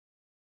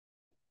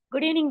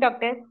Good evening,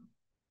 doctor.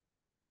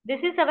 This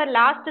is our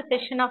last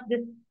session of this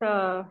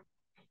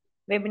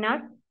webinar.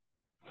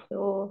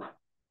 So,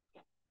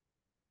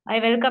 I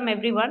welcome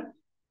everyone.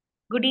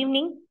 Good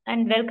evening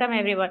and welcome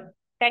everyone.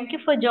 Thank you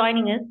for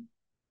joining us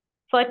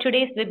for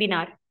today's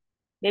webinar.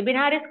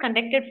 Webinar is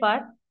conducted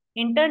for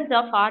interns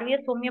of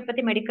RVS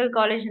Homeopathy Medical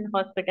College and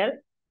Hospital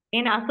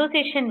in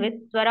association with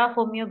Swara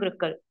Homeo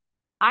Gurukul.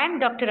 I am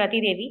Dr.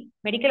 Rati Devi,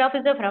 Medical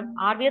Officer from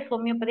RVS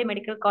Homeopathy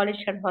Medical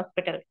College and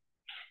Hospital.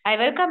 I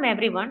welcome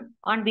everyone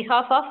on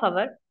behalf of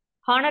our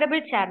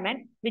Honorable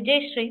Chairman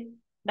Vijay Shri,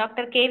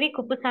 Dr. K.V.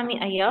 Kuppusamy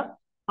Iyer,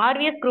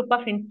 RVS Group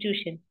of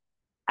Institutions,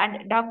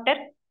 and Dr.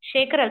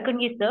 Shekhar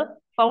Alkungi Sir,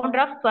 founder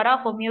of Swara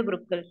Homeo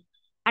Gurukul.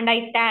 And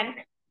I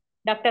thank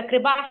Dr.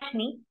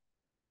 Kribashni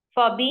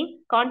for being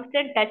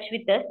constant touch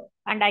with us,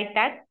 and I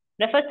thank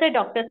Professor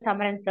Dr.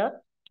 Samaran Sir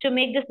to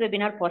make this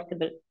webinar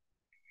possible.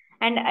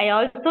 And I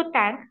also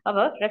thank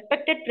our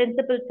respected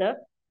Principal Sir,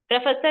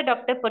 Professor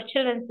Dr.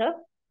 Purchalvan Sir,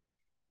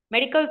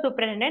 Medical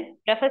Superintendent,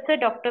 Professor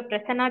Dr.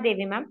 Prasanna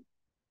Devi Ma'am,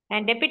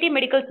 and Deputy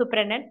Medical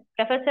Superintendent,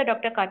 Professor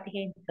Dr.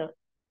 Karthikeyan Sir.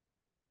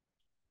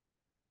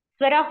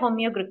 Swara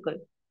Homeo Gurukul.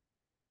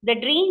 The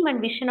dream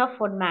and vision of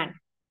one man,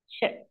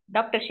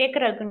 Dr.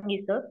 Shekhar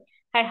Alkungi Sir,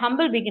 had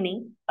humble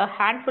beginning, a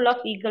handful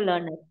of eager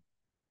learners,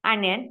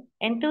 and an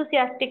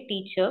enthusiastic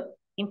teacher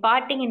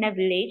imparting in a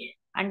village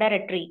under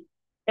a tree.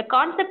 The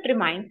concept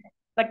remains,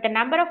 but the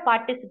number of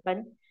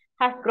participants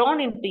has grown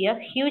into a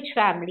huge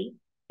family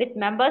with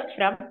members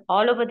from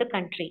all over the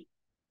country.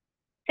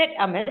 Set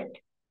amidst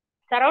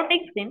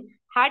surroundings in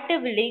Hatta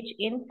village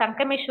in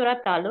Sankameshwara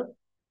Taluk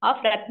of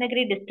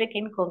Ratnagiri district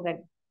in Konkan.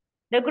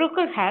 The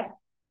Gurukul has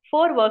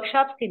 4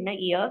 workshops in a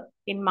year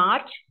in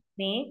March,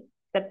 May,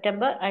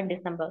 September and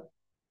December.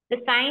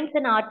 The science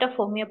and art of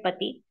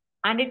homeopathy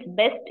and its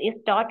best is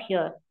taught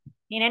here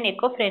in an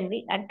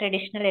eco-friendly and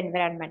traditional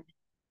environment.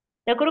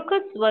 The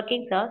Gurukul's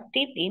workings are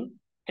steeped in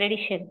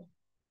traditions,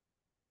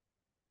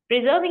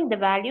 preserving the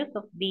values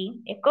of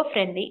being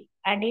eco-friendly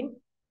and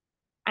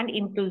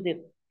inclusive.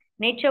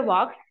 Nature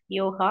walks,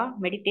 yoga,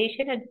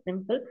 meditation, and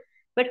simple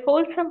but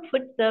wholesome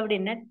food served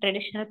in a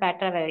traditional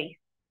platter varies.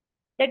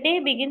 The day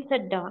begins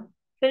at dawn,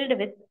 filled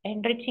with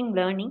enriching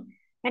learning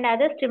and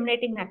other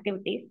stimulating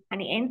activities,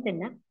 and ends in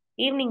the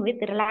evening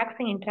with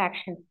relaxing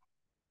interactions.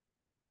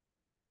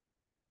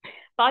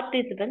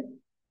 Participants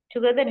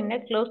together in a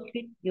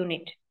closed-knit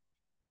unit.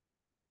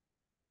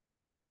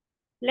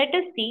 Let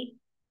us see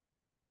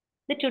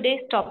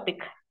today's topic.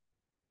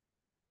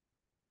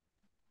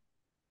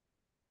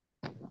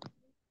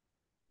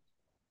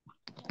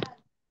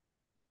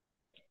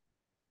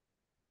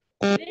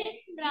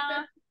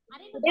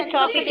 Today's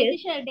topic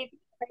is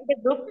the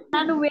group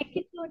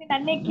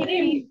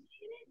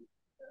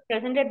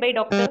presented by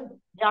Dr.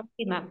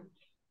 Jahnavi ma'am.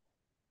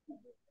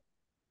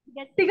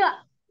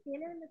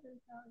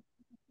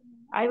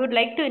 I would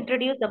like to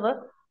introduce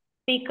our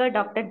speaker,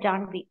 Dr.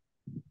 Jahnavi.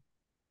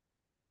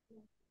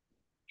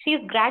 She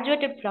is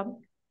graduated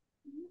from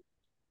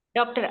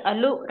Dr.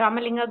 Allu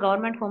Ramalinga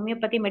Government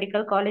Homeopathy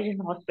Medical College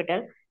and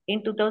Hospital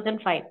in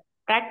 2005,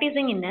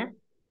 practicing in the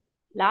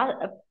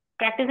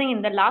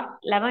last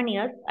 11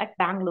 years at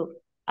Bangalore,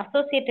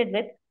 associated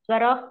with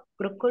Swara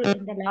Gurukul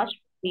in the last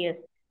 2 years.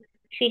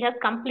 She has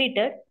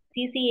completed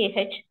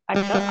CCAH at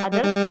the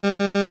other.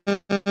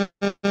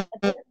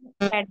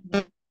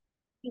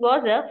 She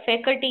was a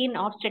faculty in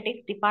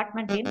obstetrics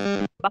department in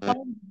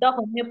the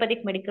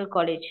Homeopathic Medical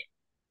College.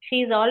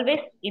 She is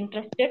always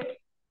interested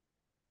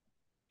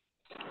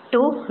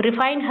to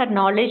refine her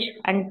knowledge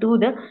and do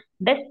the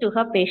best to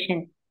her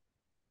patients,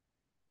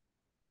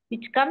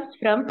 which comes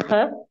from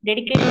her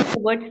dedication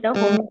towards the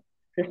homeopathic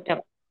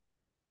system.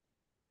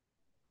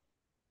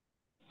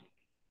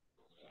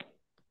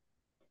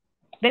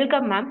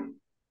 Welcome, ma'am.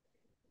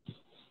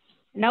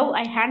 Now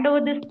I hand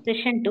over this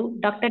session to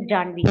Dr.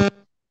 Jahnavi.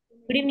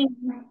 Good evening.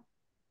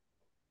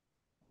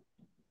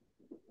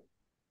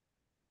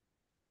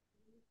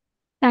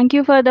 Thank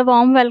you for the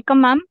warm welcome,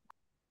 ma'am.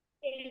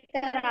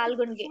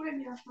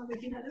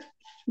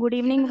 Good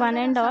evening, one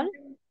and all.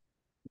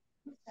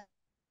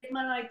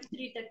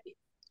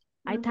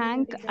 I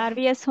thank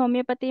RVS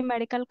Homeopathy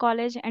Medical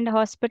College and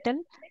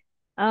Hospital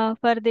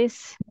for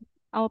this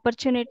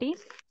opportunity.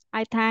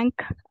 I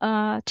thank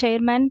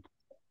Chairman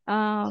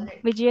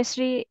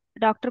Vijayashree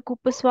Dr.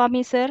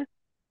 Kuppuswamy sir,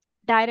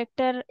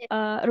 Director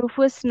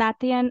Rufus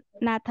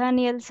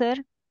Nathaniel sir,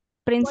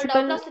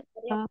 Principal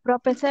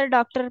Professor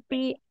Dr.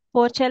 P.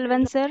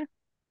 Pochalvan sir,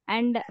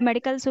 and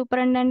Medical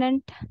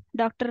Superintendent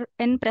Dr.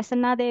 N.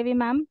 Prasanna Devi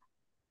ma'am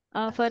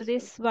for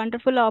this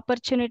wonderful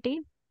opportunity.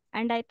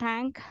 And I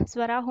thank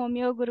Swara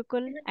Homeo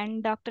Gurukul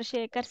and Dr.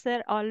 Shekhar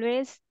sir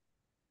always.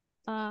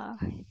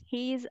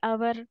 He is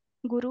our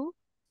guru,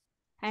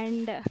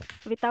 and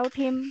without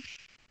him,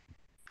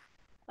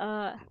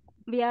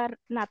 we are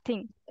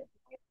nothing.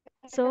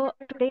 So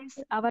today's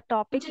our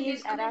topic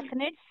is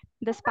arachnids,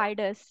 the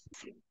spiders.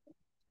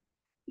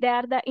 They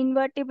are the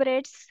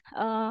invertebrates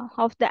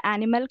of the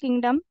animal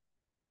kingdom.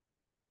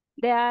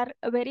 They are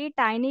very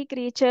tiny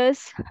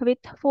creatures with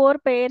 4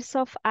 pairs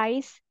of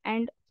eyes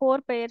and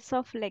 4 pairs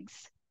of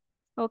legs.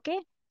 Okay.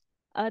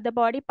 The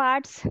body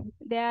parts,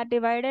 they are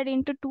divided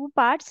into 2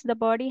 parts. The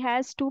body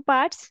has 2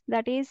 parts,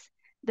 that is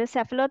the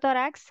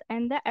cephalothorax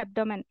and the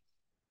abdomen.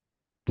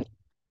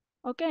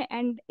 Okay,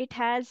 and it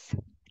has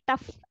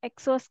tough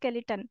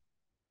exoskeleton.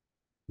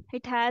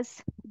 It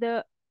has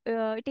the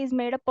it is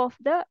made up of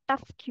the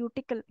tough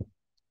cuticle,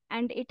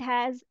 and it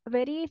has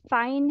very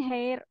fine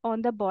hair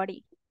on the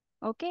body.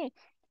 Okay,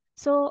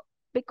 so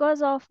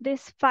because of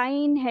this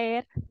fine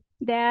hair,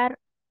 they are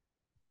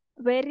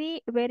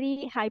very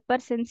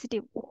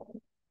hypersensitive.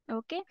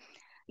 Okay,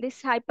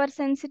 this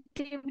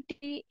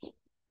hypersensitivity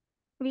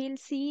we'll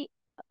see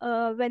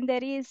when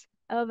there is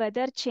a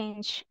weather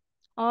change,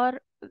 or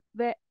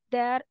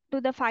there to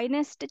the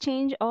finest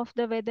change of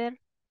the weather,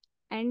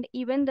 and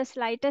even the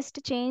slightest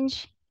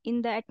change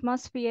in the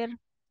atmosphere,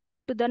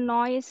 to the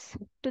noise,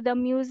 to the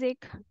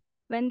music.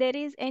 When there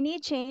is any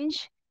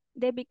change,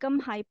 they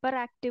become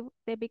hyperactive,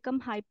 they become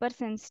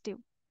hypersensitive.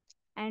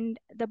 And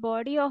the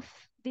body of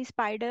the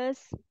spiders,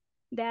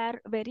 they are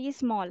very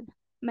small,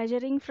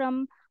 measuring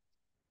from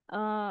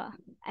uh,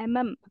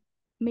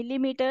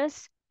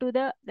 millimeters to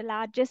the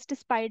largest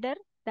spider,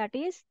 that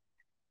is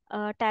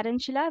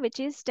tarantula, which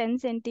is 10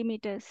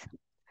 centimeters.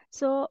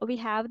 So we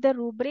have the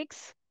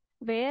rubrics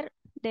where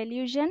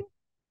delusion,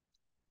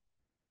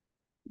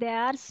 they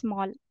are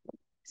small.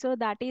 So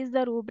that is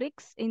the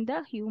rubrics in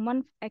the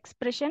human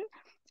expression.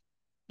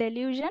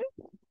 Delusion,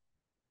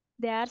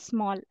 they are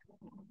small.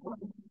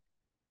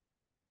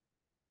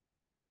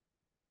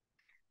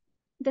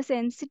 The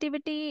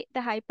sensitivity, the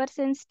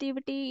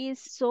hypersensitivity is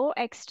so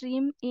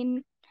extreme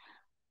in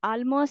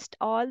almost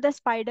all the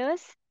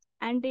spiders,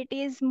 and it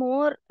is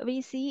more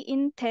we see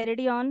in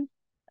Theridion.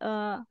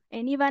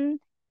 Anyone,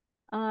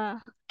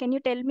 can you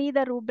tell me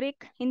the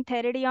rubric in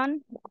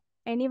Theridion?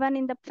 Anyone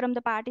in the from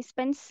the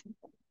participants?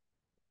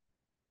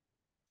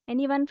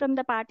 Anyone from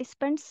the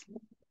participants?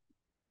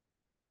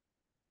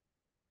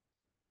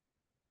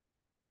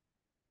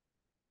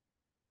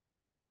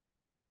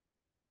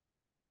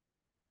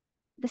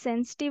 The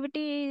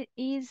sensitivity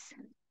is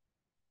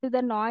to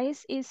the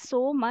noise is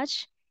so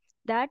much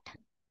that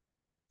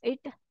it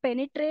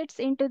penetrates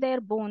into their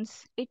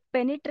bones, it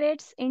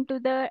penetrates into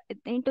their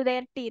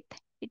teeth,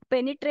 it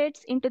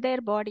penetrates into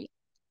their body.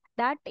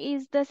 That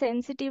is the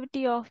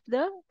sensitivity of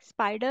the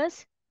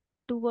spiders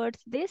towards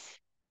this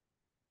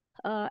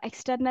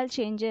external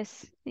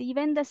changes.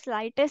 Even the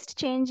slightest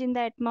change in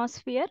the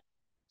atmosphere,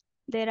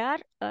 there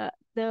are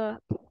the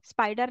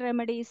spider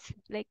remedies,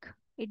 like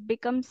it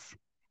becomes,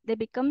 they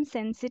become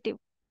sensitive.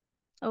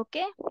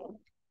 Okay.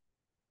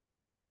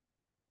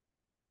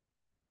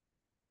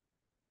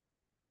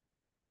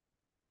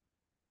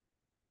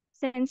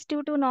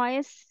 Sensitive to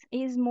noise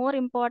is more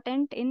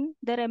important in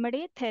the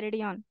remedy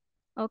Theridion.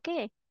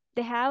 Okay,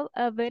 they have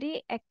a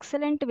very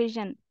excellent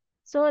vision.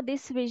 So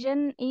this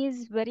vision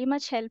is very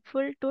much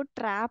helpful to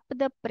trap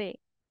the prey.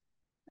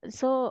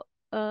 So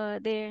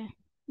they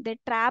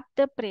trap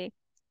the prey.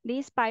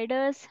 These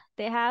spiders,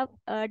 they have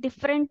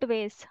different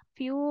ways.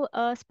 Few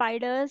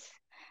spiders,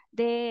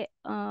 they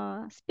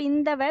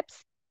spin the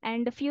webs,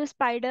 and few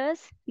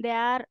spiders,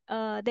 they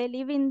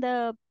live in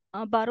the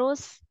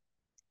burrows,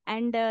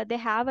 and they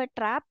have a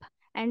trap.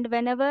 And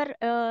whenever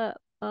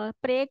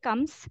prey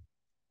comes,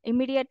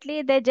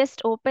 immediately they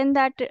just open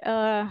that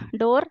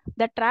door,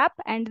 the trap,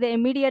 and they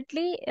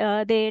immediately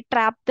they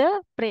trap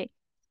the prey.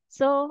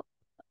 So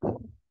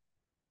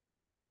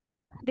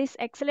this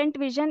excellent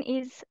vision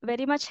is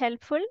very much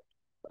helpful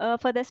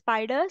for the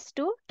spiders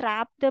to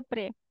trap the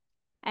prey.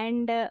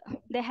 And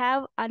they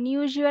have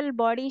unusual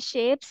body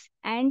shapes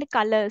and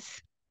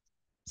colors.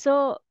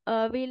 So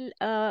we'll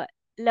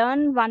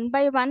learn one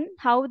by one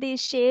how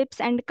these shapes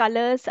and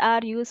colors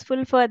are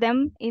useful for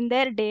them in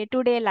their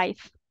day-to-day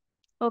life.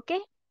 Okay.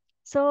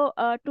 So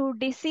to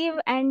deceive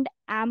and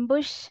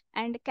ambush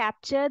and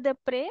capture the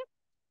prey,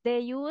 they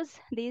use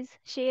these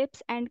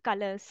shapes and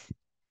colors.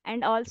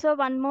 And also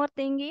one more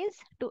thing is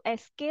to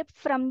escape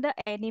from the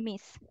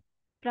enemies.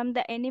 From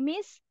the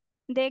enemies,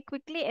 they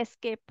quickly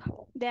escape.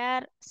 They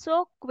are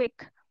so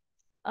quick.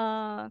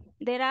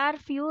 There are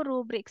few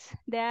rubrics.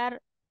 They are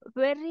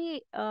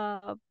very,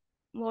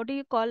 what do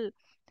you call,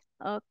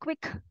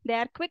 quick. They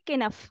are quick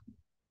enough.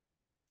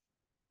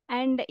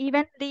 And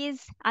even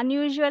these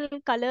unusual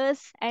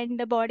colors and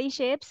the body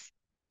shapes,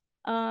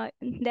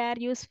 they are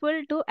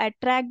useful to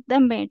attract the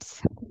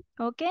mates.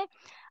 Okay,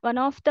 one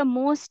of the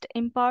most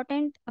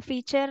important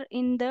feature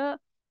in the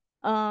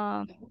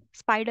uh,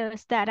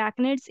 spiders, the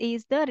arachnids,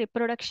 is the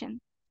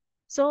reproduction.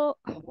 So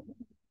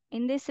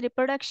in this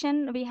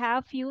reproduction, we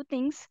have few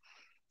things,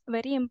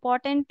 very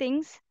important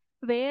things,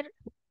 where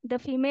the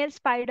female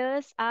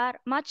spiders are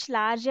much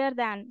larger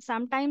than,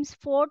 sometimes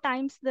 4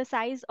 times the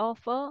size of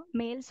a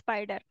male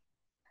spider.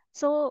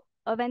 So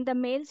when the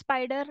male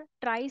spider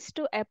tries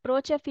to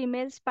approach a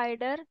female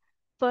spider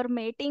for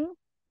mating,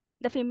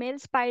 the female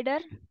spider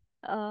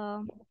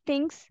uh,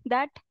 thinks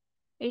that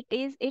it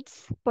is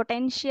its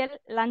potential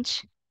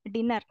lunch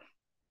dinner.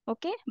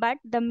 Okay, but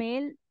the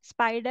male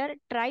spider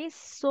tries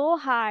so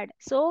hard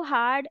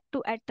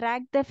to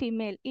attract the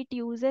female. It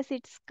uses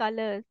its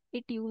colors,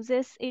 it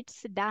uses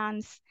its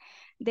dance.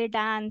 They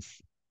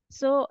dance.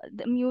 So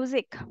the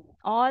music,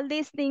 all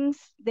these things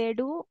they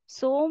do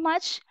so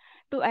much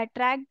to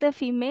attract the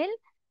female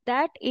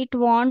that it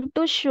want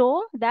to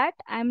show that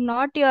I'm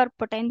not your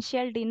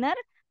potential dinner,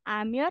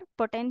 I'm your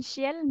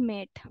potential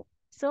mate.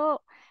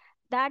 So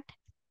that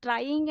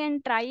trying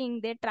and trying,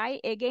 they try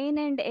again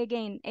and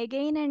again,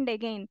 again and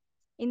again.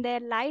 In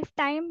their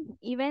lifetime,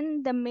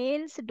 even the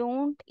males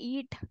don't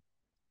eat.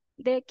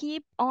 They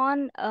keep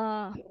on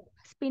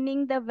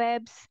spinning the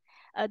webs.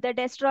 They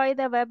destroy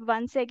the web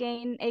once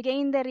again.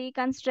 Again, they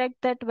reconstruct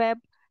that web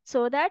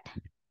so that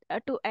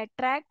to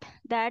attract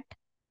that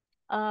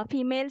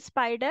female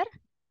spider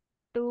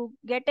to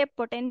get a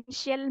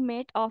potential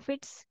mate of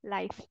its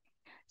life.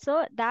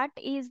 So that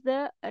is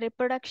the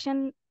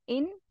reproduction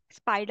in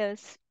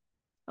spiders.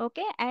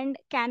 Okay, and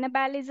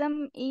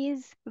cannibalism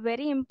is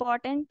very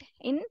important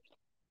in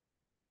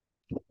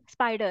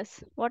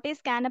spiders. What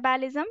is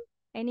cannibalism?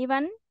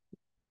 Anyone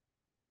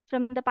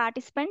from the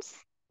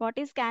participants? What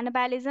is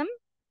cannibalism?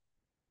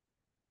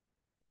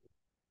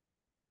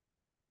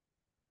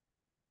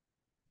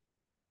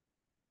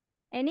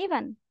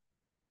 Anyone?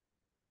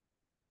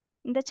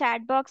 In the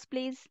chat box,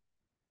 please.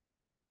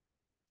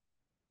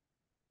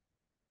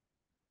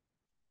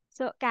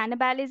 So,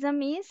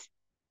 cannibalism is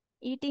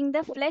eating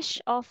the flesh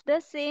of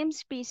the same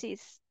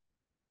species.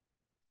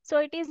 So,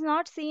 it is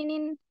not seen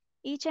in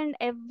each and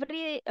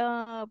everywhere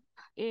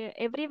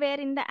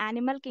in the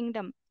animal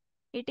kingdom.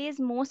 It is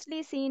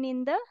mostly seen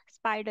in the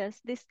spiders,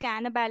 this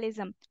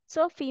cannibalism.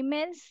 So,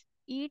 females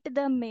eat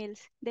the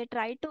males. They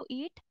try to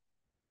eat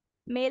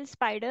male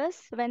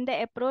spiders when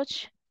they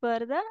approach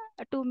further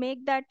to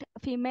make that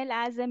female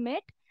as a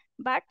mate,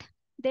 but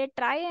they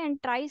try and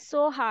try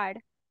so hard.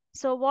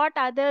 So, what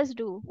others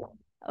do?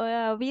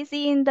 We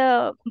see in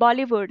the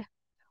Bollywood,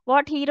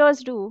 what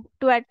heroes do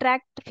to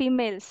attract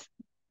females.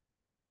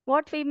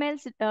 What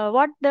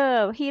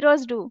the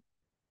heroes do?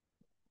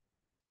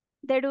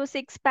 They do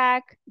six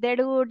pack, they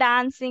do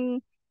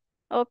dancing,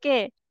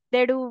 okay,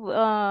 they do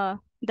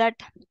that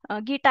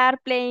guitar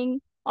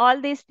playing, all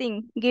these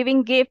things,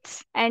 giving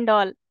gifts and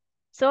all.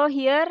 So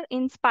here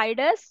in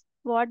spiders,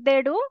 what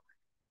they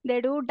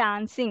do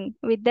dancing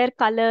with their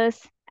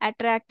colors,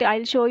 attract.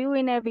 I'll show you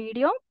in a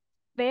video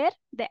where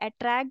they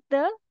attract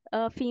the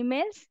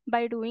females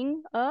by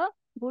doing a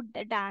good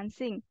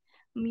dancing,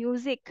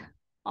 music,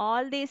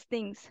 all these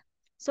things.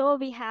 So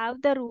we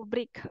have the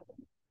rubric.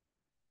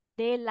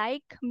 They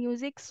like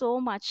music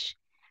so much,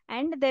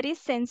 and there is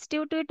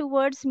sensitivity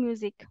towards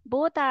music.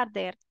 Both are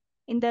there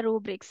in the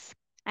rubrics.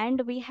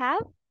 And we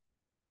have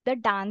the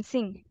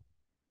dancing.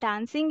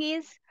 Dancing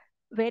is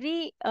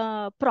very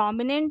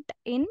prominent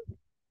in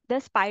the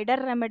spider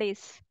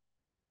remedies.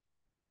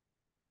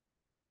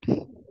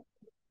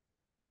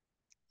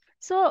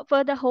 So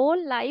for the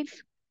whole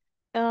life,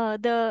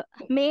 the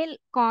male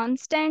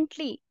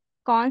constantly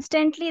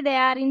they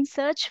are in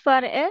search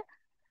for a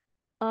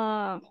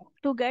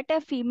to get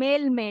a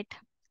female mate.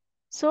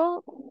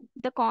 So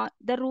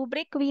the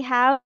rubric we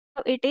have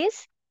it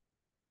is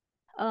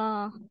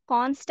uh,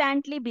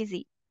 constantly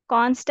busy.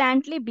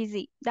 Constantly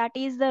busy. That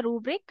is the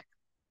rubric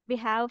we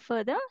have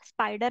for the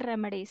spider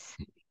remedies.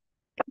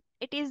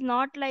 It is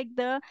not like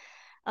the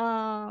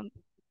uh,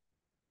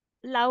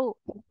 love,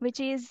 which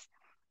is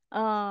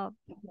uh,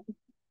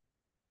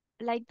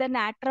 like the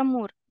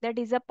natramur, the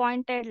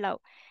disappointed love.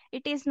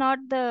 It is not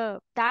the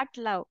that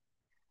love.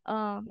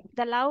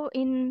 The love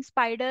in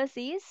spiders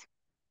is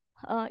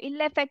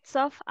ill effects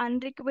of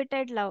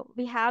unrequited love.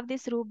 We have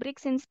these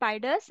rubrics in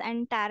spiders,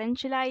 and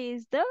tarantula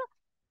is the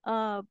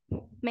uh,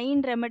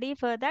 main remedy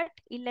for that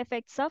ill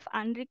effects of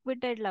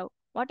unrequited love.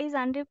 What is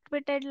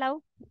unrequited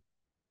love?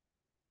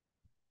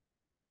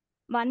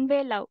 One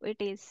way love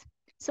it is.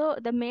 So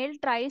the male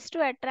tries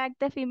to attract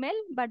the female,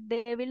 but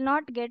they will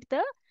not get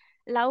the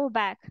love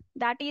back.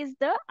 That is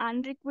the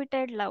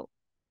unrequited love.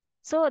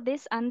 So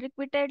this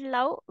unrequited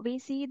love, we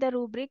see the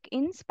rubric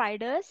in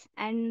spiders,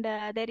 and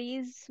there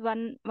is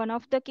one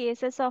of the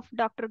cases of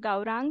Dr.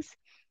 Gaurang's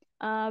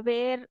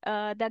where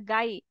the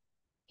guy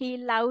he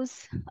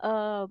loves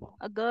a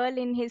girl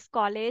in his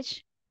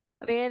college,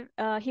 where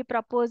he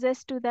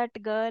proposes to that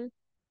girl,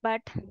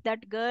 but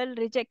that girl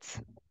rejects.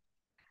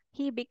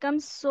 He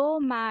becomes so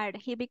mad.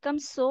 He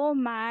becomes so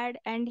mad,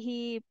 and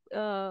he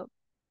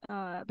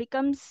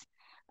becomes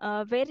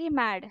very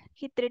mad.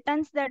 He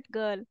threatens that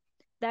girl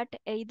that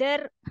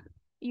either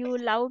you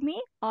love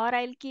me or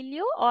I'll kill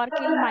you or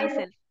kill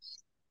myself.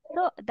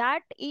 So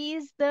that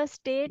is the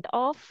state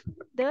of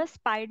the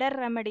spider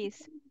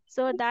remedies.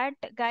 So that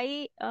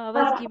guy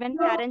was given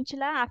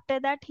tarantula. After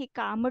that, he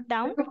calmed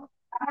down.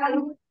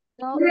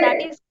 So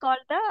that is called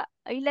the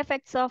ill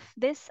effects of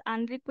this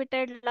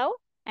unrequited love.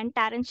 And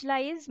tarantula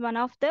is one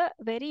of the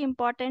very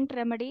important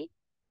remedy,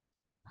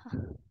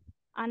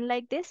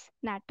 unlike this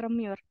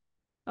natramure.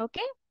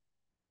 Okay,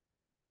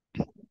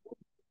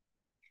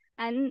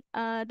 and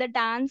the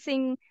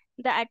dancing,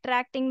 the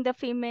attracting the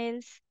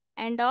females.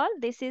 and all.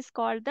 This is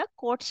called the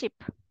courtship.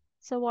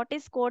 So what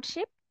is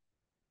courtship?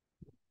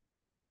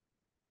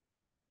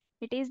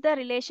 It is the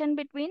relation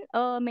between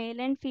a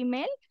male and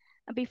female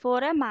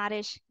before a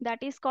marriage.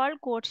 That is called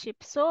courtship.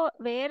 So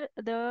where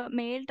the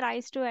male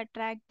tries to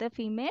attract the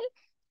female,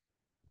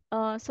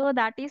 so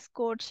that is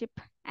courtship.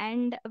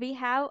 And we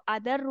have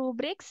other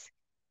rubrics,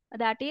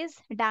 that is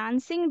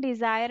dancing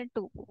desire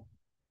too.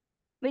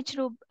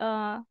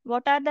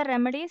 What are the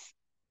remedies?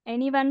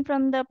 Anyone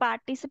from the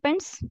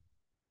participants?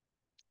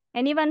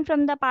 Anyone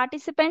from the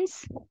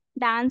participants?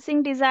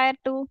 Dancing desire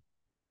too,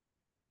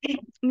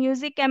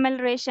 music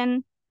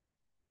emulation.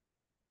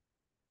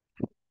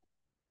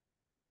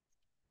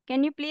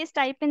 Can you please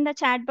type in the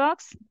chat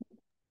box?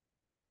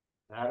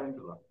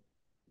 Tarantula.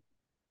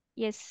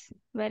 Yes,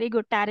 very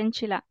good,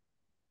 tarantula.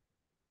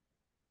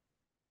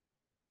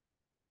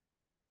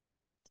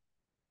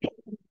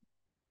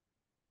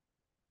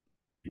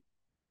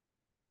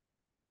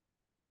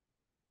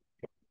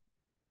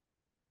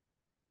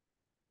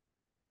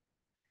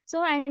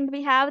 So, and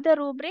we have the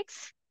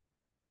rubrics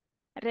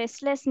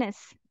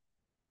restlessness,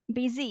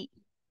 busy.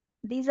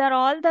 These are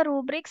all the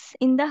rubrics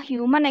in the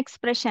human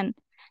expression.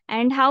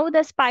 And how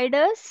the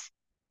spiders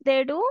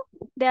they do?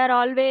 They are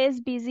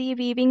always busy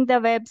weaving the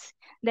webs.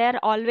 They are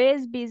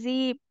always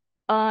busy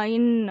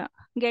in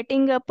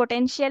getting a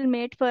potential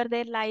mate for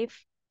their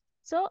life.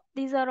 So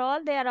these are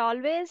all, they are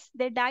always,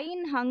 they die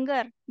in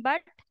hunger,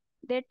 but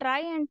they try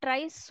and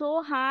try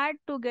so hard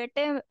to get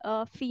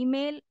a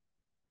female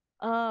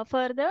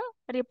for the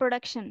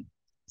reproduction.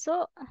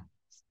 So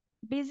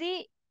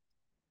busy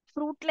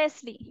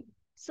fruitlessly.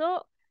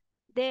 So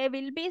they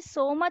will be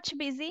so much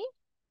busy,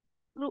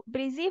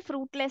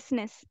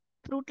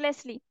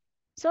 fruitlessly.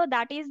 So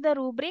that is the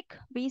rubric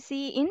we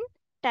see in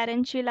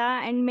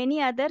tarantula and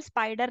many other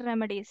spider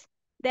remedies.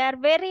 They are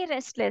very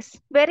restless,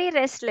 very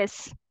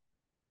restless.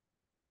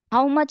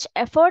 How much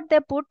effort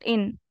they put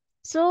in.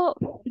 So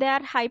they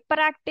are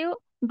hyperactive,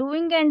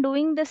 doing and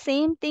doing the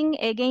same thing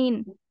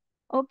again.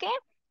 Okay?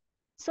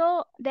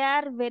 So they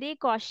are very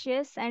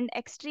cautious and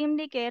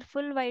extremely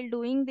careful while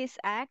doing this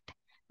act,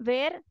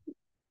 where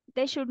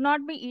they should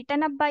not be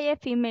eaten up by a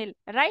female,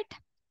 right?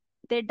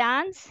 They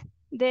dance,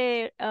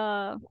 they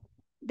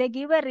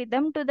give a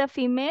rhythm to the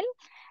female,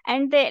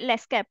 and they'll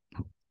escape.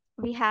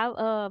 We have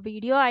a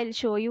video I'll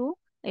show you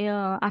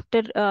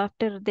after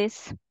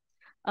this.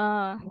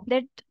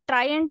 They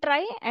try and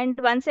try, and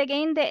once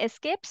again they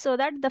escape so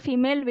that the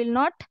female will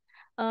not,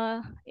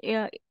 uh,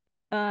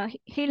 uh,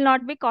 he'll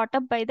not be caught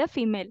up by the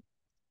female.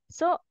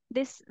 So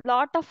this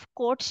lot of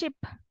courtship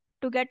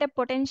to get a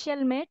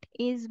potential mate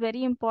is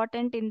very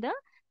important in the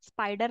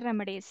spider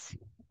remedies.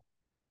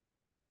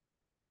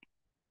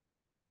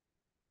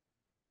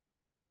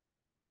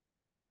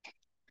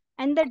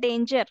 And the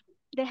danger,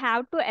 they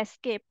have to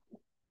escape.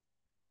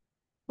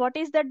 What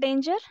is the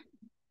danger?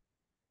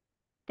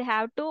 They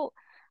have to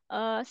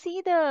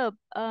see the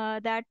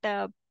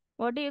that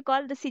what do you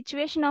call, the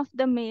situation of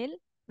the male,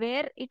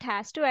 where it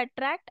has to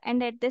attract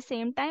and at the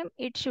same time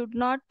it should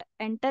not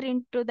enter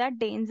into the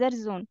danger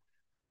zone.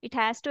 It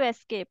has to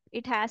escape.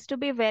 It has to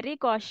be very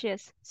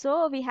cautious.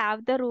 So we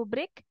have the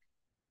rubric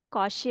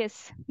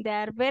cautious. They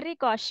are very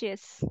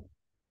cautious.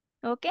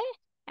 Okay?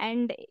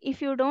 And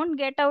if you don't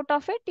get out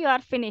of it, you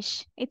are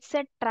finished. It's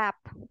a trap.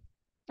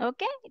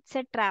 Okay? It's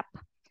a trap.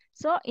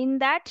 So in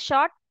that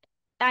short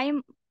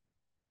time,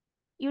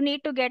 you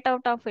need to get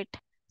out of it.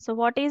 So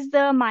what is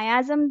the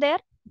miasm there?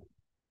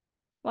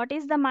 What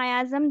is the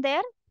miasm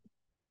there?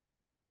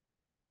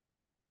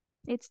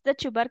 It's the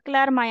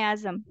tubercular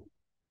miasm.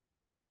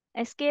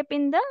 Escape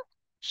in the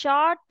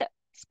short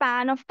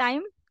span of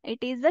time. It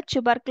is the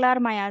tubercular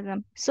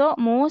miasm. So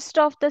most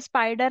of the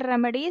spider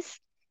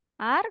remedies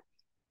are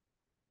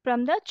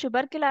from the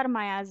tubercular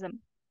miasm.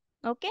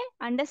 Okay,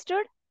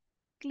 understood?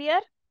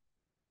 Clear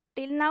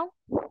till now?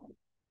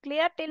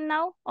 Clear till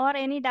now, or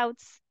any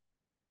doubts?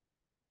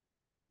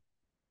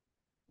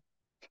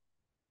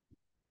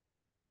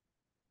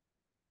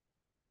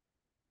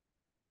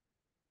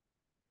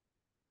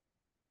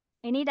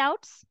 Any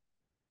doubts,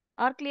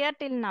 or clear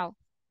till now?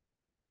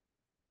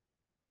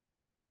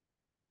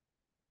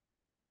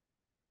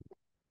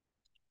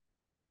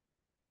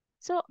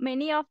 So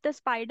many of the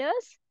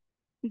spiders,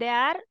 they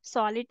are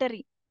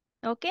solitary.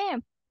 Okay,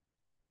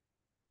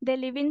 they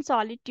live in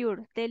solitude,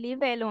 they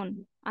live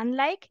alone,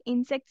 unlike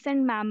insects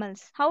and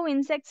mammals. How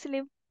insects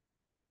live?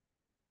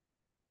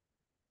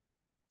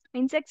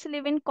 Insects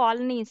live in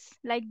colonies,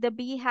 like the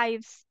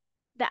beehives,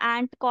 the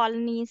ant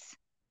colonies.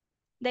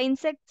 The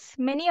insects,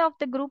 many of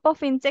the group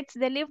of insects,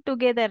 they live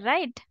together,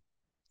 right?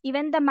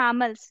 Even the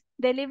mammals,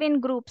 they live in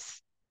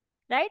groups,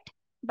 right?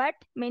 But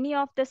many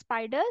of the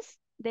spiders,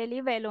 they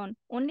live alone.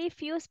 Only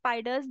few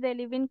spiders, they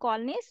live in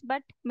colonies,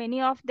 but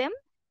many of them,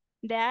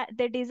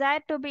 they desire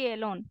to be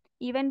alone.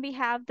 Even we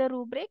have the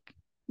rubric,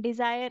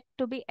 desire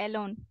to be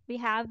alone. We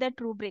have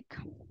that rubric.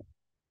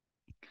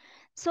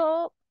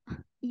 So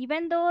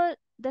even though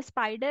the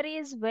spider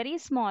is very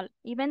small,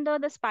 even though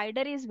the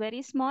spider is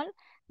very small,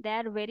 they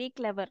are very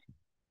clever.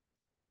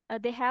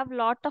 They have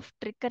lot of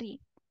trickery,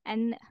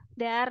 and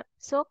they are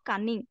so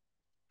cunning.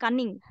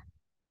 cunning.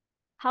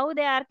 How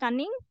they are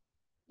cunning?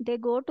 They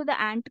go to the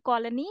ant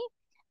colony,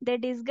 they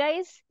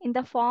disguise in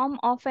the form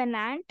of an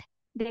ant,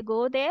 they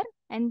go there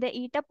and they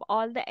eat up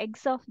all the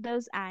eggs of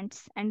those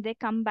ants and they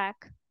come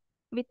back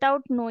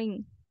without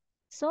knowing.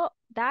 So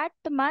that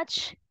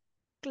much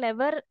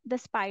clever the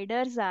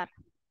spiders are.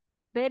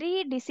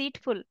 Very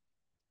deceitful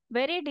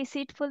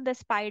the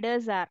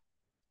spiders are.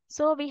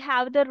 So we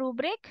have the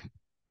rubric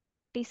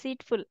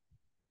deceitful.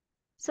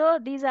 So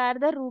these are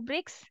the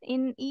rubrics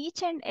in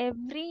each and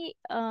every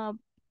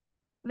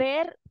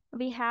where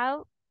we have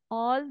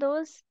all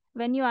those.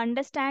 When you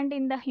understand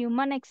in the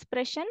human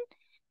expression,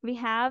 we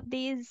have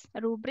these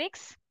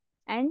rubrics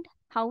and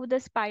how the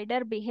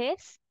spider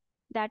behaves.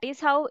 That is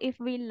how if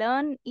we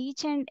learn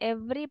each and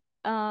every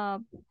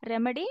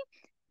remedy,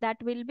 that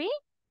will be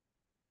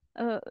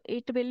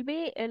it will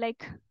be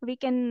like we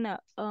can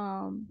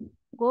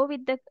go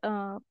with the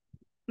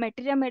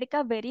materia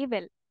medica very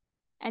well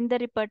and the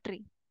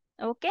repertory.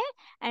 Okay.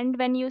 And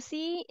when you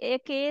see a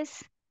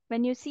case,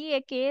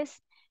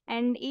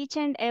 and each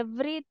and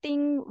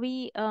everything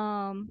we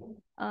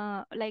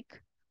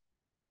like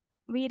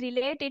we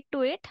relate it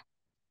to it,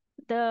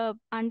 the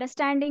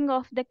understanding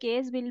of the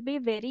case will be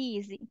very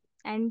easy.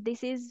 And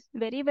this is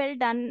very well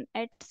done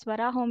at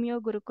Swara Homeo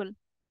Gurukul.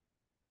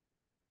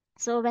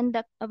 So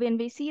when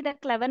we see the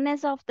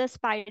cleverness of the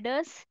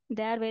spiders,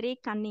 they are very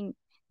cunning.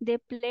 They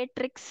play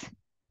tricks,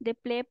 they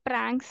play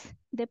pranks,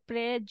 they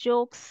play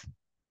jokes.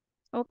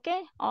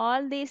 Okay,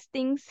 all these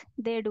things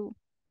they do.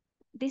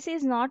 This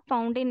is not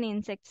found in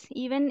insects.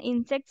 Even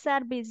insects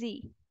are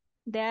busy.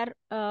 They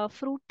are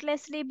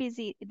fruitlessly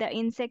busy. The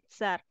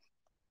insects are.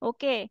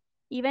 Okay.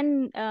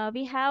 Even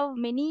we have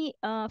many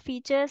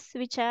features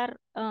which are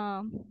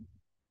uh,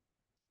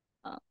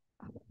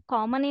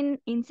 common in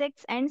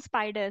insects and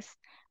spiders,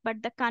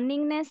 but the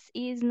cunningness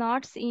is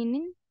not seen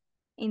in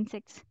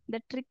insects.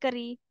 The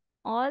trickery,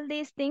 all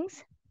these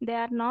things, they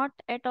are not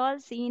at all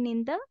seen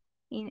in the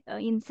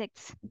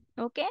insects.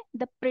 Okay,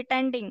 the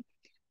pretending.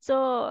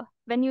 So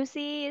when you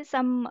see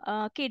some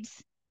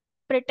kids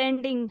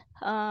pretending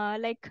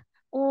like,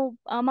 oh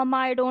mama,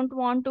 I don't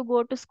want to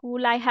go to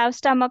school, I have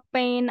stomach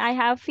pain, I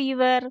have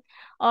fever,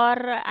 or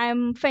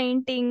I'm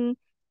fainting.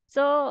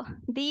 So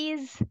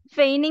these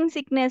feigning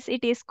sickness,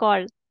 it is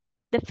called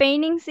the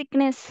feigning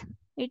sickness.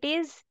 It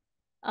is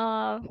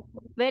uh,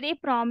 very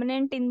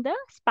prominent in the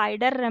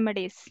spider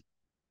remedies.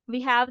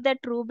 We have that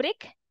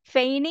rubric,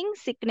 feigning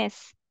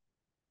sickness.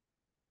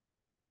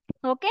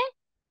 Okay.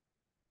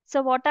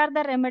 So what are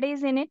the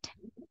remedies in it?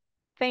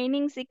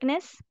 Feigning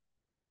sickness.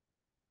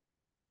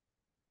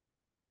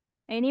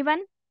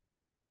 Anyone?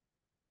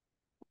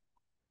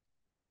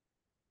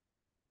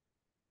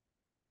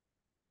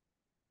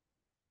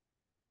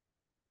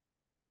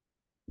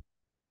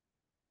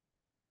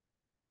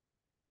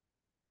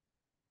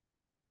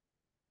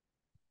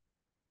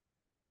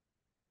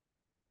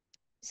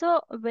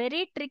 So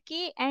very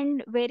tricky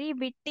and very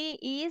witty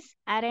is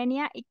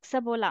Arania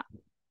ixabola.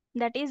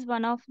 That is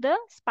one of the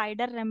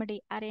spider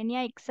remedy.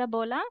 Arania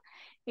ixabola.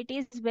 It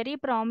is very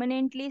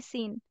prominently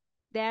seen.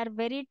 They are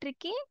very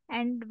tricky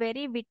and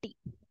very witty.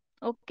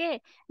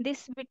 Okay.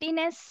 This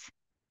wittiness,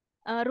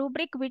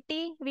 rubric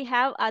witty, we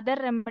have other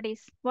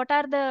remedies. What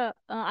are the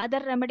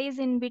other remedies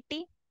in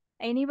witty?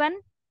 Anyone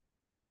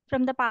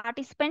from the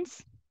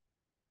participants?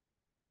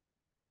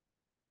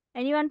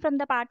 Anyone from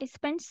the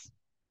participants?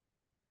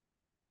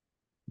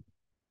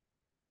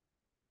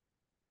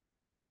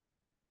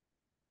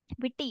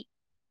 Witty.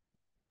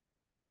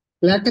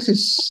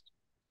 Lachesis.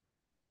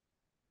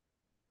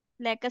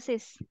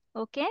 Lachesis.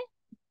 Okay.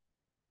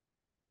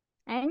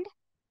 And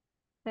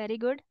very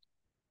good.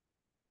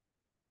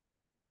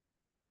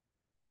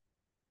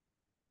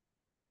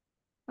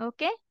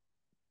 Okay.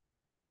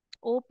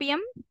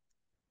 Opium,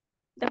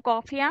 the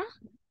coffea,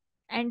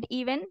 and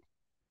even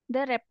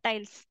the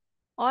reptiles.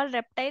 All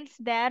reptiles,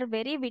 they are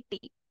very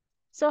witty.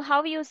 So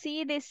how you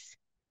see this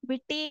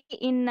witty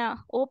in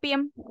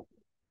opium?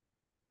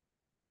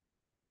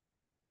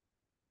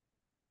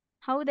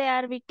 How they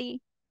are witty?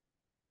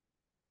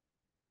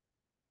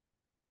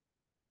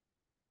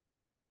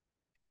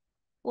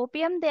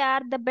 Opium, they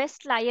are the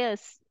best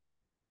liars,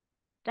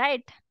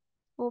 right?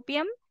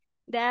 Opium,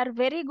 they are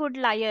very good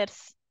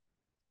liars,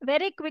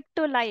 very quick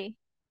to lie,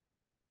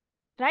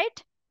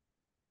 right?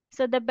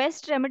 So the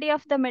best remedy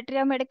of the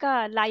materia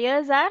medica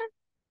liars are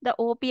the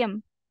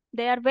opium.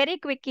 They are very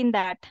quick in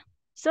that.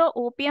 So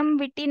opium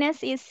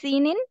wittiness is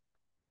seen in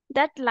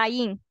that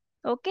lying.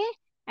 Okay.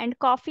 And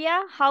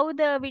coffea, how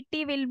the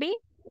witty will be?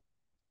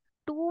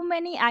 Too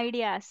many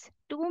ideas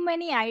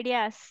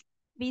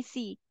we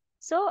see.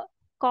 So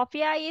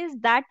coffea is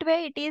that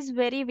way, it is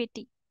very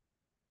witty.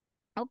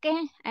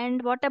 Okay.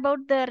 And what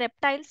about the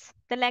reptiles,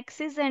 the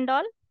lexis and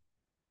all?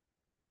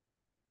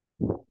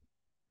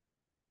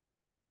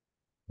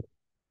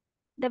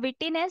 The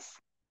wittiness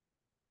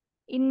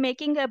in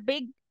making the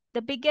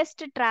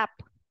biggest trap.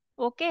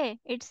 Okay,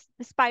 it's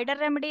the spider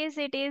remedies,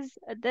 it is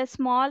the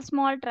small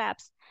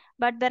traps,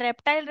 but the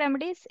reptile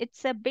remedies,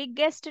 it's a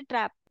biggest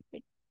trap.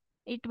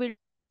 It will.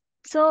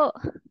 So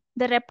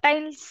the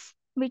reptiles,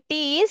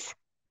 witty is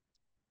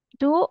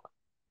to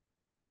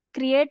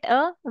create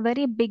a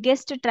very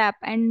biggest trap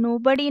and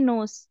nobody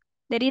knows.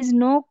 There is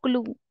no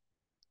clue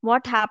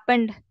what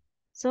happened.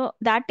 So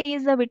that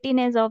is the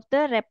wittiness of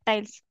the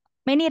reptiles,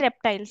 many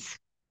reptiles.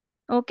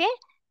 Okay.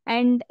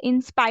 And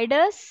in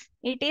spiders,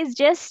 it is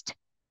just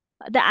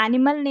the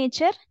animal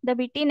nature. The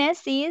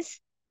wittiness is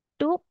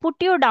to put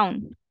you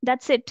down.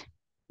 That's it.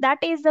 That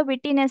is the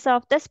wittiness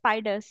of the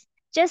spiders.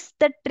 Just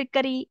the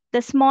trickery,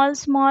 the small,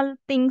 small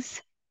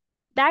things.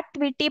 That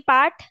witty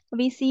part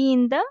we see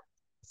in the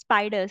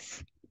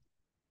spiders.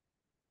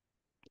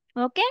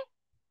 Okay.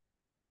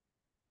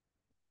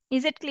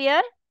 Is it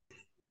clear?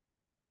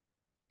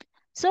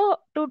 So,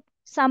 to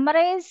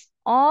summarize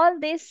all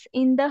this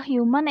in the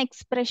human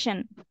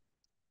expression,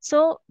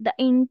 so the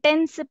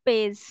intense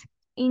pace,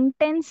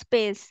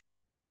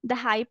 the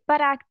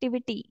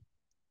hyperactivity,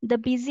 the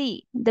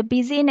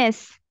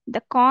busyness,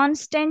 the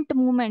constant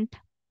movement,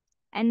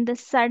 and the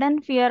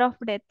sudden fear of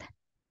death.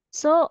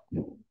 So,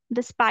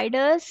 the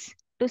spiders,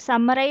 to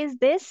summarize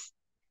this,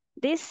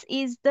 this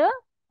is the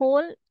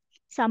whole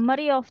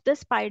summary of the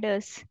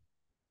spiders.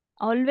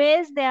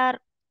 Always they are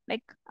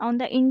like on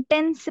the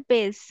intense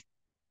pace,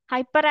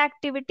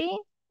 hyperactivity,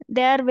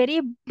 they are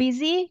very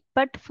busy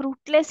but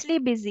fruitlessly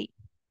busy,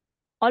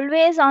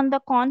 always on the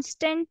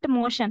constant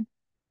motion.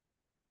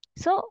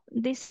 So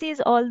this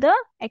is all the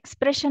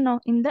expression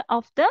of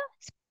the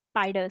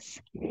spiders.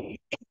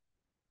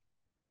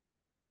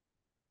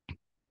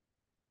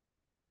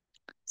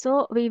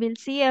 So we will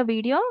see a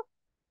video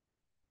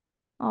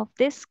of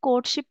this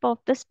courtship of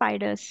the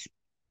spiders.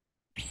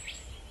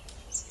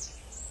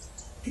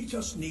 He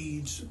just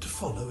needs to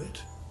follow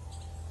it.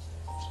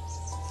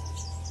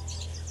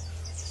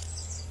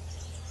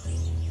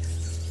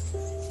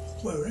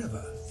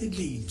 Wherever it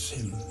leads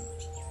him.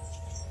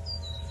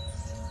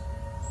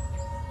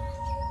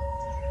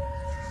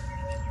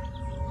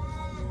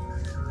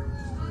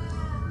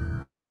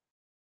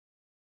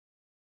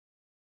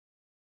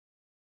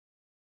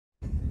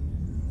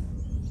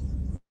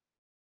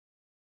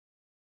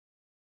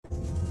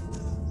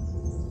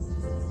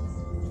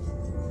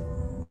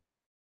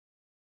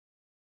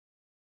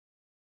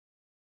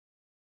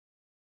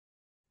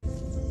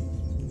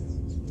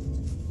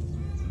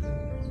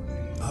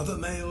 Other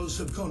males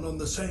have gone on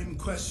the same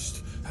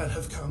quest and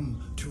have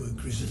come to a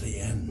grisly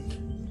end.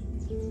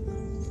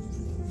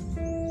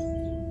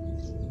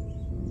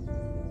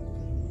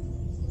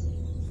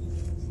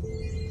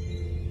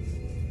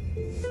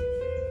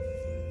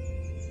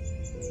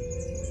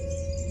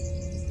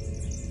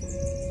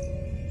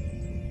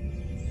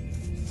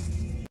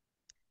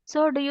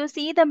 So do you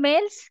see the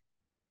males?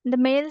 The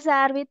males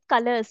are with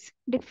colors,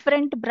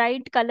 different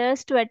bright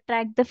colors to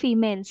attract the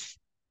females.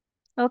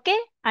 Okay,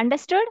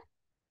 understood?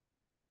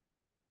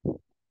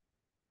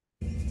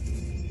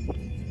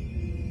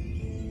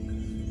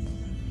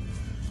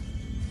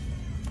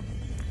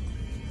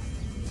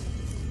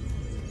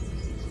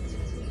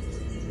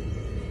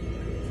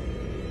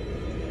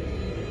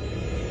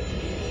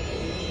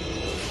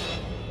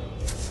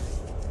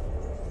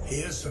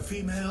 Here's the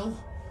female,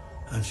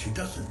 and she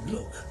doesn't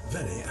look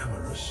very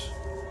amorous.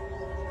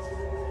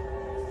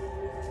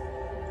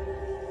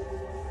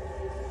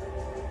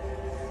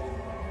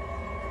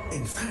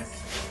 In fact,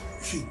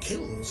 she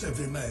kills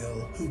every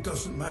male who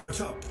doesn't match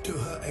up to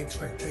her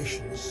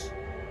expectations.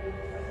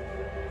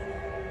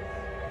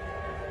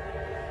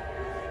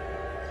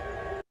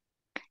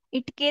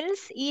 It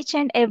kills each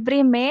and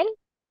every male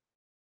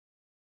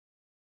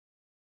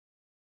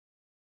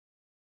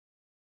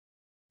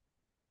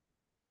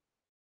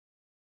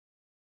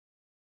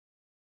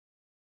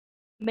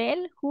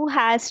who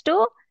has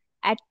to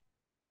at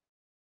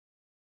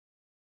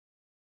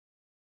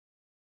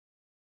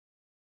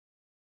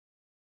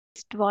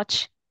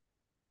watch.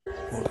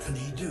 What can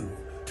he do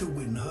to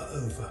win her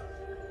over?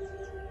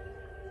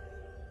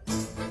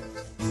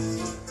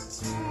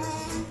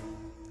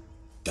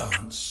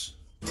 Dance.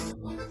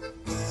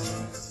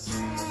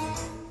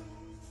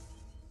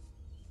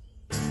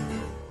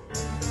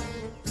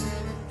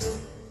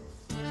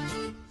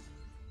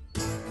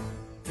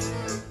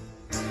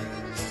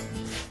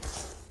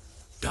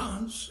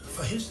 Dance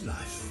for his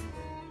life.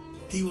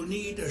 He will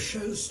need a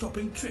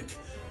show-stopping trick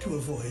to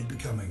avoid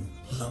becoming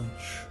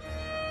lunch.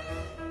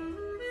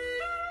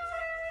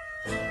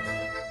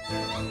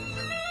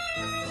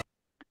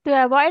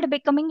 To avoid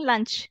becoming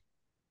lunch.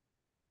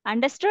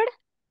 Understood?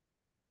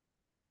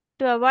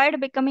 To avoid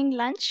becoming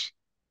lunch,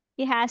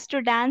 he has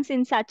to dance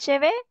in such a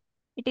way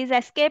it is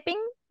escaping,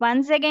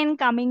 once again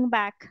coming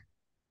back.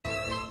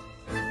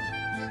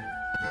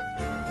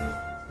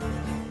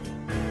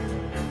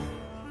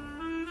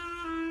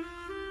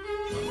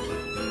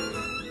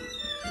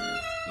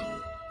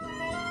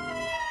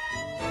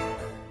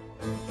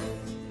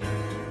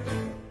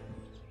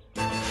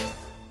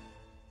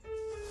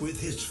 With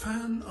his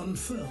fan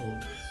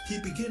unfurled, he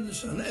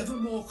begins an ever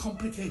more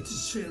complicated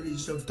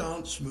series of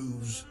dance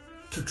moves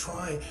to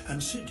try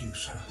and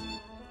seduce her.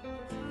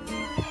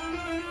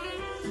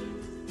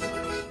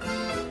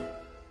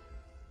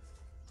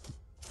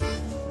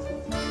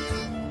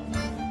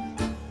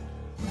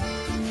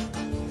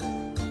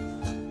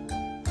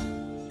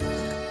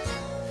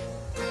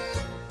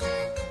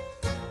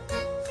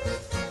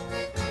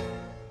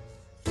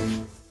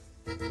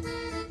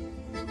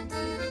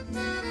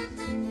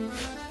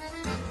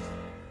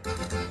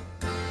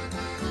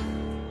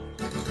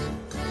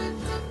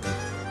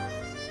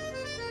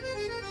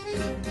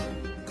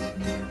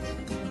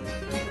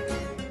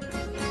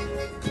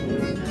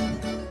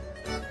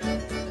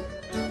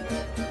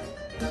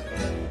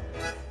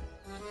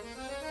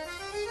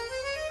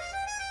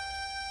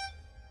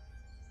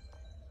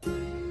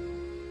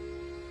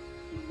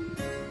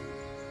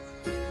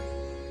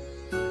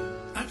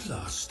 At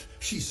last,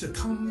 she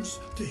succumbs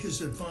to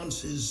his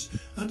advances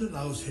and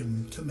allows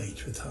him to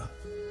mate with her.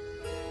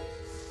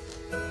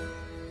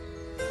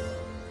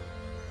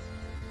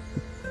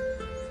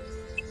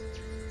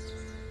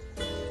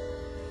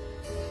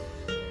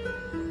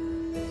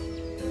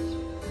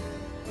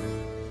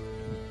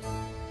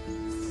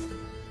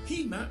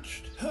 He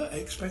matched her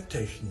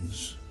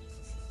expectations.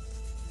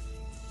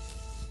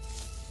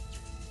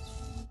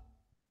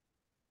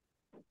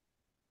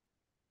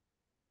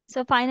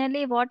 So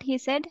finally, what he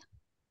said?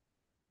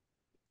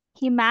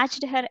 He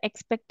matched her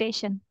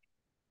expectation.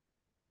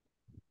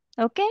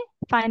 Okay,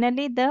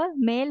 finally the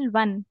male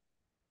won.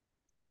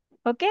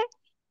 Okay,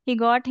 he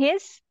got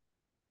his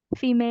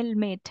female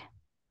mate.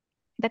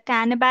 The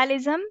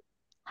cannibalism,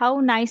 how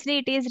nicely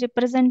it is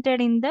represented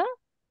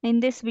in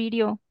this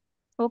video.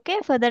 Okay,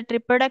 for that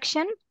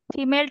reproduction,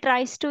 female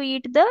tries to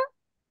eat the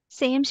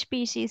same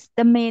species,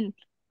 the male.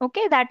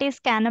 Okay, that is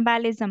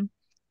cannibalism.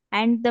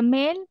 And the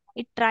male,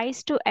 it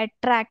tries to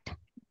attract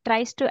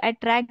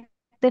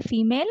the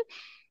female,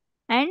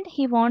 and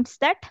he wants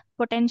that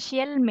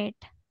potential mate.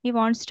 He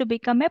wants to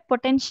become a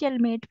potential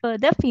mate for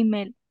the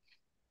female.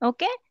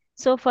 Okay,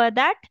 so for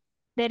that,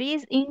 there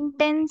is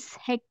intense,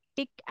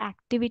 hectic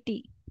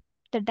activity,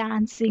 the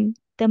dancing,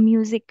 the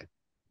music,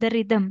 the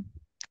rhythm.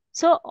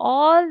 So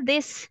all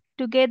this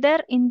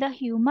together in the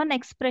human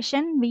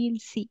expression we'll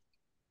see.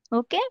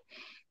 Okay,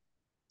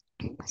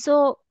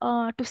 so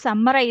to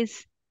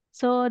summarize,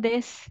 so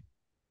the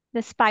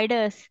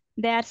spiders,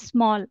 they are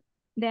small,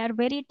 they are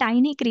very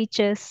tiny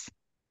creatures,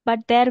 but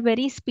they are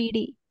very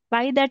speedy.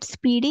 Why that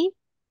speedy?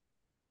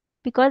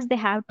 Because they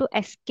have to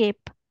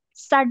escape.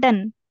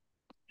 Sudden,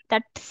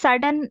 that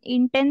sudden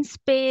intense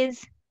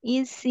pace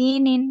is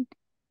seen in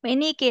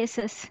many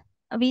cases.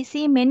 We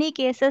see many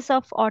cases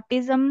of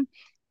autism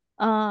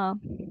uh,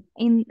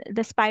 in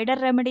the spider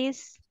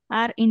remedies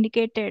are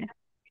indicated.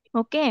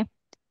 Okay,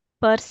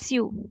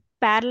 pursue,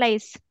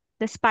 paralyze.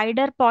 The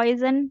spider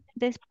poison,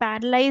 they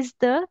paralyze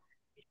the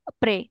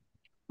prey.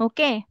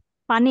 Okay,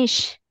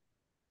 punish.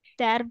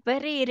 They are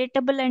very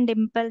irritable and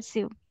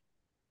impulsive.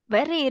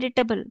 Very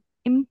irritable,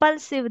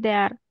 impulsive they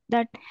are.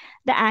 That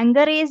the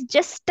anger is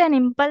just an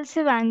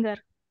impulsive anger.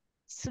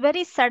 It's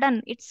very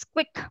sudden, it's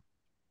quick.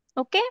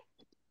 Okay,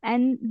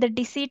 and the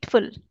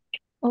deceitful.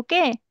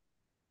 Okay,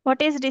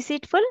 what is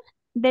deceitful?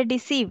 They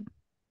deceive,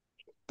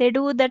 they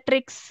do the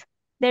tricks,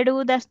 they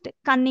do the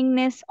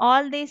cunningness,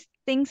 all these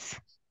things.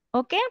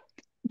 Okay,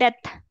 death.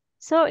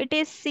 So it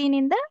is seen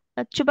in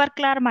the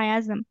tubercular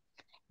miasm.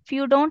 If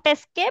you don't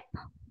escape,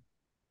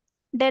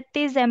 death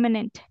is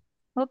imminent.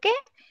 Okay,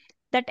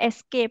 that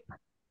escape,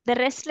 the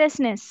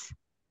restlessness.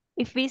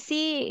 If we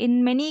see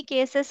in many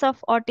cases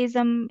of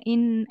autism,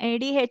 in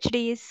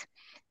ADHDs,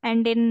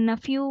 and in a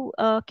few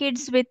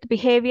kids with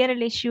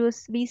behavioral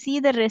issues, we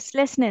see the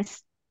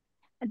restlessness.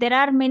 There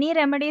are many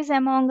remedies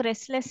among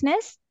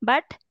restlessness,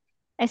 but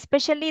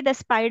especially the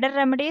spider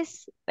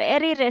remedies,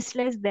 very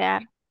restless they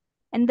are.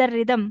 And the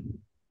rhythm,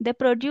 they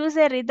produce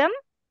a rhythm,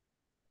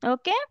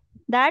 okay,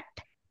 that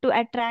to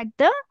attract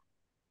the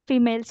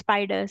female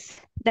spiders.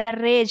 The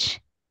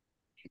rage,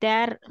 they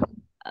are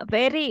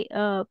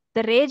the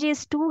rage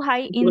is too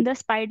high in the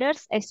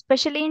spiders,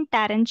 especially in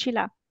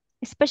tarantula.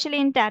 Especially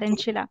in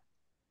tarantula.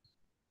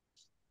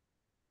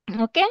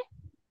 Okay,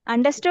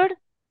 understood?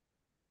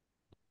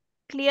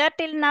 Clear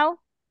till now?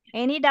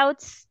 Any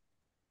doubts?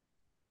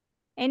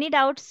 Any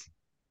doubts?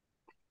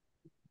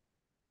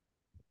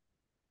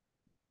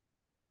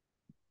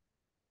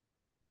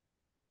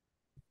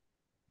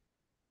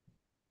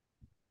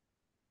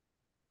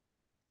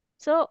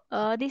 So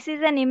this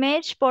is an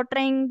image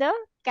portraying the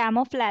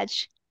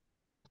camouflage.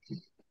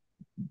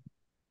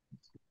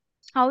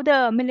 How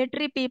the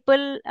military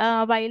people,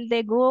 while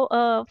they go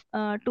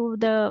to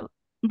the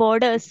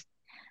borders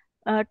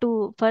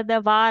for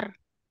the war,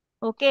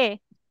 okay,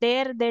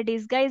 there they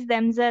disguise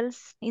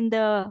themselves in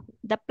the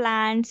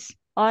plants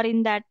or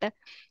in that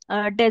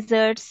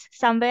deserts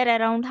somewhere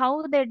around.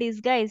 How they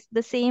disguise,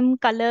 the same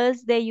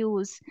colors they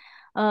use,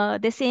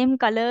 the same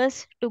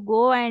colors to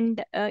go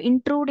and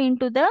intrude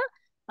into the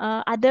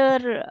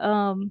other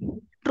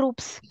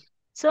troops.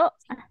 So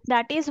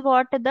that is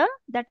what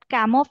that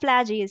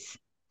camouflage is.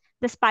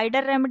 The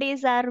spider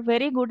remedies are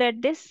very good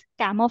at this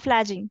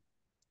camouflaging.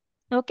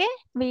 Okay,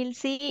 we'll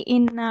see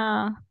in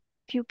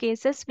few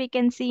cases we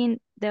can see in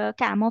the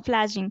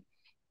camouflaging.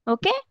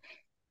 Okay,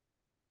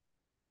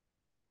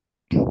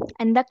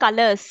 and the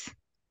colors,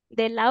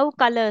 they love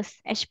colors,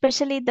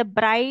 especially the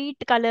bright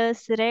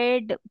colors,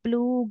 red,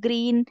 blue,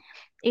 green.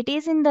 It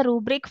is in the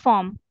rubric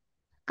form.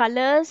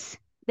 Colors,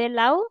 they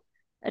love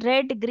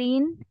red,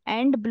 green,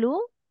 and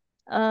blue.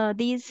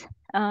 these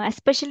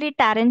especially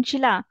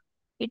tarantula.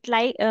 It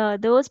like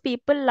those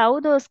people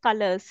love those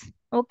colors.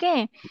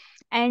 Okay,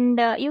 and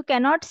you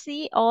cannot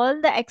see all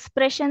the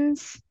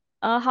expressions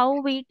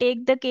how we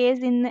take the case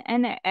in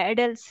an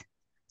adults.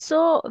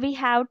 So we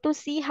have to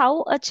see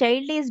how a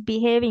child is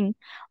behaving,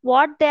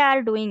 what they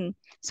are doing.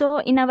 So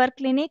in our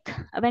clinic,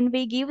 when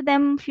we give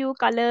them few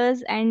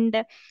colors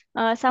and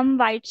some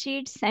white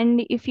sheets,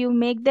 and if you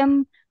make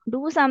them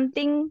do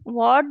something,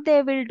 what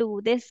they will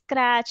do, they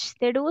scratch,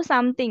 they do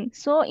something.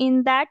 So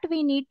in that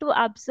we need to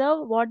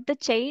observe what the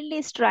child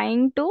is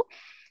trying to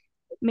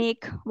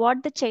make,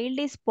 what the child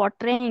is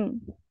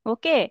portraying.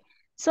 Okay,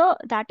 so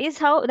that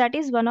is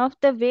one of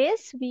the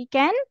ways we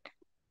can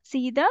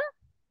see the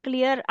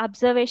clear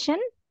observation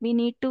we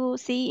need to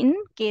see in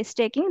case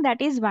taking.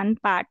 That is one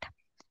part.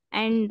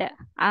 And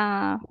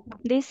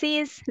this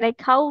is like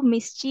how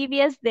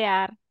mischievous they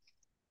are,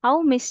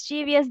 how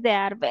mischievous they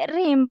are,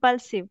 very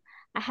impulsive.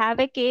 I have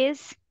a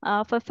case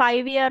of a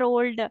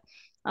 5-year-old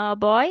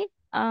boy.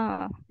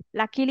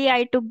 Luckily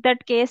I took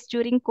that case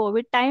during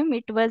COVID time.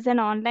 It was an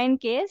online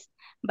case,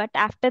 but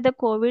after the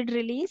COVID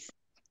release,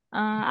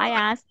 I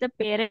asked the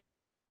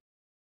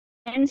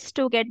parents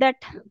to get that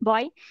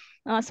boy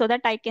so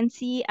that I can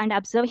see and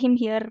observe him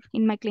here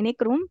in my clinic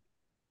room.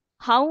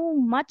 How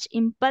much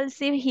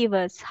impulsive he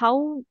was,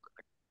 how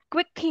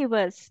quick he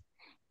was,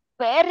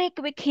 very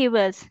quick he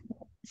was,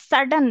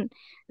 sudden.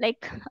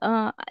 Like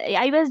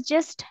I was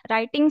just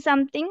writing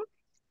something,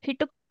 he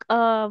took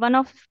one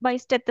of my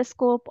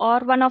stethoscope or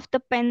one of the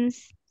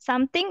pens,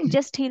 something,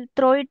 just he'll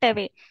throw it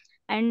away.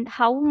 And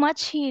how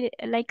much he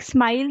like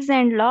smiles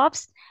and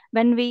laughs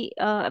when we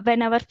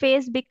when our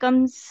face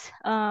becomes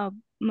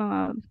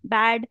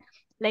bad,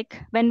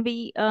 like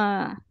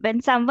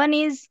when someone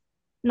is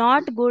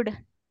not good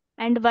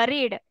and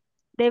worried,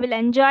 they will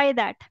enjoy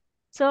that.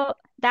 So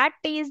that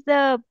is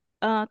the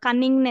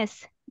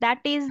cunningness, that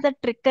is the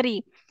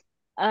trickery,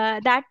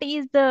 that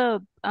is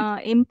the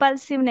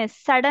impulsiveness,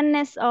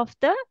 suddenness of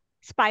the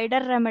spider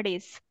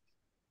remedies.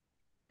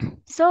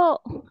 So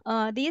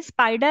these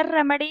spider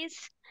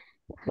remedies,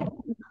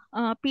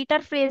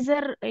 Peter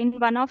Fraser, in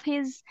one of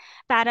his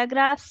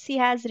paragraphs, he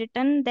has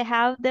written they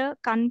have the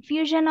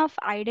confusion of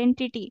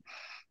identity.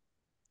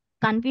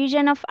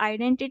 Confusion of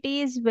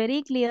identity is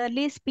very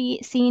clearly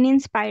seen in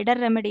spider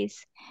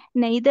remedies.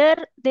 Neither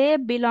they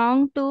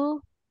belong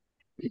to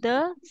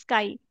the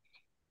sky,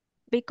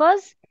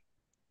 because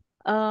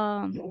they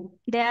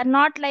are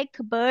not like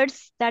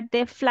birds that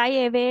they fly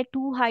away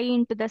too high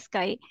into the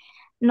sky,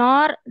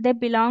 nor they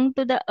belong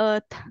to the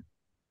earth,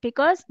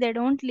 because they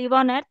don't live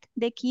on earth.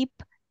 They keep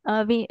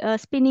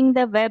spinning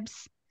the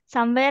webs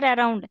somewhere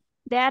around.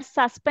 They are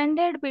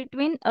suspended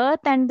between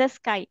earth and the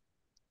sky.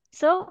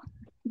 So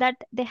that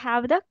they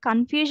have the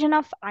confusion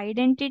of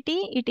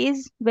identity, it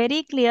is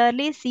very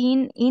clearly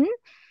seen in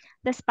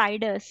the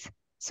spiders.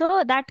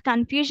 So that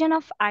confusion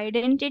of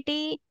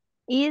identity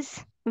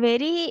is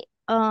very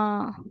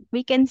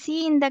we can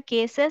see in the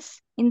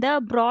cases in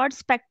the broad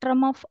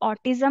spectrum of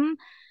autism.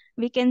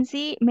 We can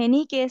see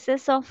many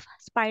cases of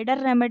spider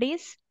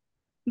remedies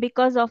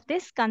because of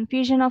this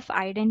confusion of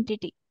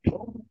identity.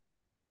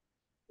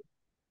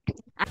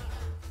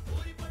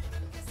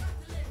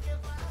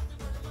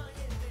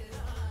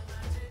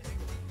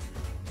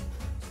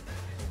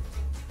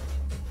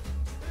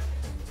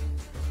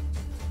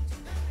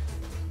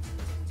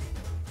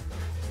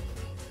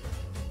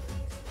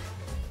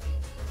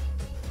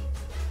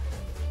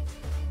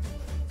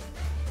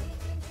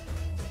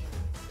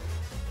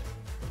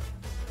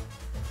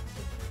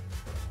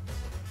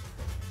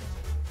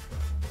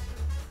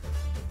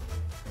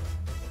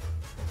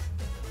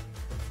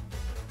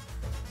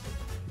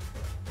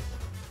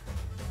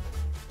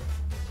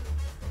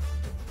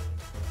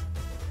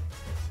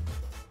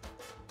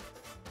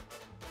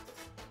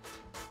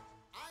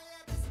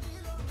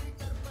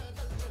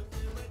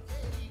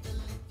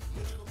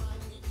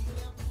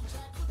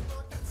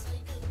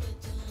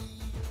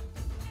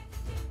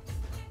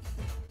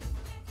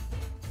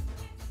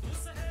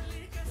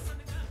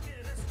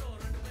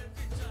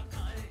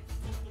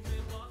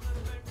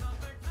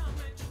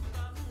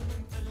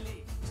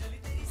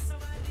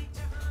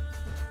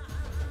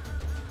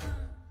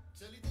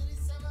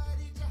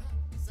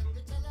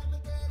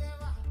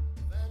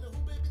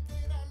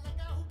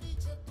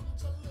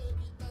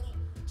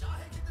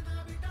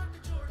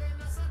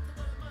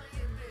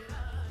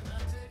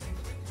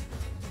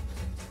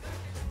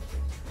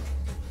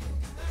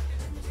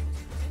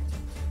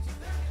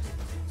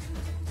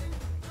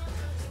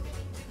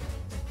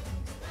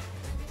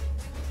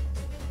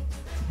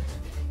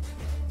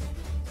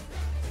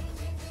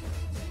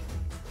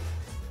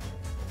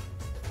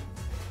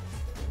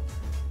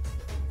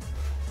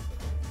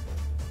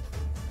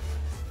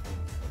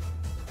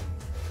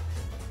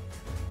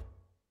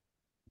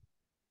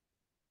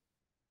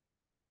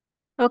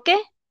 Okay,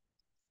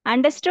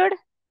 understood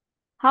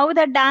how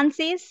the dance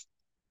is,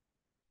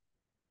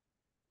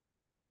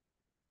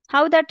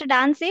 how that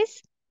dance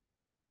is?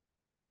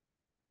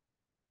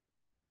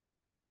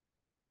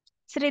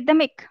 It's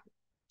rhythmic.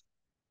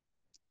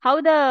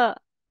 How the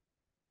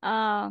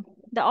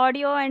The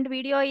audio and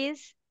video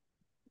is,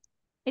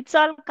 it's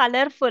all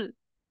colorful.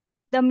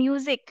 The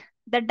music,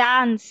 the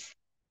dance,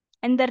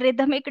 and the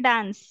rhythmic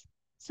dance.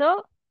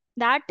 So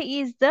that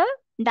is the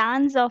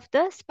dance of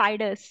the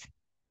spiders.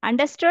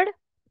 Understood?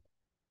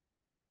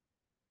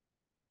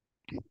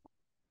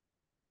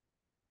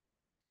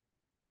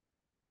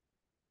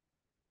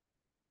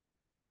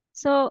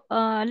 So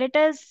let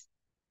us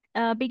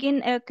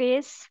begin a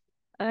case.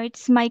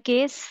 It's my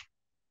case.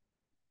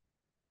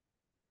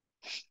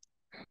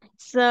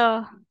 It's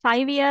a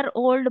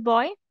 5-year-old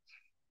boy.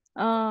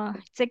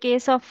 It's a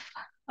case of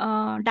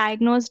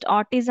diagnosed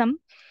autism.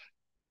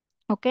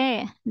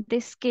 Okay,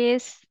 this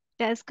case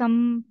has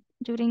come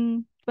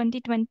during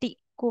 2020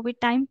 COVID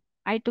time.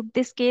 I took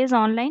this case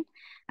online.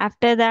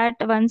 After that,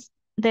 once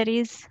there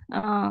is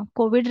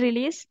COVID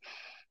release,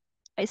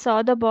 I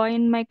saw the boy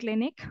in my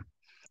clinic,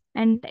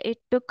 and it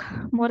took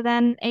more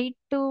than 8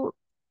 to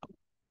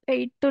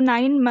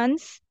 9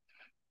 months.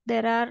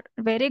 There are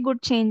very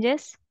good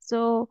changes.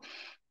 So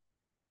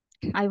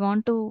I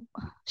want to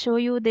show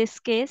you this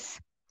case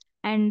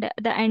and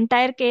the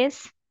entire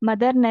case.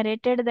 Mother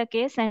narrated the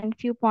case and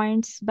few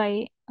points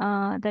by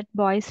that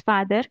boy's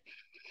father.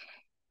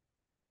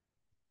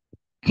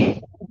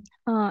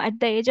 At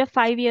the age of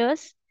 5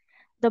 years,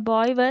 the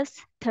boy was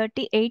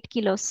 38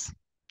 kilos.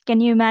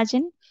 Can you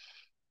imagine?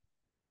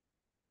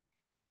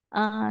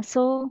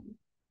 So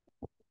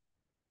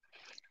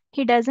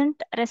he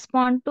doesn't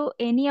respond to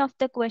any of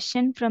the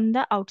question from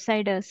the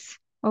outsiders.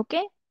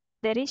 Okay,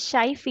 there is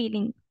shy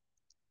feeling.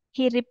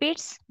 He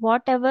repeats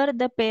whatever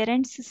the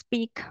parents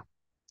speak.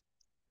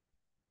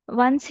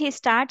 Once he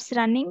starts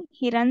running,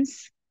 he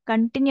runs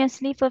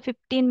continuously for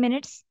 15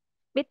 minutes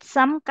with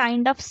some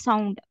kind of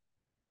sound.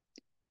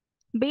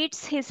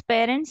 Beats his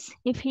parents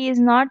if he is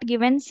not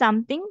given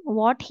something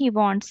what he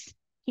wants.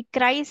 He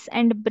cries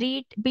and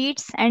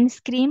beats and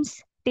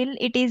screams till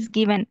it is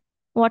given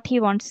what he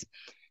wants.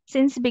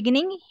 Since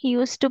beginning, he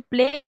used to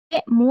play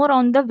more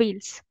on the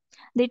wheels.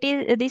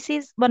 This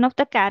is one of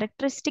the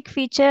characteristic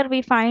feature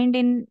we find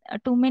in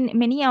too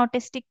many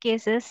autistic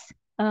cases.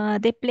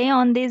 They play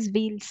on these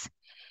wheels,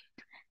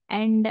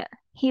 and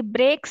he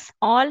breaks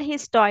all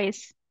his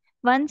toys.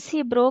 Once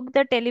he broke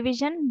the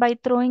television by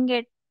throwing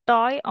a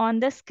toy on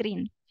the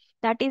screen.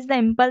 That is the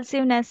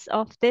impulsiveness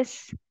of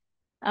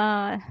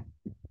uh,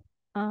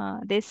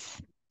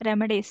 this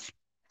remedies.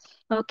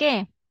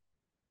 Okay,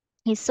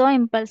 he's so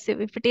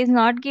impulsive. If it is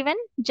not given,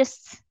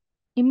 just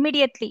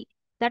immediately.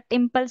 That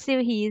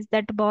impulsive he is.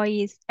 That boy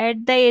is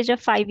at the age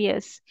of 5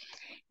 years.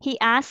 He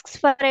asks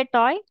for a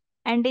toy,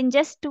 and in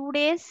just 2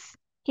 days,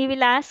 he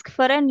will ask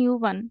for a new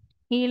one.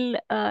 He'll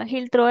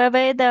throw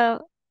away the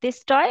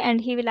this toy,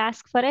 and he will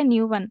ask for a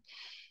new one.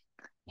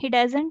 He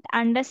doesn't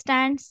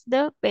understand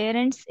the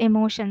parents'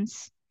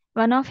 emotions.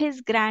 One of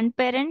his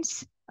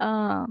grandparents,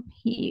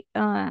 he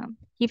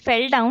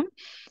fell down.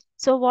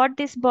 So what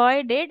this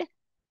boy did,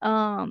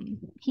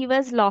 he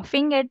was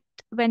laughing at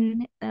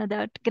when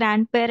that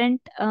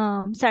grandparent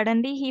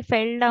suddenly he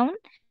fell down,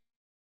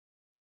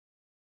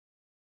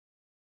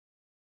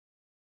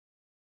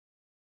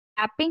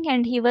 clapping,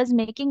 and he was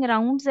making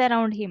rounds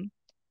around him.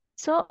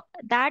 So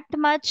that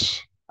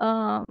much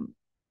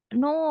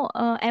no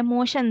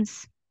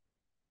emotions.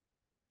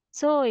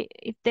 So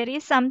if there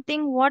is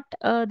something what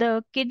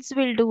the kids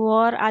will do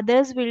or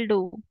others will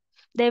do,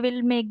 they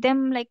will make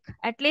them like,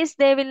 at least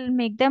they will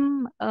make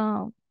them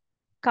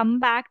come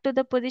back to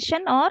the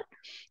position, or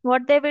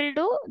what they will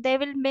do, they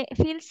will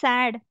feel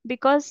sad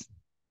because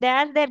they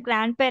are their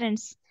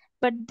grandparents.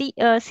 But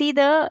the see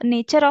the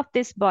nature of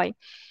this boy.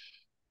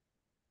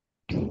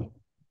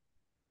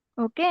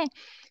 Okay,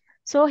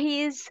 so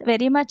he is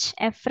very much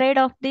afraid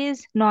of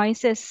these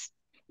noises.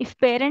 If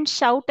parents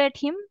shout at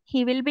him,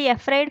 he will be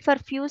afraid for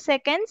few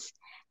seconds,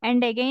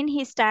 and again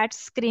he starts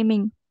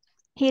screaming.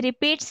 He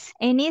repeats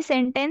any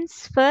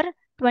sentence for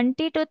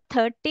 20 to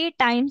 30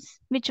 times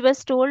which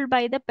was told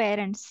by the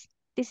parents.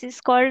 This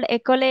is called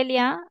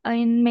echolalia.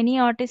 In many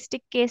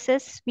autistic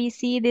cases, we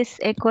see this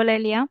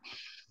echolalia.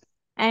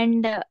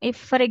 And if,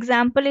 for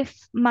example,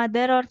 if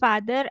mother or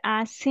father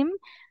asks him,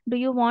 "Do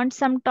you want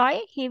some toy?"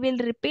 he will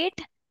repeat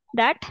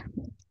that,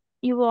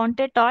 "You want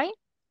a toy?"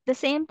 The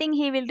same thing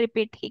he will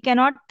repeat. He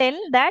cannot tell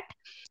that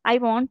 "I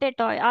want a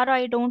toy" or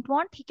 "I don't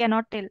want." He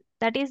cannot tell.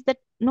 That is the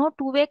no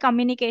two-way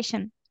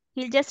communication.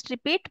 He'll just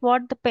repeat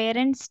what the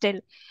parents tell.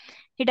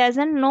 He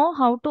doesn't know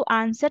how to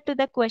answer to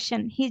the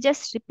question. He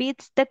just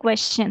repeats the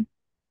question.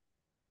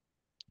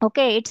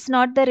 Okay, it's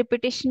not the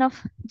repetition of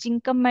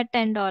jinkamat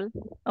and all.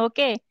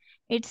 Okay,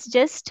 it's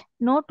just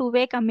no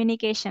two-way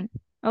communication.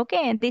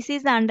 Okay, this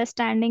is the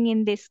understanding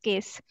in this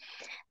case.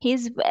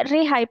 He's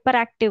very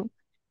hyperactive,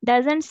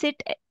 doesn't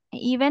sit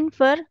even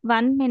for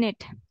 1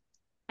 minute,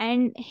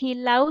 and he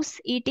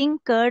loves eating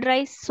curd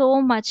rice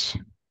so much.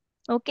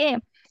 Okay,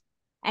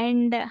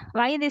 and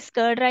why this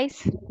curd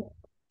rice?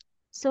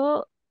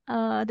 So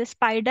the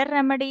spider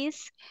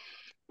remedies,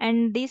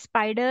 and these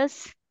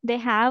spiders, they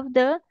have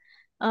the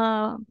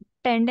uh,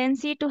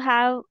 tendency to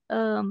have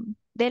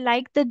they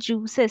like the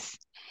juices,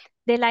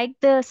 they like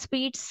the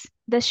sweets,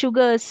 the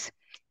sugars.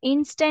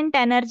 instant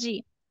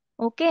energy.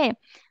 Okay.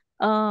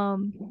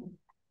 Um,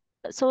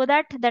 so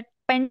that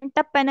pent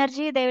up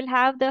energy, they will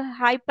have the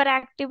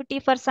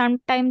hyperactivity for some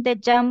time. They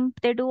jump,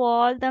 they do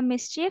all the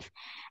mischief,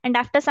 and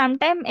after some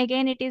time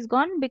again it is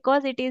gone,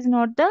 because it is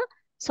not the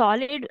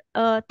solid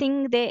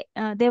thing they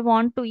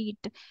want to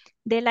eat.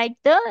 They like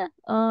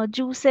the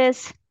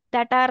juices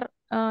that are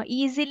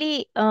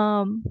easily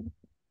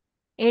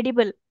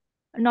edible,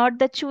 not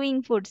the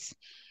chewing foods.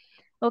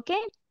 Okay.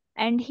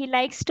 And he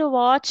likes to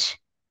watch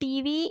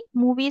TV,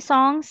 movie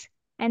songs,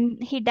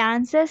 and he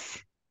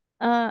dances,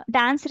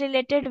 dance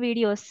related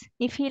videos.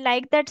 If he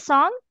like that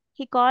song,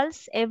 he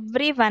calls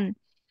everyone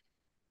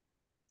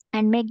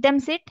and make them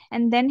sit,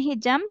 and then he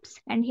jumps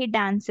and he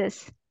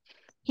dances.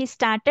 He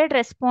started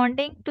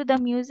responding to the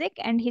music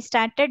and he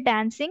started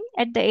dancing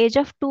at the age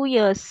of 2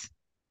 years.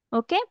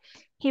 Okay.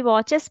 He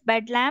watches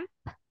bed lamp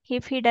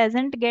if he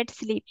doesn't get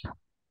sleep.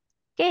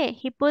 Okay,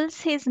 he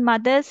pulls his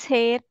mother's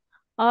hair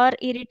or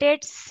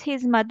irritates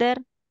his mother,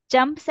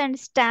 jumps and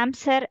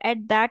stamps her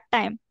at that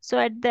time. So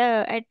at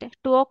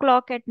 2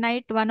 o'clock at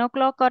night, 1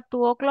 o'clock or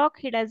 2 o'clock,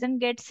 he doesn't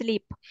get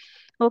sleep.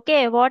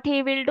 Okay, what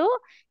he will do?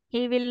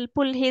 He will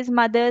pull his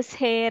mother's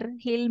hair,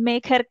 he'll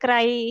make her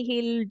cry,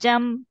 he'll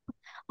jump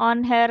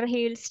on her,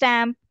 he'll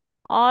stamp.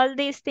 All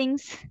these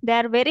things, they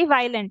are very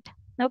violent.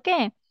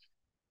 Okay,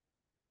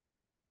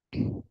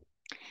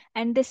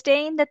 and they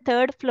stay in the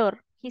third floor.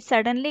 He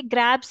suddenly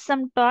grabs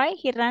some toy,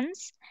 he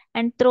runs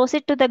and throws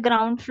it to the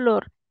ground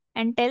floor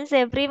and tells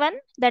everyone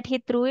that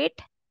he threw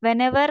it.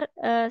 Whenever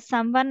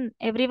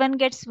everyone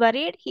gets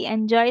worried, he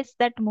enjoys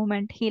that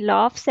moment. He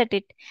laughs at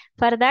it.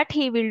 For that,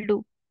 he will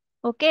do.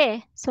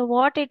 Okay, so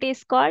what it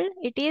is called?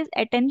 It is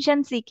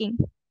attention seeking.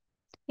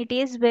 It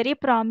is very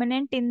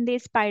prominent in the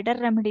spider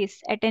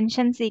remedies,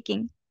 attention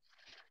seeking.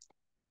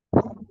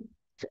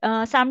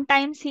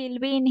 Sometimes he'll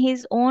be in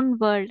his own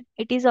world.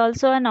 It is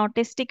also an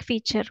autistic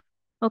feature.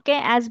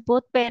 Okay, as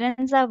both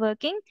parents are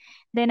working,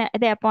 then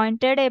they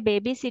appointed a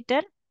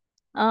babysitter.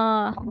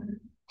 Uh,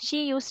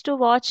 she used to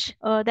watch,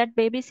 that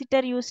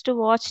babysitter used to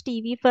watch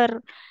TV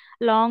for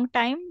long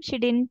time. She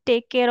didn't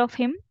take care of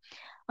him.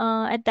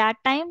 At that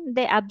time,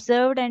 they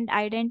observed and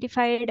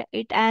identified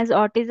it as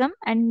autism,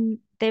 and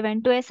they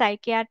went to a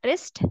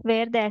psychiatrist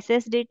where they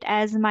assessed it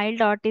as mild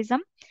autism,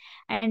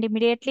 and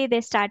immediately they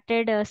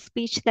started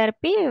speech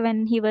therapy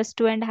when he was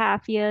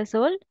 2.5 years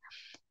old.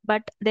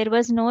 But there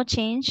was no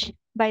change.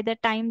 By the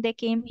time they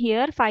came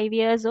here, 5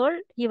 years old,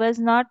 he was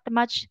not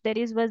much.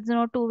 Was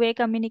no two-way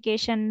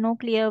communication, no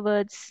clear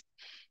words.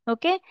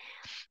 Okay.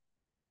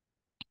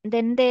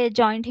 Then they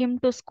joined him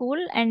to school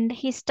and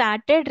he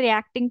started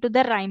reacting to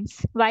the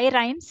rhymes. Why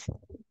rhymes?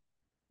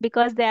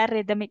 Because they are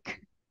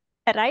rhythmic,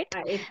 right?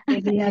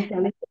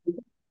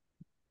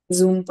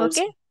 Zoom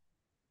Okay.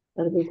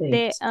 person.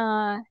 They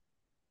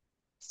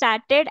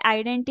started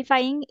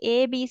identifying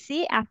A, B,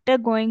 C after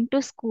going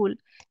to school.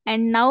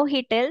 And now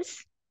he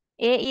tells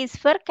A is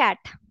for cat.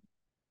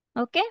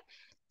 Okay.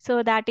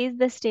 So that is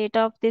the state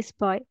of this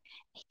boy.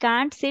 He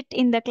can't sit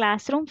in the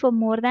classroom for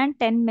more than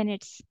 10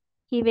 minutes.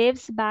 He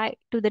waves bye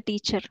to the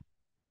teacher.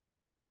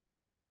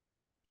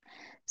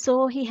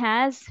 So he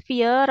has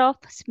fear of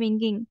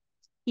swinging.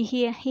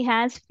 He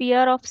has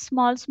fear of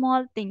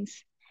small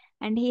things.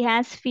 And he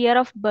has fear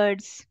of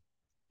birds.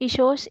 He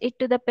shows it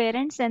to the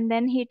parents and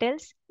then he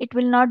tells it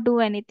will not do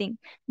anything,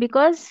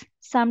 because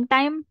some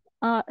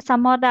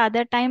or the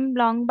other time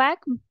long back,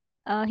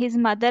 his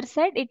mother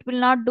said it will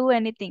not do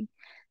anything.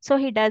 So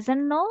he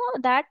doesn't know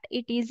that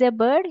it is a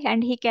bird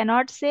and he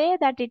cannot say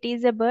that it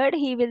is a bird.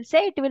 He will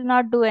say it will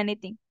not do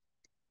anything.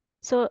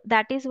 So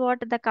that is what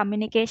the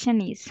communication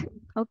is.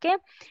 Okay.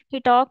 He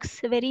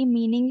talks very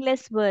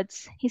meaningless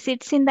words. He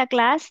sits in the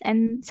class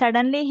and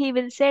suddenly he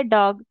will say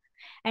dog,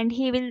 and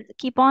he will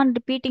keep on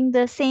repeating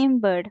the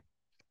same word.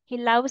 He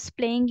loves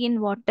playing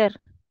in water.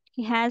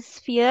 He has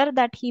fear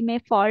that he may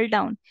fall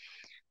down.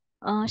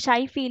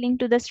 Shy feeling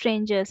to the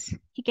strangers.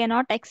 He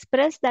cannot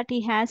express that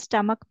he has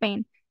stomach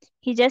pain.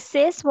 He just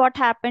says, "What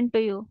happened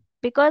to you?"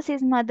 Because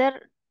his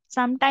mother,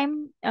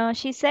 sometime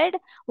she said,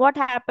 "What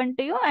happened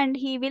to you?" And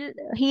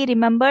he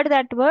remembered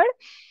that word,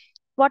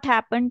 "What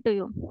happened to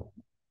you?"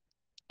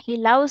 He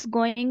loves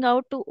going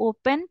out to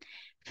open,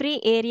 free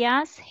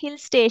areas, hill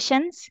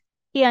stations.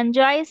 He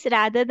enjoys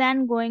rather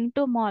than going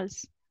to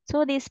malls.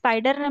 So these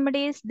spider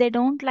remedies, they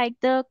don't like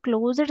the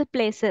closed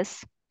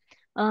places.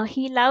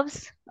 He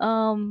loves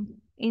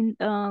in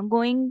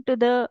going to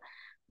the,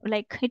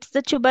 like, it's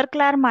the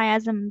tubercular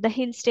miasm, the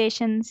hill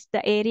stations,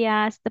 the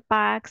areas, the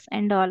parks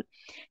and all.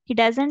 He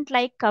doesn't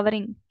like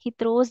covering. He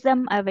throws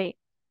them away.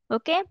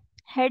 Okay.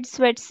 Head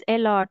sweats a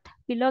lot.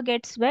 Pillow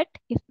gets wet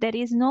if there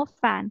is no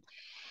fan.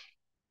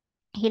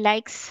 He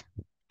likes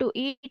to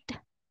eat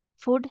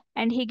food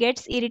and he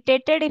gets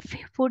irritated if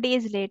food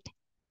is late.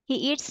 He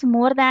eats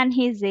more than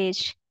his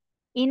age.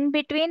 In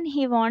between,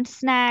 he wants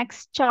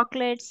snacks,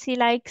 chocolates. He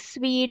likes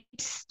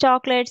sweets,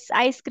 chocolates,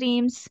 ice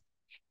creams.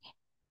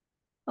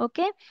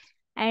 Okay.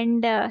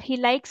 And he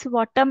likes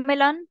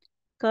watermelon,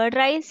 curd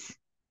rice,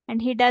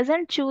 and he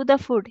doesn't chew the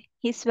food.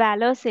 He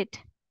swallows it.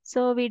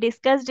 So we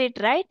discussed it,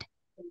 right?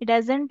 He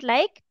doesn't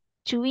like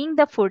chewing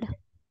the food.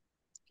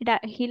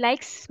 He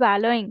likes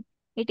swallowing.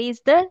 It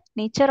is the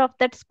nature of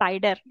that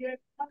spider.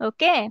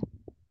 Okay.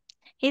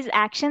 His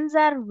actions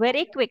are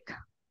very quick,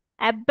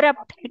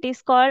 abrupt. It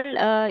is called,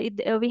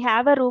 we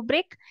have a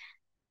rubric,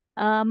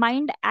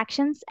 mind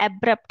actions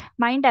abrupt,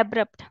 mind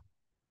abrupt.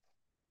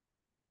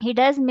 He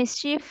does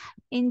mischief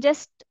in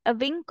just a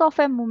wink of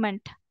a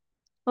moment.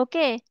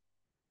 Okay.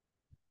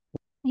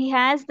 He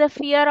has the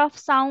fear of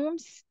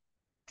sounds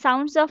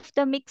of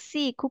the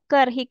mixie,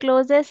 cooker. He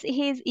closes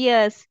his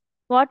ears.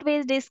 What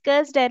we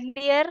discussed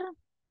earlier,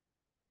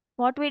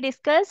 what we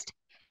discussed,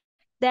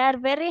 they are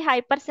very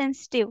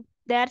hypersensitive.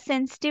 They are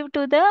sensitive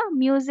to the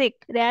music.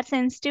 They are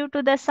sensitive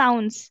to the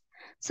sounds.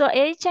 So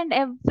each and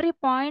every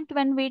point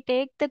when we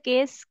take the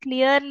case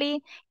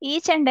clearly,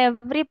 each and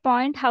every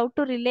point how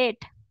to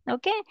relate.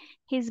 Okay.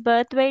 His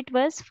birth weight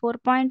was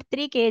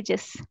 4.3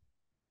 kgs.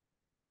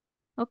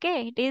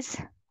 Okay. It is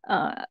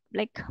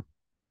like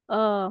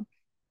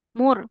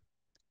more,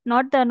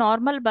 not the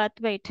normal birth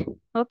weight.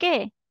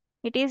 Okay.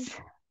 It is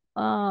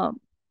uh,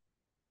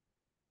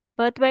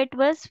 birth weight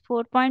was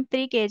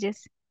 4.3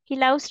 kgs. He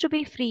loves to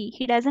be free.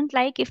 He doesn't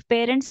like if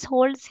parents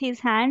holds his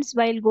hands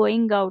while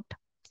going out.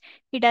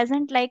 He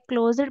doesn't like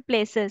closed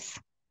places.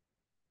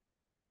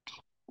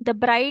 The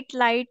bright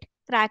light,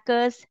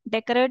 crackers,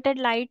 decorated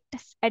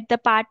lights at the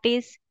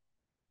parties,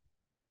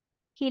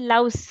 he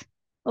loves.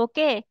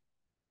 Okay,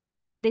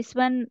 this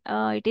one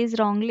it is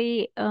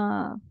wrongly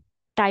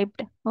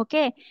typed.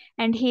 Okay,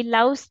 and he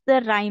loves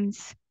the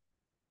rhymes.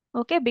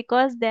 Okay,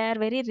 because they are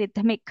very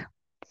rhythmic.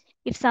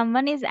 If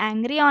someone is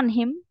angry on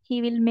him,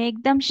 he will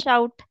make them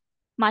shout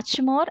much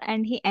more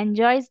and he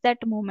enjoys that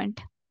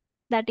moment.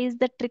 That is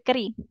the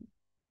trickery.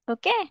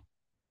 Okay.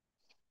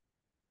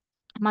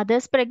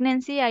 Mother's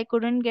pregnancy, I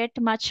couldn't get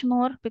much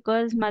more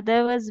because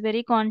mother was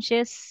very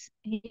conscious.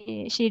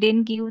 She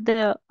didn't give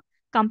the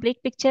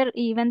complete picture,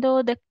 even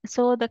though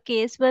the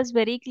case was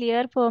very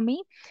clear for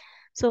me.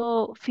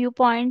 So few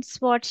points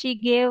what she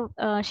gave,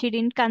 she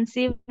didn't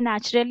conceive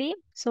naturally.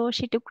 So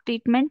she took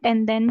treatment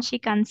and then she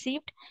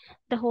conceived.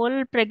 The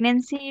whole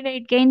pregnancy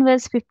weight gain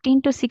was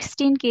 15 to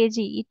 16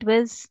 kg. It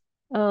was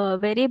a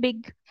very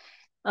big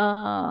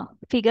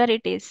figure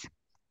it is.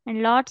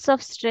 And lots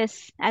of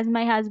stress as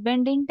my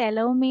husband didn't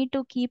allow me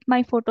to keep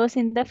my photos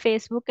in the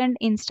Facebook and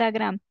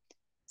Instagram.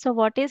 So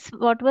what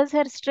was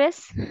her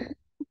stress?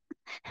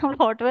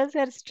 What was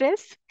her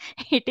stress?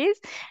 It is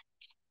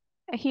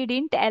he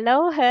didn't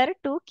allow her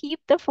to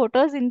keep the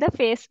photos in the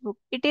Facebook.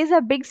 It is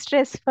a big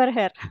stress for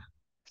her.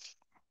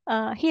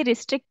 He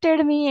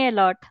restricted me a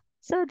lot.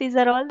 So these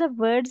are all the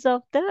words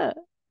of the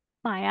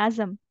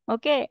Mayasm.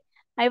 Okay.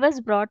 I was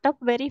brought up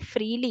very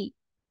freely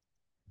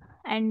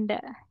and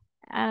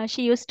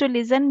she used to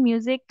listen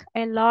music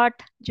a lot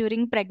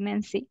during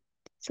pregnancy.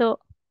 So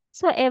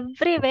so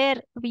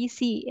everywhere we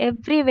see,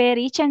 everywhere,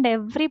 each and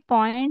every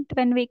point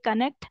when we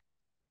connect,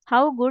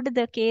 how good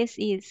the case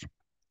is.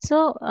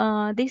 So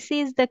this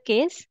is the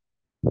case.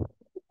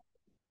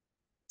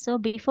 So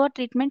before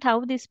treatment,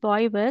 how this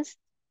boy was.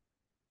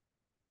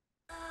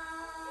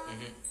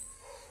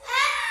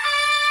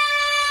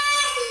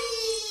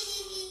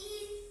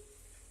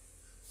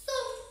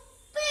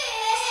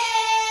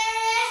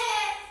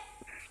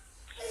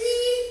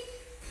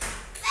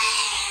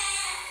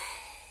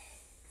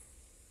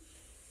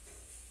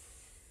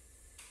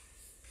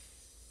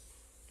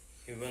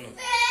 ఇవ్వను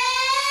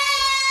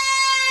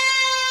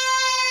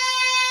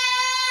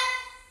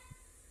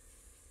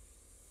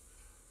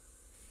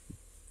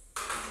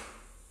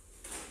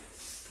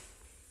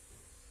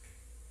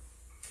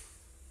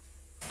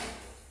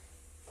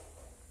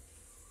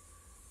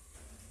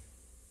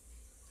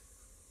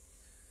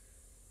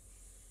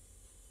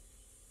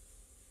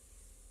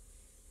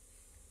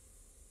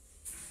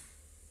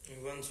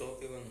ఇవ్వను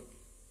soap ఇవ్వను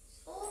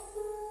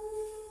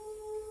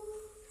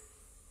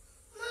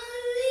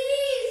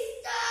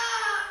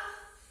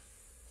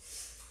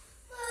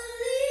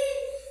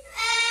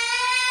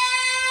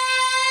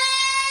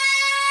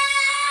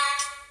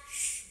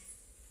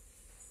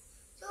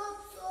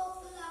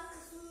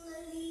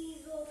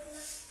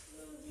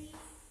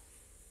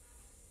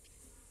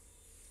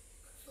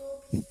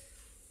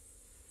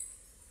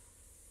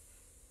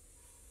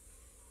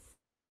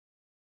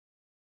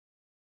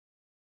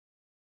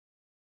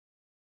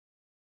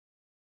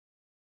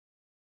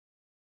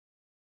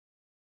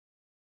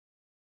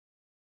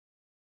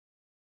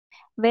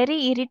Very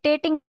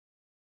irritating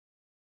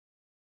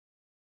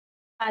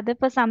father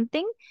for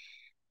something,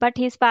 but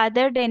his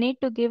father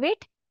didn't to give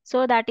it.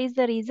 So that is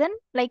the reason.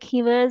 Like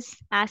he was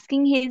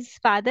asking his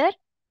father,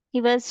 he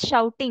was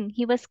shouting,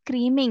 he was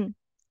screaming.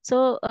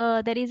 So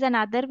there is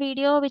another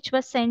video which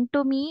was sent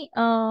to me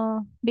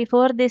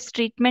before this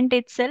treatment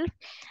itself.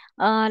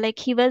 Like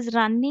he was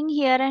running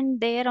here and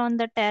there on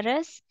the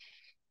terrace,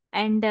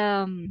 and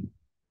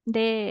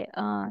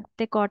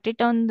they got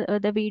it on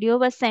the video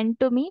was sent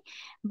to me,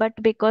 but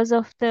because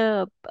of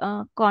the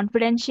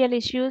confidential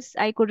issues,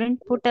 I couldn't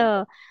put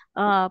a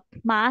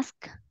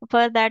mask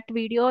for that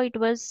video. He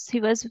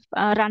was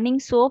running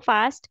so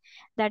fast.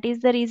 That is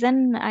the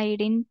reason I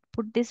didn't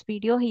put this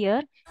video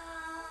here.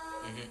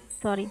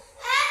 Sorry.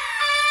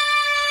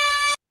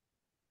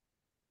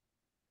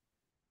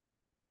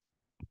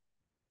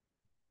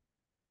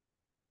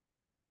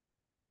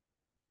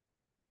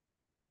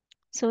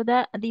 So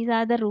these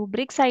are the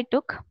rubrics I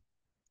took.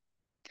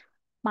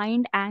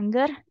 Mind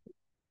anger,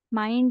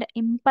 mind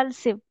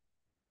impulsive,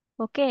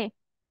 okay,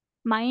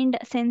 mind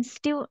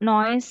sensitive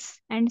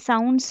noise and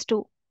sounds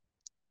too,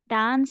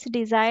 dance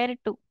desire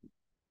too,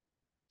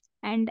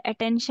 and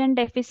attention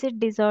deficit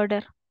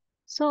disorder.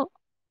 So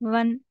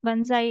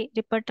once I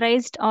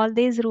repertorized all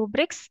these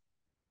rubrics,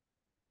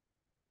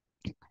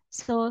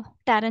 so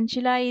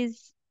tarantula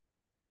is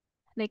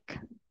like,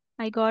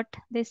 I got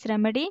this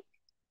remedy.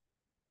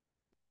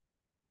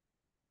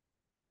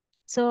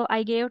 So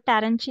I gave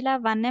tarantula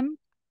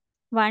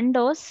 1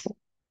 dose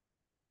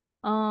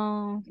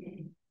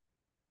in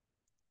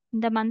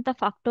the month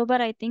of October.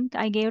 I think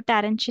I gave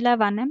tarantula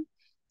 1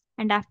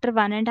 and after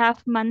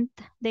 1.5 month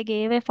they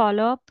gave a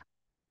follow-up.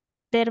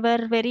 There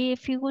were very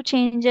few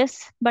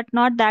changes, but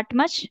not that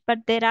much, but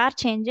there are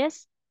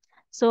changes.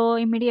 So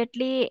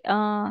immediately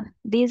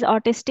these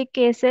autistic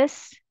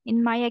cases,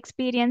 in my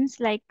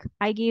experience, like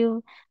I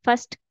give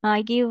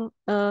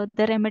the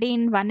remedy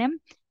in 1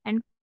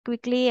 and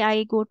quickly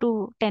I go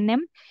to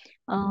 10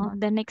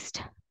 the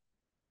next.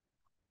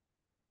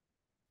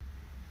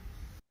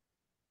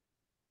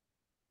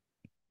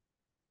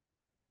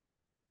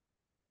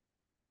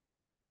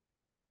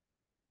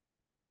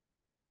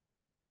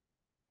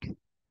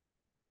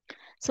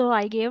 So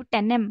I gave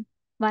 10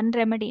 one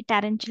remedy,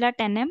 tarantula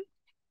 10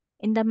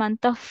 in the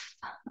month of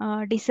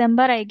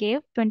December. I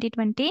gave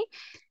 2020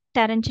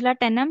 tarantula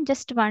 10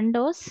 just 1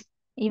 dose.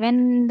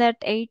 Even that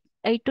 8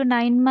 to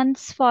 9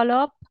 months follow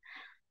up.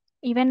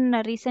 Even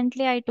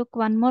recently I took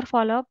one more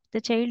follow up.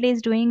 The child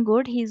is doing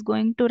good. He is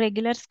going to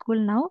regular school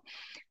now.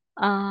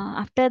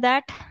 After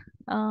that,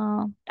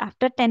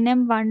 after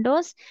 10 1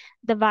 dose,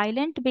 the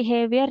violent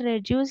behavior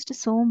reduced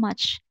so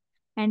much.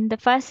 And the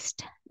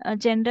first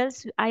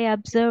generals I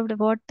observed,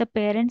 what the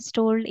parents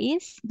told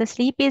is the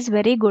sleep is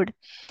very good.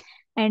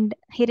 And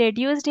he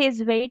reduced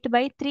his weight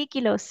by 3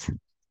 kilos.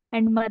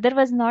 And mother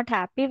was not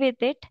happy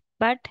with it,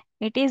 but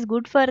it is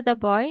good for the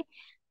boy.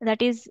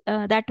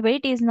 That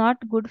weight is not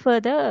good for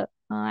the.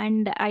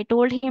 And I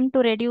told him to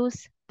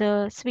reduce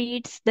the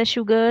sweets, the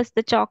sugars,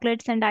 the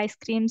chocolates, and ice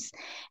creams.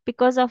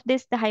 Because of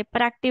this, the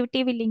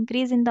hyperactivity will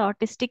increase in the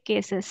autistic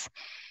cases.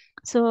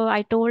 So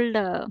I told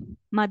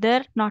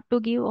mother not to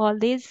give all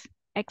these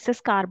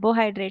excess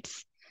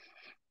carbohydrates.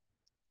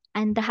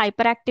 And the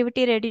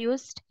hyperactivity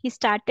reduced. He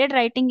started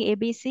writing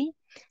ABC,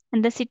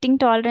 and the sitting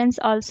tolerance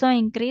also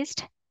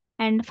increased.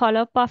 And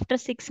follow up after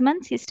 6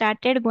 months, he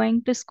started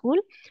going to school.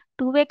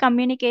 Two-way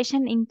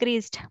communication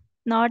increased.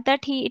 Not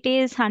that it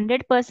is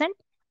 100%,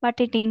 but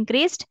it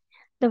increased.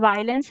 The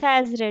violence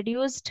has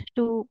reduced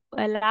to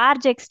a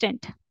large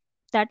extent.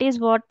 That is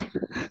what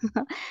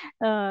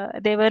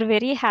they were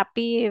very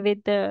happy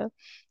with the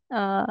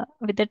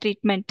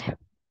treatment.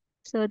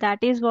 So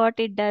that is what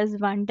it does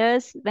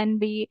wonders when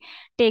we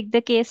take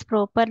the case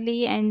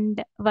properly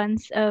and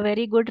once a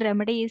very good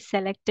remedy is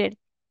selected.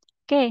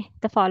 Okay,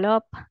 the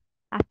follow-up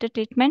after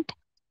treatment,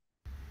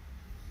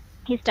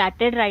 he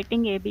started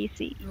writing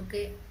ABC.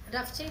 Okay,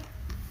 Rafchi.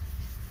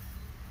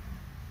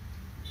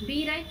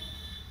 B, right?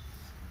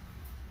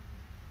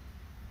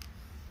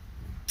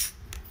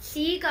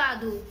 C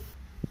kaadu.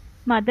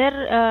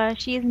 Mother,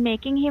 she is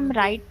making him Okay,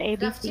 write ABC.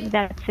 Rafchi.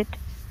 That's it.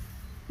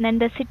 Then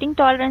the sitting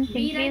tolerance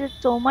B, right?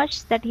 increased so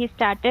much that he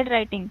started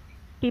writing.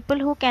 People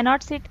who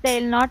cannot sit, they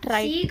will not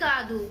write. C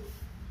kaadu.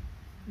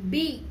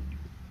 B.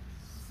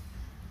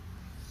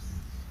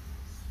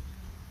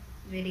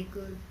 Very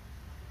good.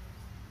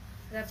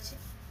 Rafchi.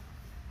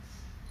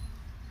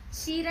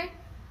 C, right?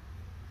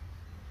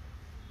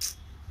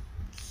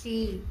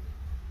 C.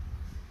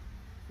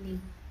 Ni.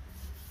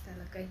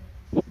 Talakai.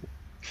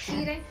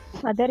 C, right?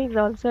 Mother is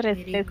also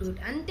Very restless. good.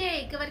 Ante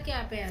ikkavariకే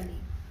ఆపేయాలి.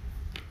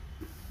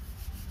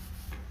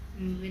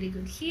 Very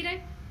good. C,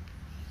 right?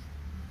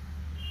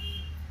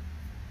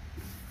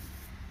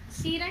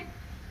 C, right?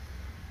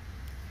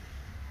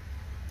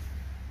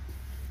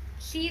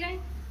 C,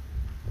 right?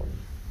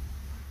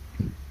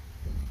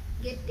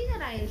 గట్టిగా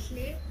రాయాలి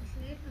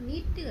slate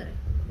నీట్గా రాయి.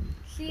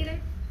 C,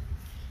 right?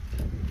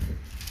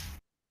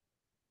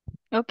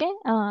 Okay,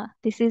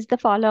 this is the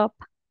follow-up.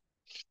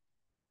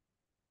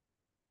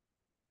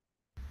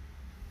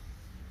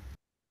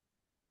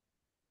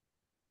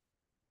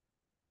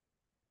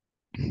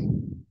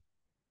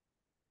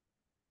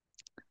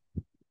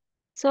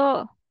 So,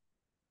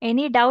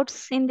 any doubts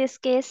in this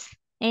case?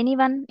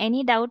 Anyone?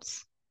 Any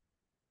doubts?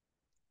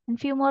 And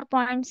few more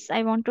points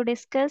I want to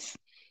discuss.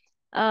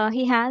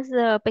 He has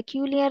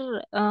peculiar,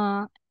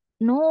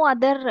 no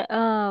other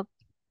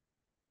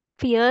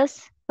fears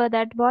for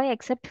that boy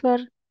except for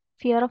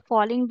fear of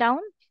falling down.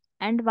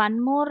 And one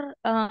more,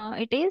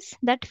 it is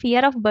that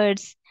fear of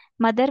birds.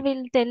 Mother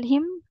will tell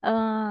him,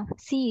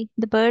 see,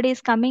 the bird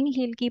is coming,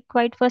 he'll keep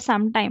quiet for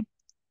some time.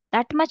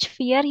 That much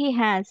fear he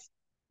has.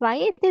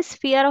 Why this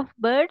fear of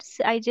birds?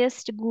 I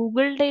just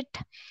Googled it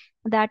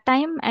that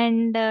time,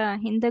 and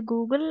in the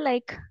Google,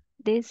 like,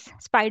 these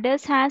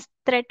spiders has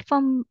threat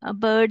from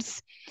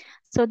birds.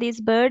 So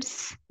these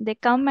birds, they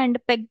come and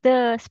peck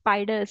the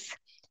spiders.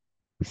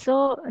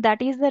 So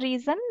that is the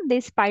reason the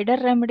spider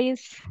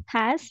remedies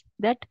has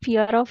that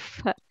fear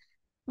of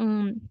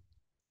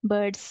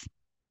birds.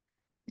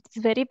 It's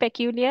very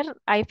peculiar.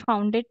 I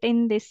found it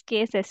in this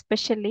case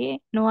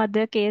especially. No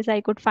other case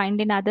I could find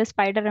in other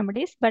spider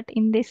remedies, but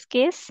in this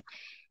case,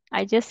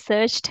 I just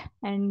searched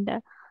and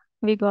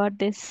we got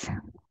this.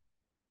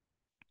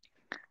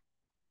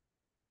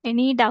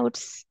 Any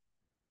doubts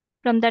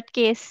from that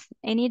case?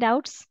 Any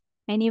doubts?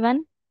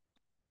 Anyone?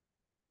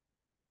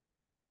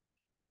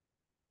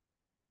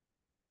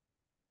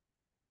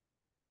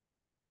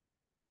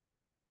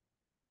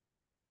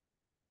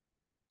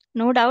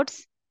 No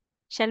doubts?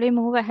 Shall we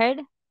move ahead?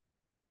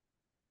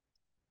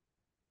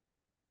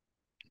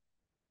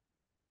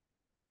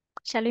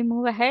 Shall we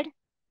move ahead?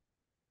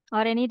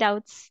 Or any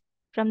doubts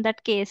from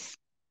that case?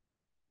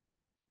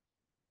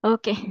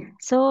 Okay,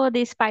 so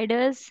the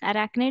spiders,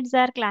 arachnids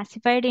are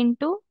classified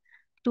into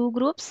two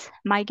groups,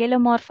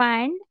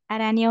 Mygalomorpha and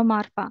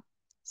Araneomorpha.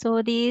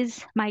 So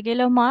these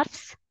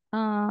Mygalomorphs,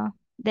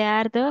 they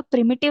are the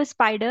primitive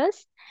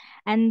spiders,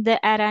 and the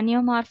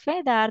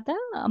Araneomorphae, they are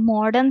the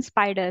modern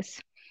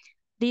spiders.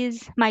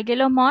 These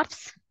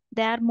Mygalomorphs,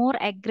 they are more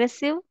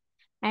aggressive,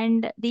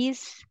 and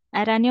these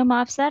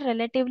Araneomorphs are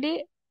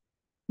relatively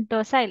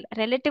docile.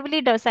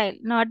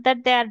 Not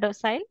that they are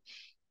docile,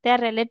 they are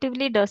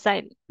relatively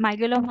docile.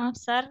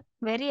 Mygalomorphs are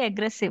very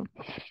aggressive.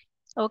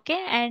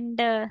 Okay,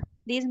 and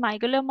these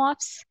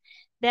mygalomorphs,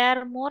 they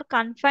are more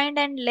confined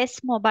and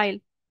less mobile.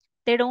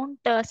 They don't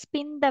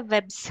spin the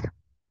webs.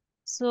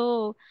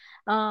 So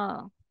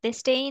they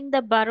stay in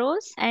the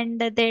burrows and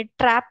they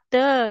trap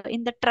the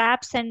in the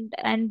traps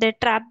and they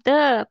trap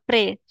the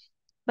prey.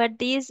 But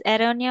these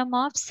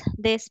araneomorphs,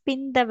 they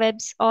spin the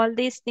webs, all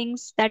these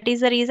things. That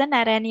is the reason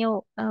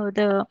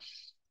the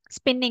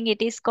spinning,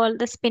 it is called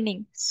the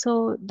spinning.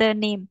 So the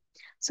name.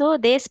 So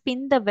they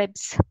spin the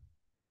webs.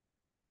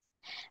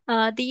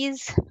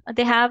 These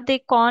they have the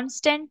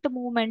constant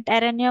movement.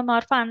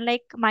 Araneomorpha,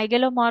 unlike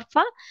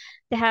Mygalomorpha,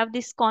 they have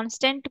this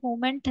constant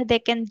movement. They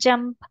can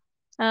jump,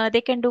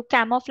 they can do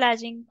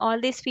camouflaging. All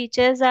these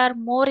features are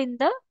more in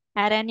the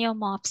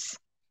Araneomorphs.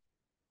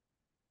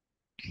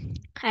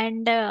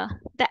 And the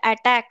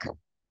attack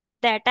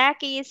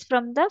is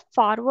from the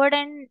forward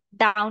and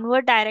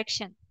downward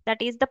direction.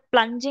 That is the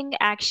plunging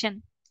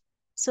action.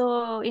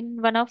 So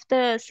in one of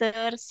the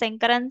Sir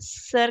Sankaran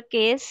Sir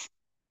case,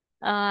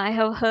 I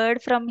have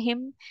heard from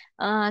him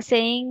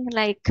saying,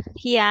 like,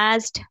 he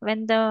asked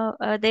when there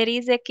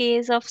is a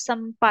case of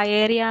some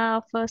pyorrhea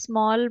of a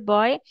small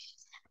boy,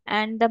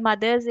 and the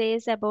mother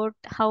says about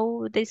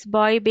how this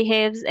boy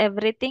behaves,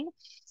 everything,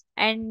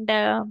 and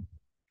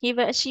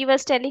she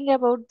was telling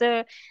about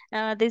the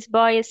this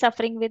boy is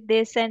suffering with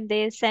this and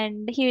this,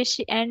 and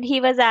he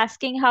was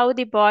asking how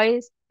the boy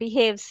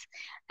behaves,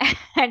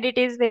 and it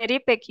is very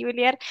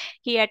peculiar.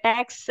 He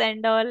attacks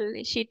and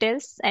all, she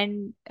tells,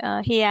 and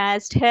he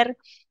asked her,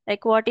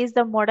 like, what is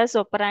the modus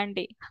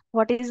operandi,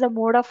 what is the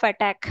mode of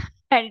attack?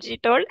 And she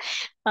told,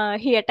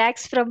 he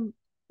attacks from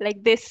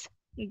like this.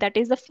 That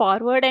is the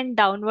forward and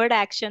downward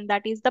action,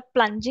 that is the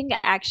plunging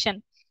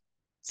action.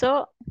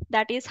 So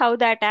that is how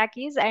the attack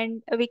is,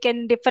 and we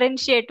can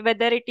differentiate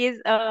whether it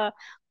is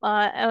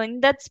in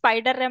that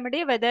spider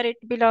remedy, whether it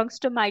belongs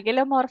to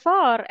Mygalomorpha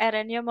or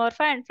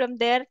Araneomorpha, and from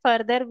there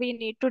further we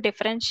need to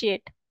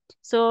differentiate.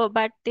 So,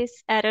 but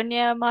this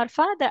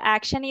Araneomorpha, the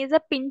action is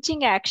a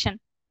pinching action.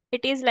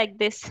 It is like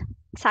this,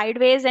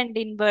 sideways and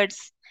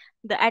inwards.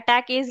 The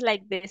attack is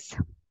like this.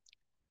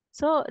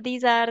 So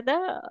these are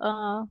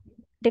the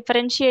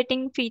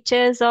differentiating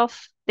features of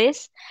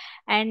this.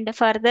 And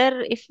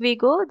further, if we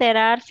go, there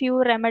are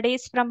few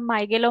remedies from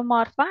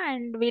Mygalomorpha,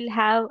 and we'll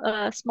have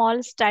a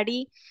small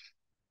study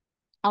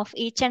of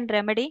each and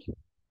remedy.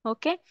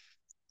 Okay.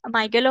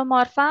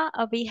 Mygalomorpha,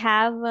 we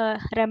have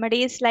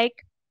remedies like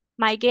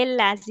Mygale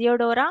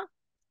lasiodora,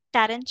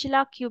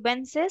 Tarantula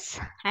cubensis,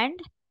 and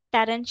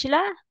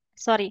Tarantula,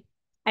 sorry,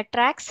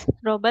 Atrax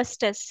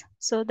robustus.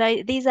 So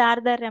these are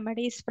the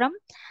remedies from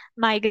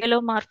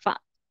Mygalomorpha.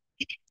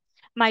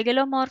 The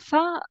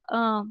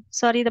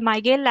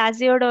Mygale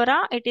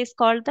lasiodora, it is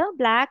called the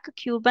black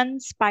Cuban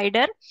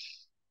spider.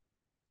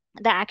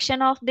 The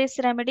action of this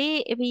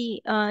remedy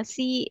we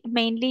see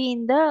mainly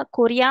in the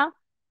chorea,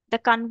 the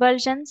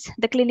convulsions,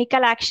 the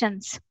clinical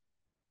actions.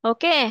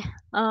 Okay,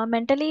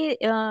 mentally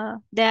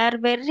they are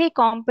very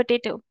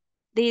competitive,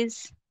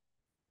 these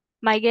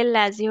Mygale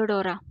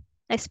lasiodora.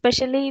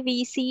 Especially,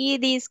 we see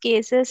these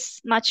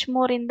cases much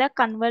more in the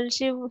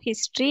convulsive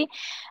history.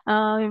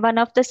 One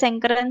of the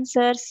Sankaran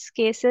sir's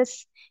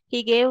cases,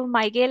 he gave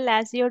Mygale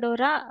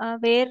lasiodora,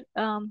 where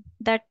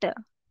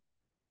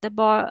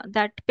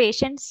that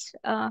patient's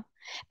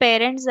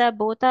parents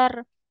both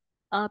are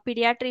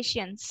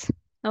pediatricians.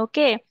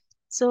 Okay,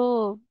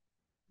 so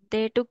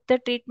they took the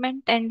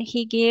treatment, and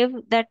he gave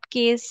that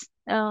case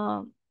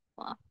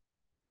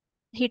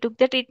he took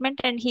the treatment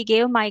and he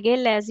gave Miguel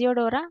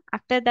Laziodora.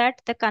 After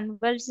that, the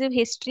convulsive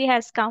history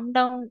has come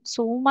down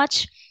so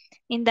much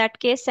in that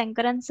case,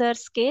 Sankaran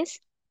sir's case,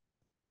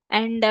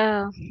 and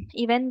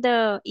even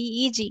the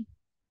EEG,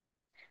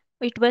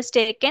 it was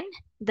taken.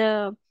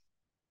 The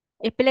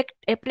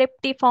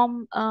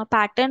epileptiform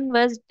pattern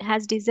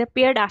has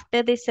disappeared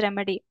after this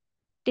remedy.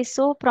 It is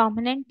so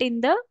prominent in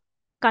the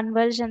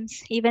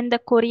convulsions, even the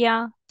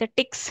chorea, the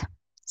tics.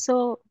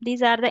 So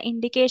these are the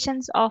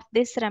indications of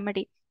this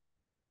remedy.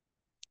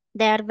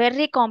 They are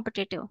very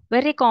competitive,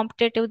 very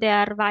competitive. They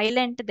are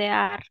violent. They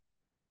are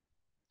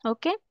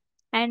okay.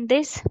 And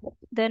this,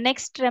 the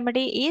next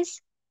remedy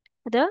is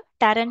the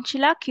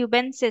Tarantula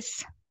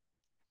cubensis.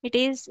 It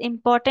is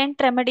important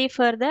remedy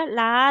for the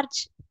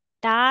large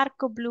dark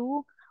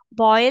blue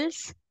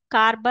boils,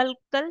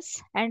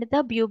 carbuncles, and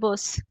the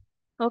buboes.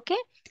 Okay.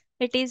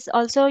 It is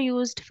also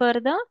used for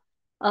the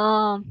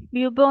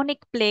bubonic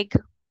plague.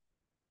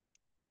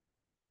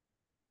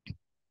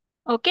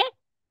 Okay.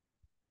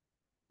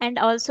 And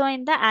also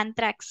in the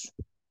anthrax.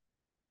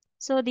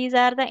 So these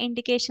are the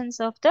indications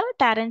of the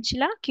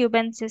Tarantula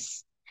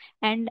cubensis.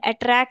 And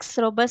Atrax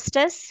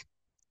robustus,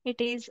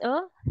 it is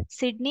a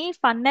Sydney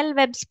funnel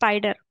web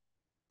spider.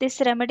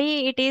 This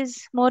remedy, it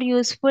is more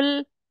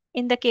useful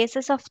in the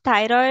cases of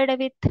thyroid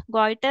with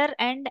goiter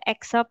and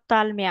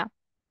exophthalmia.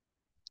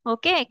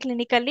 Okay,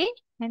 clinically,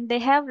 and they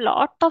have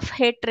lot of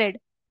hatred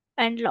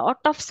and lot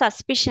of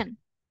suspicion.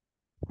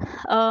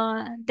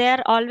 They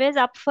are always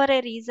up for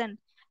a reason,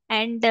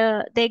 and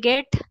they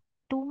get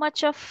too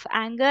much of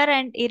anger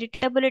and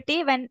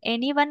irritability when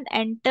anyone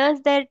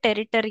enters their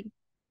territory.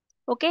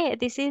 Okay,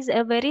 this is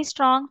a very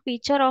strong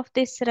feature of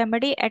this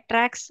remedy,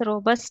 attracts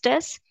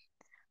robustus.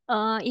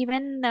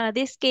 Even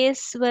this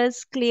case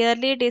was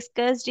clearly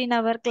discussed in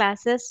our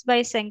classes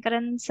by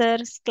Sankaran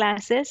sir's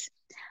classes.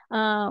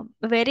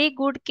 Very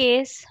good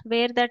case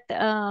where that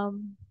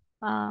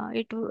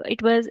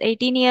it was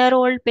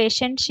 18-year-old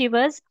patient she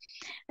was,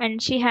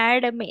 and she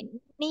had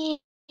many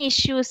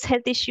issues,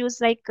 health issues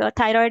like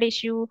thyroid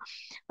issue,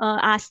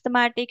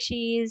 asthmatic.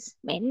 She is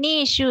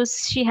many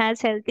issues. She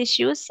has health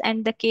issues,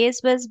 and the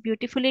case was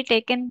beautifully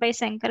taken by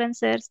Sankaran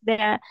sirs. They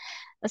are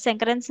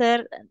Sankaran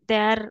sir, they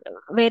are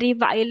very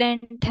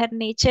violent, her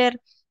nature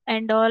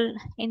and all.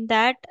 In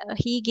that,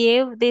 he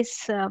gave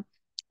this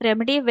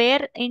remedy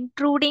where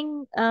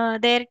intruding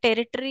their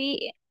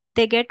territory,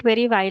 they get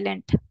very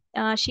violent.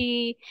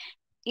 She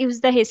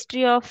gives the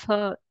history of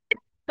a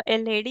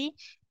lady,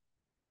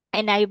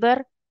 a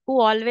neighbor who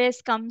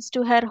always comes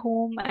to her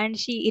home and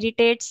she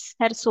irritates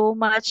her so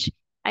much.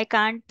 I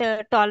can't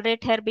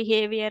tolerate her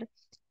behavior.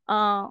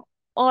 Uh,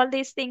 all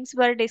these things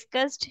were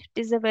discussed. It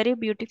is a very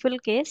beautiful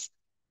case.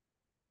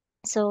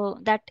 So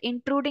that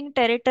intruding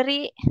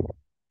territory,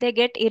 they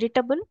get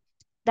irritable.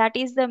 That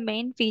is the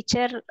main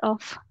feature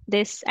of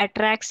this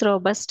attracts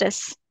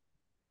robustus.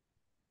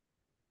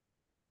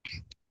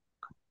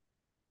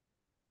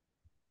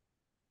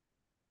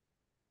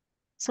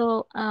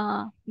 So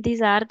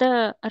these are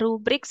the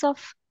rubrics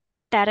of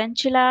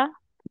Tarantula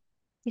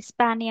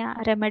hispania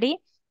remedy.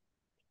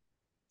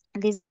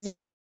 These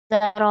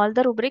are all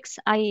the rubrics.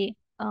 I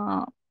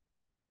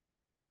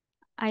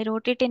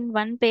wrote it in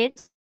one page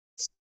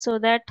so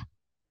that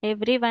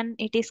everyone,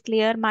 it is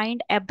clear.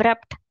 Mind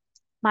abrupt,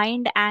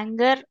 mind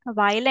anger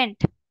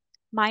violent,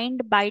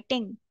 mind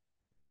biting,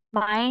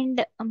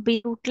 mind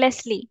busy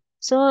ruthlessly.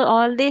 So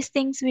all these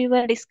things we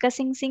were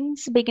discussing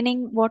since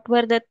beginning. What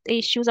were the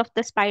issues of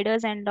the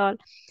spiders and all?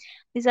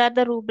 These are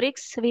the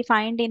rubrics we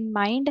find in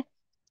mind.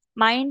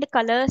 Mind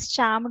colors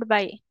charmed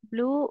by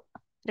blue,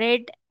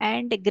 red,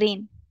 and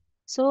green.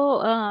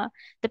 So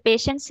the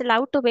patients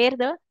love to wear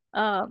the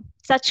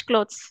such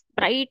clothes,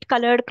 bright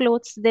colored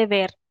clothes they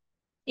wear.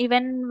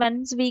 Even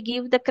once we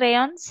give the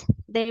crayons,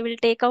 they will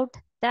take out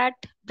that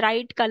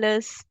bright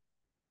colors.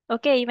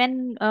 Okay,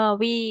 even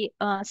we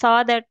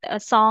saw that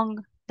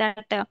song,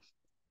 that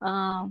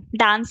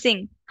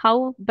dancing,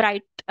 how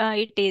bright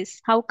it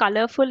is, how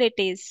colorful it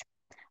is.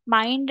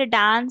 Mind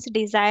dance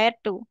desire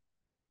to,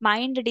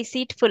 mind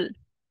deceitful,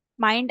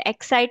 mind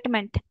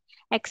excitement,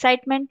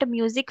 excitement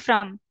music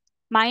from,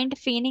 mind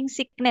feigning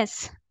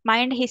sickness,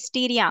 mind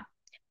hysteria,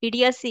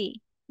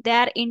 idiocy. They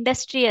are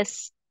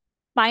industrious,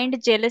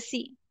 mind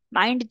jealousy,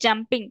 mind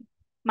jumping,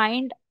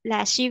 mind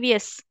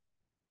lascivious,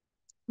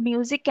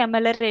 music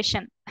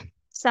amelioration.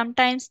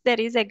 Sometimes there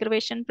is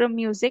aggravation from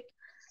music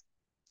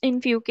in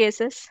few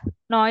cases,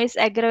 noise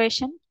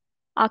aggravation,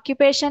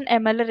 occupation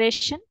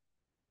amelioration,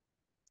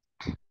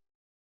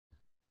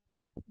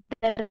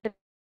 the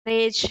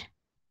rage.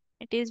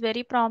 It is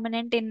very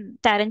prominent in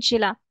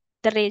Tarantula,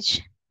 the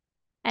rage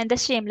and the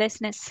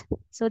shamelessness.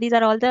 So these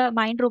are all the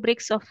mind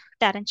rubrics of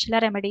Tarantula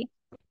remedy.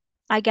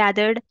 I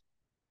gathered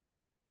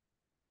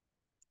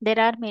there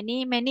are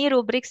many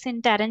rubrics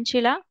in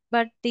Tarantula,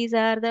 but these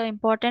are the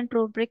important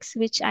rubrics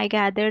which I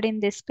gathered in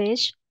this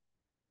page.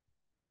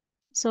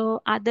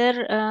 So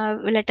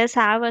let us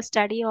have a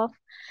study of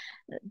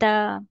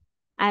the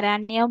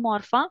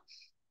Araneomorpha.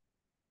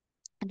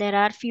 There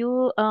are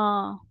few,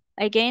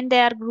 again they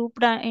are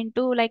grouped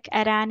into like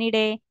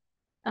Aranidae,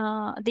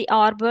 the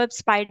orb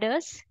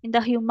spiders. In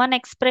the human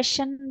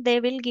expression, they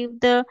will give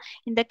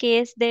in the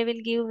case, they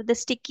will give the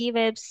sticky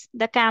webs,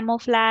 the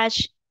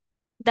camouflage,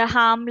 the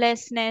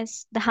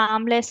harmlessness.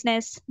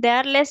 They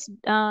are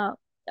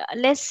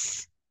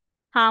less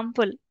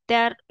harmful. They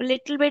are a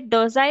little bit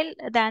docile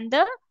than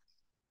the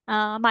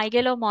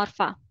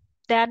mygelomorpha.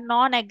 They are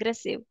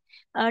non-aggressive.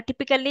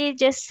 Typically,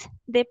 just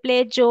they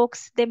play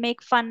jokes, they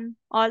make fun,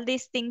 all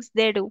these things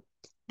they do.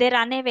 They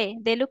run away.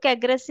 They look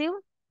aggressive,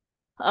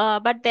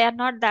 but they are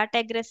not that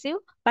aggressive,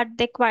 but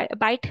they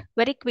bite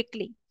very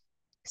quickly.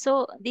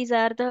 So these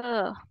are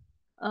the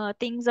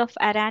things of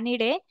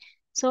Aranidae.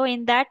 So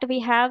in that we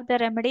have the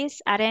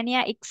remedies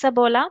Arania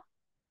ixabola,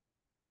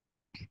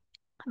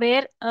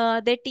 where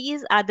they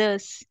tease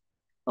others.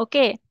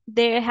 Okay,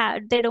 they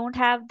don't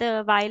have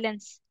the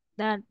violence.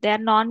 They are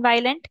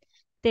non-violent.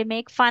 They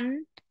make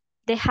fun.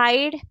 They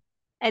hide.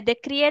 They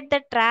create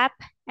the trap,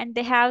 and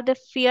they have the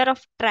fear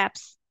of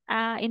traps.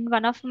 In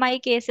one of my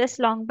cases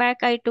long back,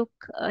 I took.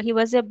 He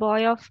was a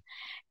boy of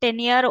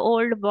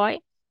 10-year-old boy.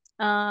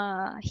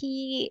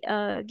 He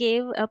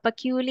gave a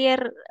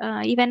peculiar.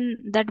 Even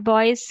that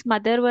boy's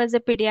mother was a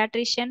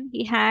pediatrician.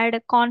 He had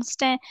a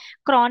constant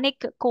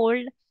chronic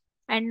cold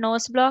and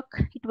nose block.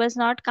 It was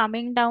not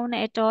coming down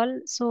at all.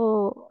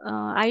 So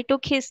I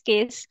took his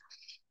case,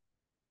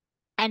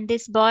 and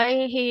this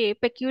boy, he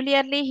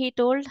peculiarly he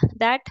told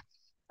that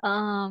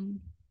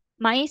um,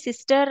 my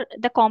sister,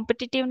 the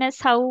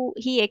competitiveness, how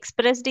he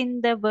expressed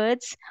in the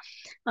words,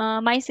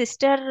 my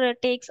sister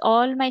takes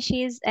all my,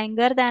 she is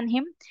younger than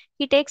him.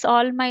 She takes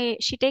all my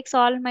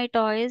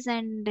toys,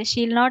 and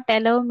she'll not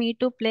allow me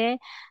to play.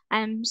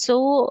 I'm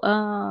so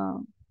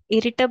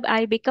irritable.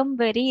 I become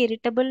very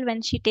irritable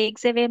when she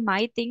takes away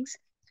my things.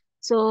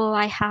 So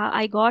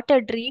I got a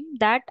dream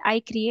that I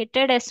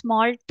created a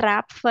small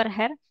trap for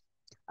her,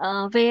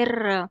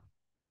 where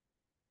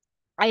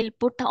I'll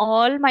put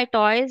all my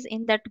toys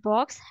in that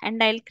box,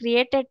 and I'll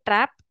create a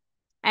trap,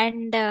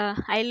 and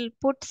I'll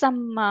put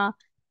some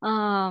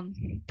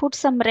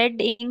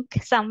red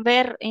ink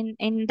somewhere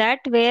in that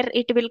where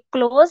it will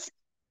close,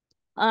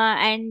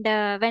 and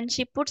when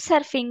she puts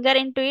her finger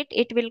into it,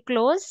 it will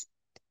close.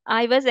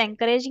 I was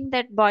encouraging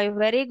that boy,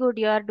 very good,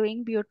 you are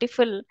doing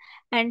beautiful.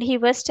 And he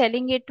was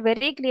telling it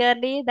very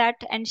clearly that,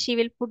 and she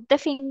will put the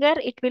finger,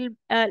 it will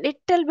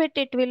little bit,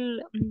 it will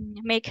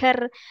make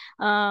her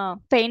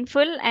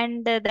painful,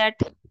 and that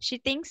she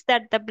thinks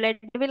that the blood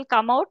will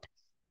come out,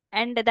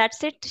 and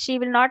that's it. She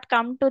will not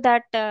come to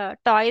that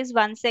toys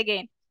once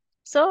again.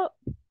 So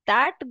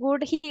that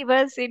good he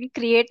was in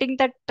creating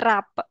the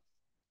trap.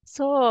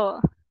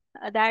 So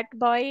that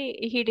boy,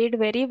 he did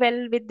very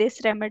well with this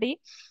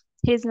remedy.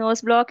 His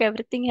nose block,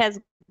 everything has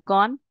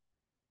gone.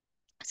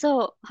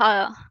 So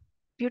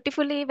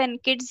beautifully, when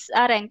kids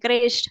are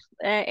encouraged,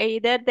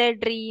 either their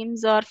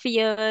dreams or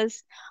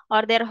fears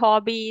or their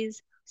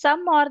hobbies,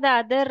 some or the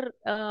other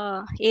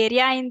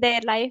area in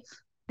their life,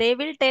 they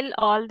will tell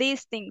all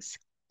these things.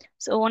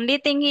 So only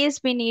thing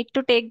is we need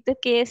to take the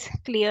case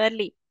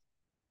clearly.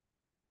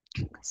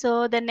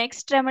 So the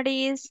next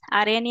remedy is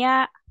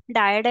Arania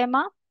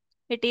diadema.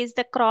 It is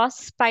the cross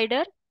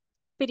spider.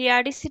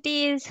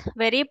 Periodicity is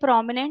very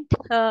prominent.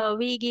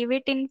 We give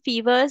it in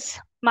fevers,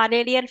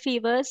 malarial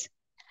fevers,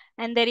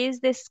 and there is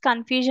this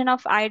confusion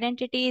of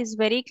identity is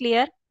very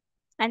clear,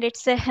 and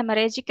it's a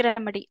hemorrhagic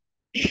remedy.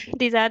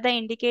 These are the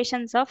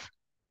indications of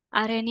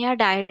Arania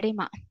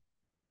diadema.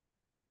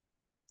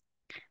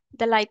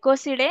 The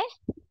Lycosidae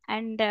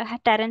and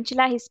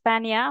Tarantula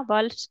hispania,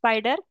 wolf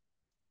spider,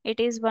 it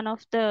is one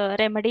of the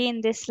remedy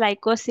in this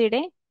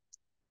Lycosidae.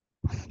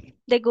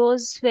 They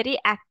goes very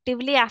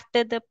actively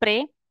after the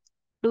prey,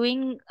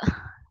 doing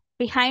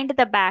behind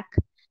the back,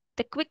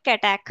 the quick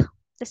attack,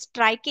 the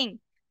striking,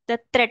 the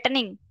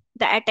threatening,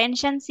 the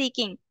attention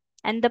seeking,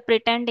 and the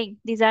pretending.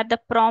 These are the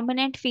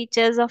prominent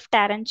features of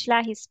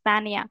Tarantula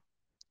hispania.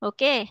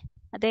 Okay,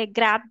 they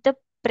grab the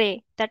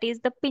prey. That is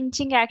the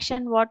pinching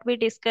action, what we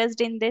discussed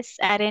in this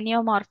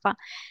Araneomorpha.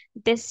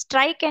 They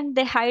strike and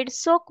they hide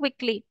so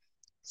quickly.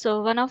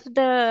 So one of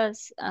the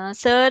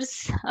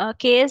sir's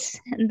case,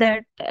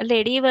 that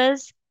lady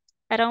was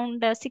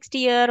around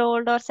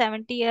 60-year-old or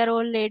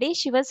 70-year-old lady.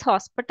 She was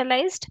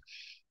hospitalized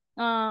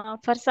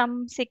for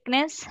some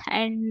sickness,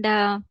 and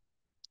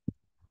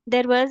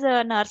there was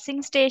a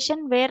nursing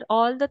station where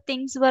all the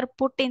things were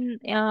put in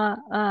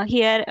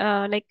here,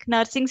 like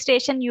nursing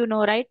station, you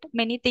know, right?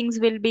 Many things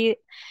will be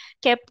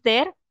kept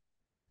there.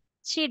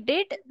 She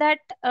did that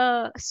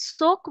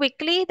so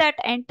quickly that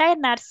entire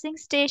nursing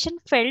station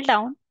fell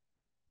down.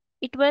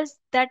 It was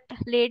that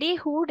lady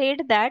who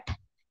did that,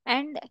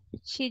 and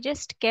she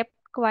just kept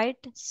quiet,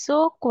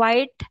 so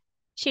quiet,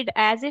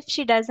 as if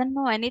she doesn't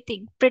know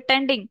anything,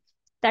 pretending.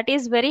 That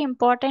is very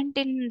important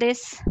in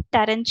this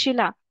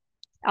tarantula.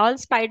 All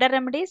spider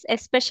remedies,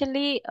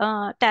 especially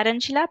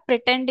tarantula,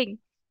 pretending.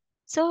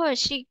 So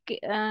she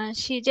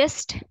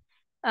just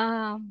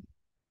um,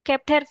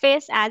 kept her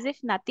face as if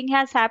nothing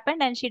has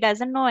happened, and she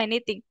doesn't know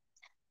anything.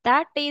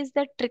 That is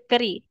the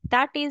trickery.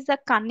 That is the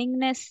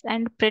cunningness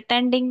and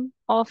pretending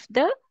of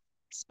the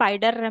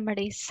spider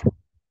remedies.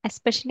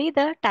 especially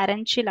the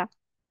tarantula.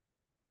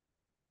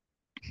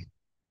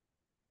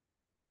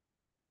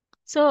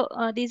 So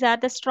these are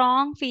the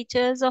strong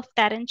features of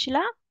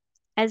tarantula: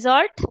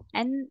 assault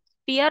and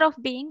fear of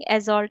being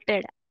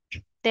assaulted.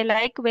 They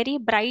like very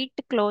bright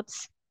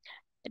clothes,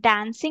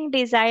 dancing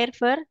desire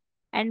for,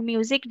 and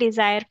music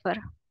desire for.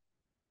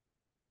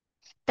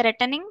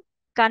 Threatening,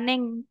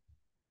 cunning,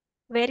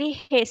 very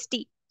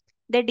hasty.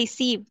 They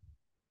deceive,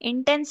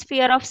 intense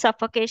fear of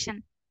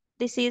suffocation.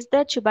 This is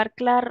the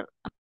tubercular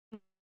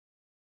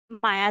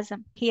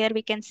miasm. Here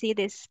we can see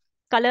this.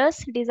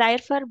 Colors, desire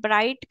for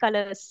bright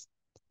colors.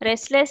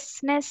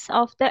 Restlessness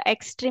of the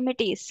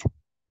extremities.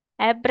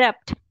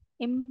 Abrupt,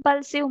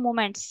 impulsive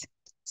movements.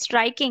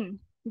 Striking,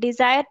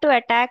 desire to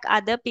attack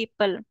other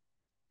people,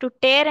 to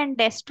tear and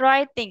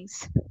destroy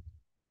things.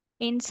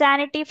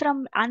 Insanity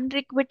from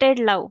unrequited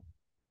love.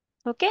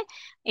 Okay,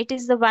 it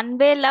is the one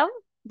way love.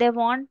 They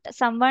want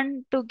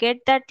someone to get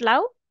that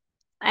love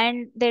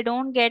and they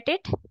don't get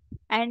it,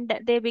 and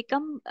they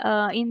become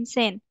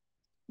insane.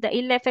 The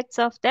ill effects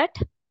of that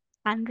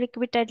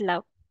unrequited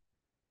love.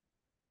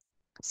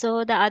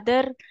 So the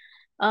other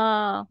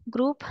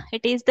group,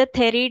 it is the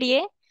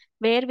Theridae,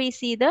 where we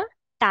see the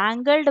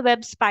tangled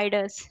web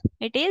spiders.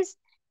 It is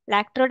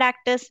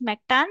Lactrodactys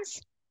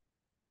mectans,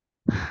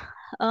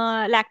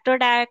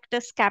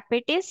 Lactrodactys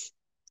capitis,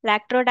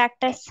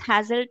 Lactrodactys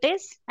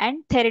hazeltis,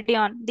 and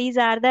Theridion. These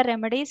are the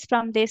remedies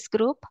from this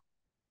group.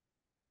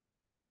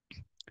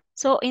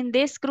 So in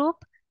this group,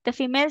 the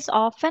females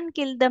often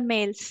kill the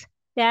males.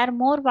 They are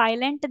more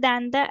violent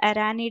than the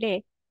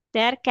Aranidae.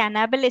 They are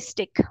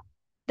cannibalistic.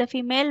 The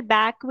female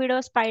back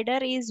widow spider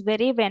is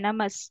very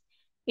venomous.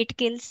 It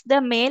kills the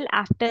male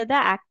after the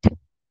act.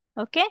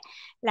 Okay,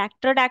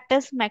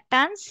 Lactrodactys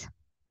mectans.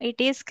 It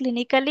is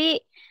clinically,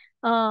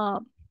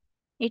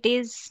 it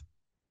is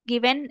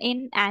given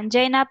in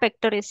angina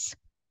pectoris.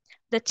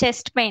 The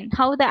chest pain.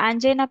 How the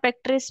angina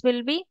pectoris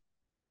will be?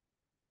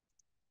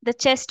 The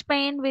chest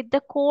pain with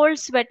the cold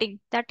sweating.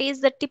 That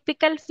is the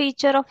typical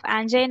feature of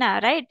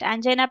angina, right?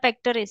 Angina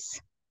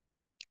pectoris.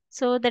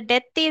 So the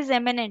death is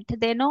imminent.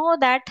 They know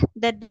that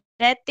the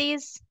death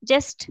is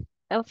just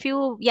a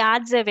few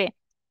yards away.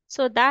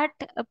 So that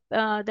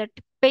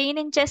pain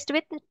in chest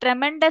with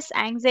tremendous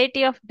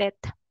anxiety of death.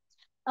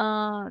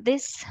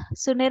 This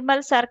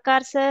Sunirmal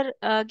Sarkar sir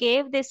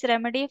gave this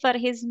remedy for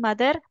his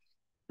mother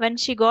when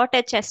she got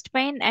a chest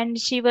pain, and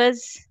she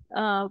was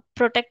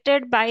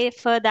protected by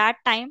for that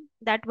time.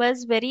 That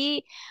was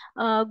very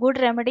good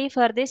remedy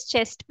for this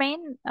chest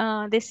pain.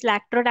 This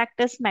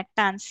Lactrodactys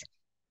mectans.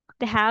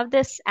 They have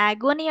this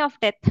agony of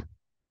death,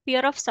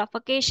 fear of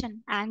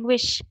suffocation,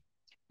 anguish,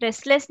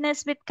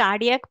 restlessness with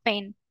cardiac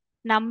pain,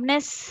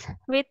 numbness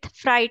with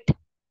fright,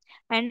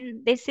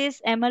 and this is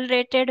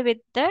ameliorated with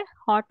the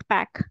hot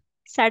pack.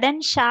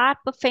 Sudden sharp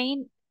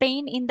pain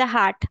in the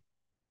heart.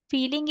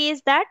 Feeling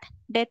is that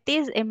death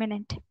is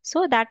imminent.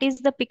 So that is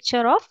the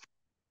picture of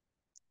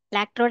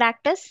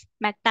Lactrodactys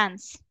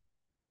mectans.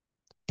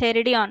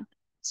 Theridion.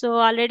 So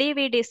already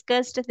we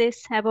discussed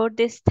this about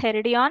this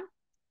Theridion,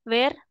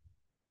 where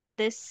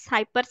this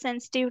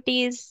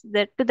hypersensitivity is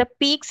to the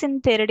peaks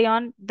in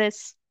Theridion,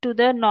 this to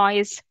the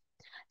noise.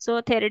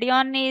 So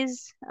Theridion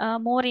is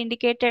more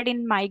indicated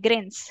in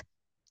migraines.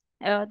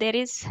 There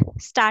is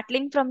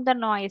startling from the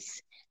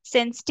noise,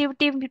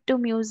 sensitivity to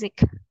music,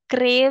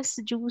 craves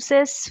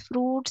juices,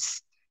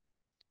 fruits,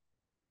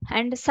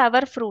 and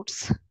sour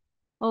fruits.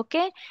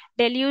 Okay,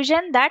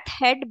 delusion that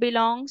head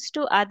belongs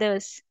to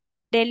others.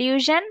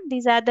 Delusion,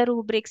 these are the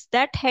rubrics,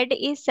 that head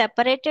is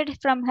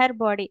separated from her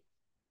body.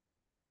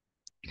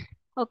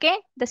 Okay,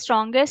 the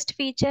strongest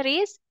feature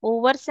is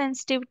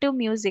oversensitive to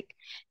music.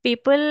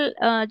 People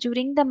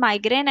during the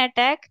migraine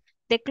attack,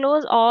 they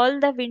close all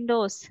the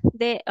windows.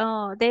 They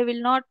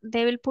will not.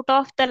 They will put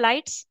off the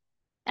lights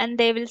and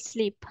they will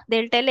sleep.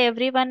 They'll tell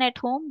everyone at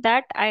home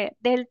that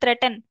they'll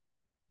threaten.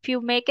 If you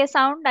make a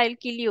sound, I'll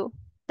kill you.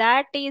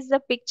 That is the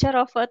picture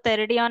of a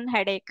Theridion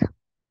headache.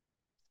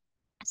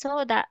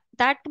 So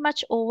that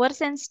much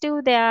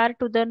oversensitive they are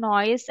to the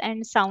noise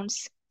and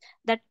sounds.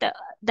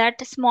 That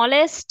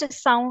smallest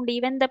sound,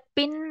 even the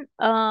pin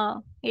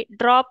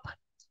drop,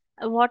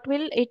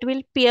 it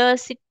will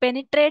pierce, it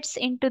penetrates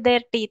into their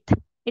teeth,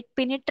 it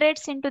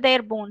penetrates into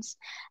their bones.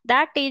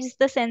 That is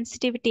the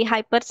sensitivity,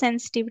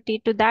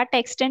 hypersensitivity. To that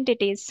extent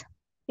it is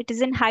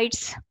in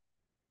heights.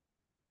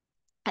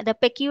 The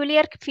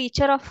peculiar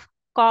feature of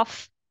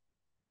cough.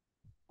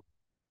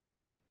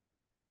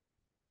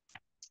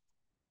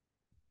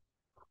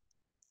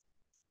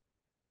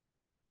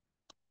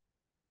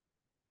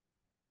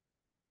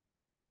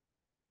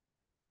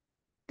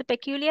 The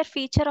peculiar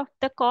feature of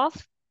the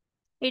cough,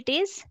 it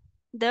is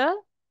the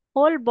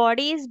whole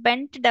body is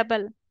bent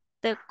double.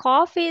 The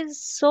cough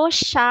is so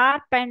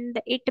sharp and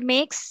it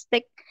makes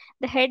the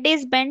head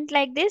is bent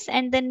like this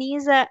and the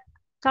knees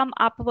come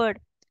upward.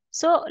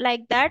 So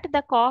like that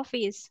the cough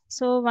is.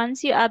 So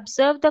once you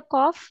observe the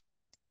cough,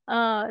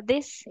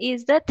 this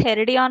is the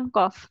Theridion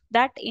cough,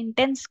 that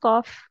intense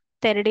cough,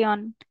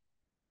 Theridion.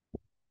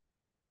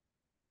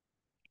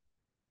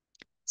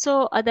 So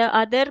the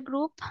other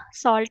group,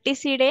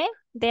 Salticidae,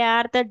 they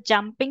are the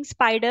jumping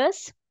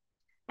spiders,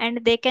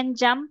 and they can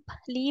jump,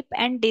 leap,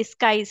 and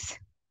disguise.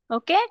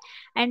 Okay,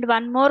 and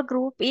one more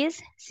group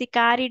is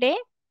Sicaridae.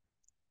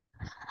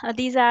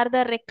 These are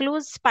the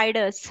recluse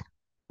spiders.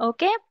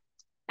 Okay,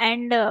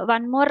 and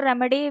one more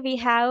remedy we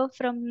have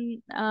from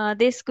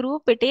this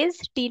group, it is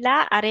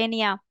Tila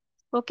arania.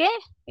 Okay,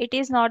 it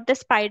is not the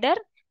spider.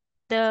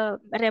 The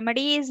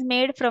remedy is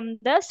made from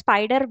the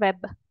spider web.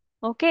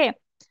 Okay,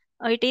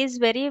 it is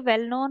very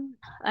well known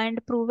and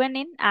proven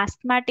in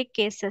asthmatic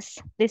cases,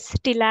 this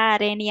Tila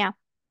arania.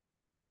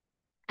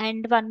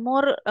 And one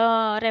more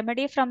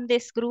remedy from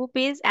this group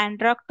is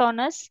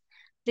Androctonus.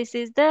 This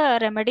is the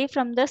remedy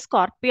from the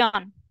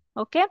scorpion.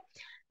 Okay,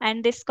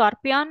 and this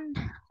scorpion,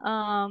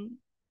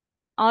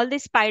 all the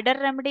spider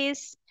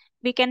remedies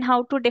we can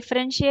how to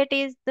differentiate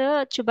is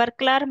the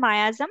tubercular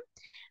miasm,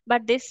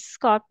 but this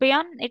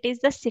scorpion, it is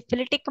the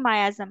syphilitic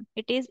miasm.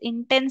 It is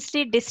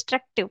intensely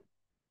destructive.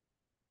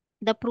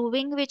 The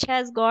proving which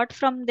has got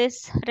from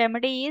this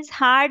remedy is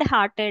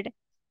hard-hearted,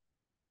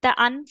 the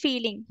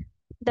unfeeling,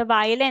 the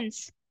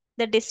violence,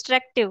 the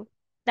destructive,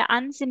 the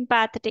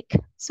unsympathetic.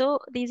 So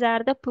these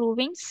are the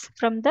provings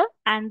from the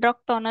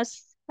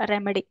Androctonus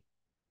remedy,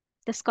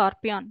 the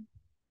scorpion.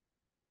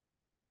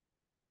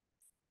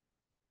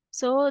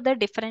 So the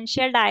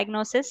differential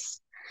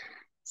diagnosis.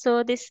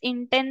 So this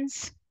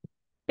intense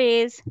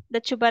phase, the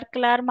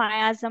tubercular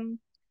miasm,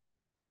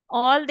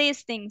 all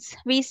these things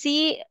we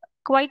see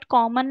quite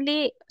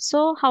commonly.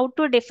 So how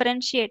to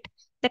differentiate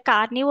the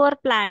carnivore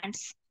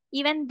plants?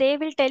 Even they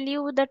will tell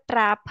you the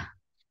trap,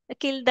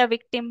 kill the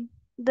victim.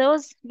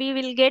 Those we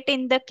will get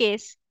in the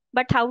case.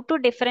 But how to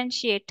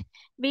differentiate?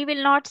 We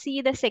will not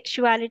see the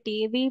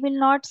sexuality. We will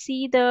not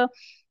see the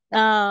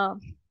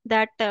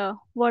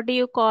what do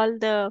you call,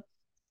 the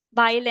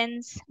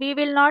violence. We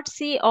will not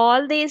see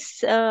all these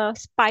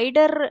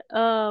spider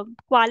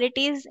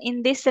qualities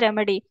in this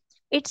remedy.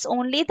 It's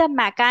only the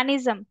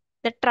mechanism,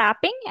 the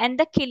trapping and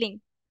the killing.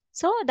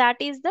 So that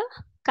is the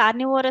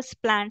carnivorous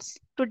plants.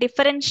 To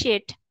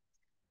differentiate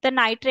the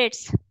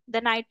nitrates, the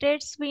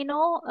nitrates we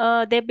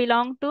know they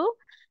belong to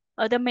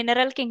the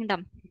mineral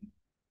kingdom.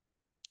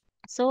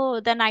 So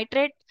the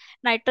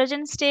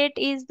nitrogen state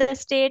is the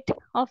state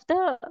of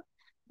the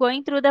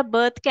going through the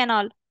birth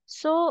canal.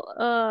 So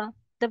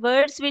the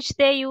words which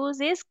they use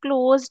is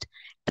closed,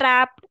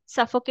 trapped,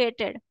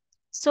 suffocated.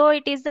 So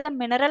it is the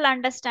mineral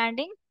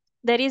understanding.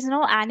 There is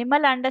no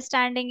animal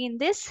understanding in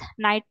this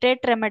nitrate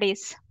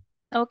remedies.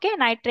 Okay,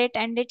 nitrate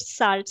and its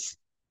salts.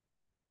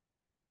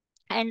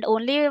 And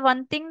only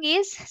one thing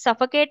is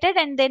suffocated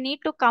and they need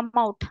to come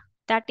out.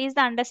 That is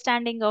the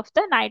understanding of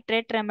the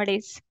nitrate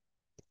remedies.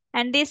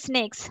 And these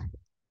snakes,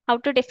 how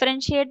to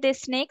differentiate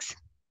these snakes?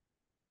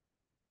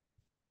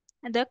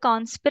 The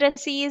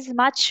conspiracy is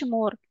much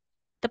more.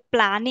 The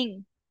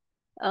planning,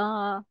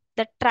 the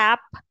trap,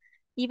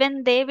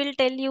 even they will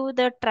tell you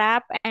the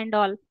trap and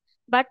all.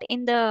 But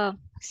in the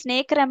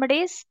snake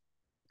remedies,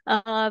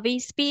 we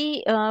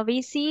see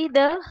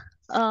the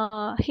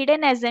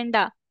hidden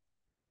agenda.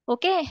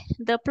 Okay,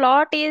 the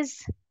plot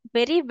is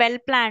very well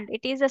planned.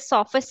 It is a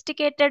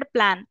sophisticated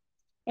plan.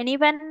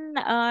 Anyone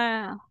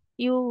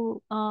you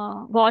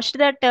watched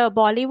that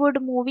Bollywood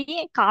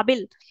movie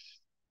Kabil?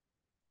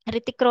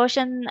 Hrithik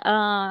Roshan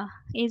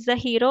is the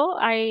hero.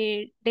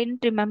 I didn't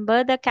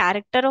remember the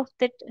character of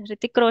that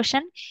Hrithik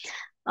Roshan.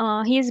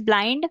 He is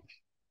blind.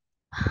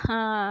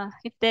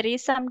 If there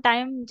is some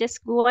time,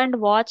 just go and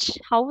watch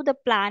how the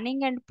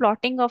planning and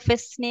plotting of a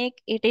snake.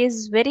 It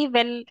is very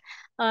well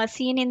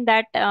seen in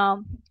that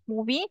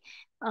movie,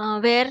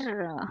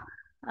 where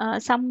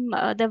some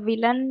the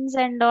villains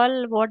and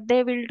all, what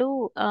they will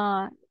do,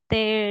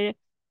 they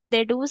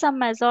they do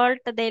some assault.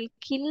 They'll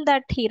kill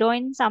that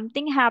heroine.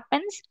 Something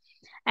happens,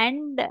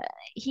 and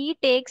he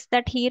takes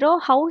that hero.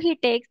 How he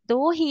takes,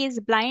 though he is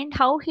blind,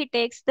 how he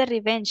takes the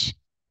revenge.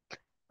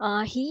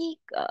 He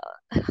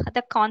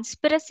the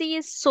conspiracy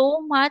is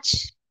so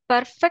much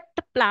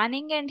perfect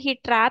planning, and he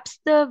traps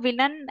the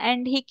villain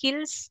and he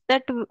kills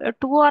that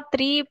two or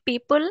three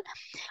people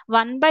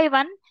one by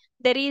one.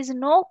 There is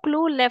no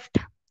clue left.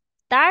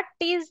 That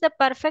is the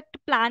perfect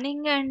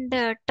planning and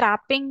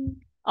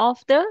trapping of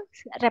the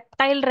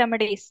reptile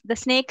remedies, the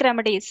snake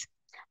remedies.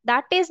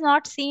 That is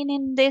not seen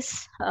in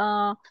this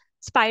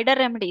spider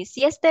remedies.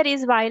 Yes, there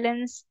is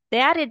violence. They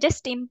are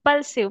just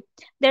impulsive.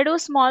 They do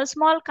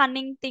small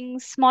cunning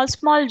things,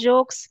 small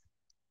jokes.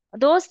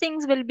 Those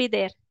things will be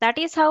there. That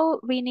is how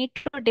we need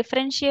to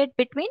differentiate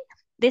between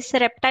this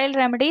reptile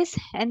remedies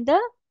and the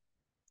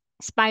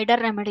spider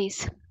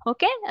remedies.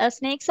 Okay,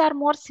 snakes are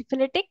more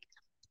syphilitic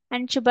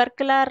and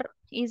tubercular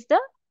is the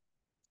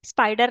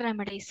spider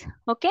remedies.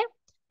 Okay,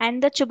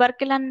 and the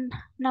tuberculum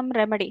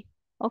remedy.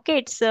 Okay,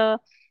 it's the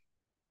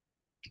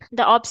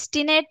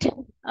obstinate,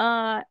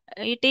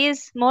 it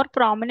is more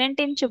prominent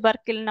in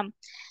tuberculum.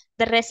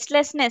 The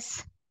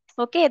restlessness,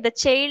 okay, the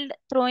child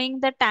throwing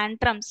the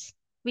tantrums,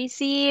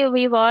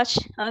 We watch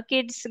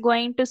kids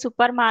going to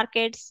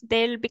supermarkets.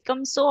 They'll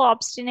become so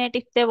obstinate.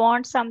 If they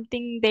want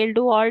something, they'll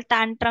do all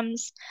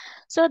tantrums.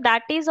 So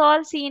that is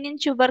all seen in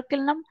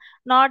tuberculum,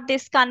 not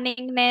this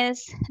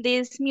cunningness,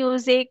 this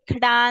music,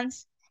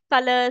 dance,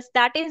 colors.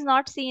 That is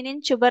not seen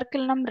in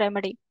tuberculum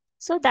remedy.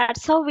 So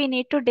that's how we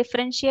need to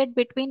differentiate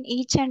between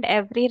each and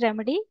every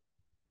remedy.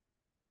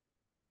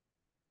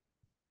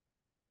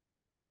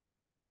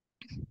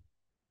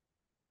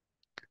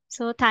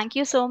 So thank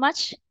you so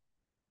much.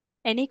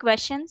 Any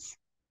questions?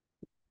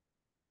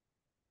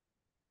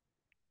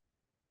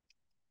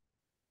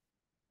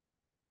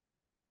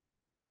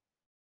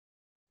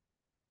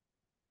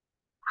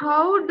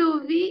 How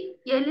do we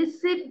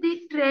elicit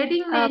the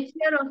trading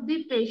nature of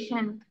the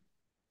patient?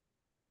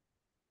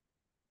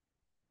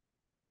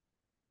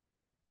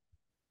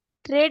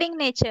 Trading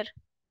nature.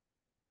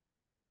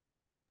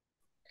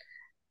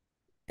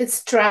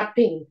 It's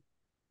trapping.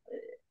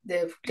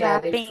 They've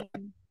Trapping.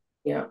 clarified.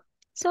 Yeah.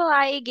 So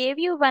I gave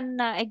you one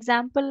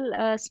example,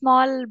 a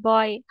small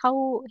boy,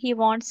 how he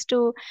wants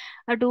to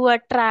do a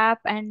trap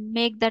and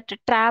make that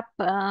trap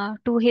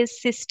to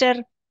his sister,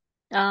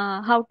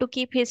 how to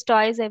keep his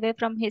toys away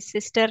from his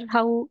sister,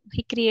 how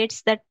he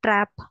creates that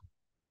trap.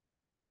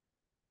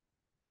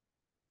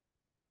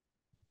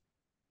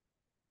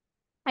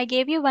 I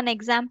gave you one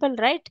example,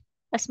 right?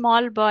 A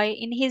small boy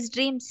in his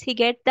dreams, he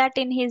get that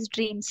in his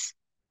dreams,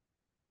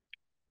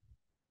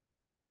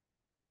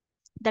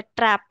 the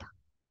trap.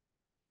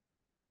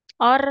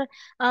 Or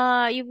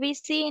we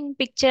see in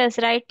pictures,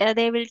 right?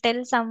 They will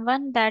tell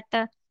someone that,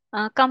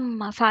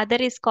 come, father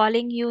is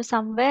calling you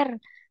somewhere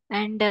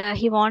and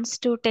he wants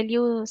to tell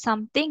you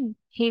something.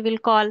 He will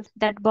call,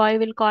 that boy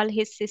will call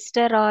his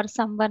sister or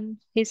someone,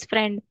 his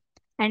friend.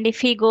 And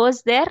if he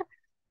goes there,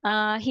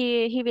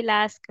 he will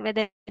ask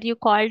whether you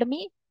called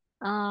me.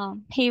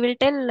 He will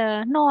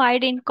tell, no, I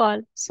didn't call.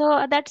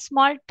 So that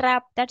small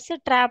trap, that's a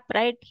trap,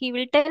 right? He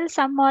will tell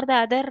some or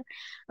the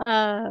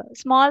other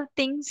small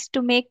things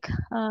to make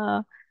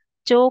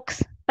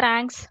jokes,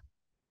 pranks,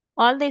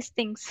 all these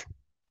things.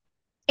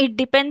 It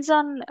depends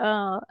on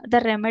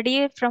the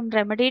remedy, from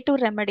remedy to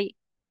remedy.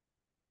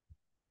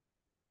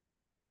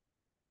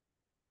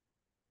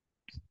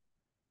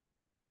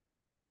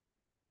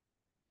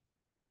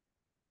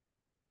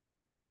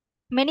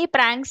 Many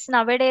pranks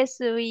nowadays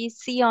we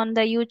see on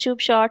the YouTube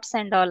shorts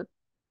and all.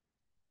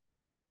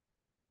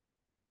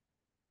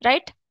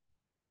 Right?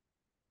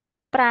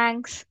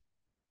 Pranks.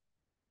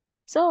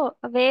 So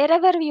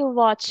wherever you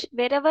watch,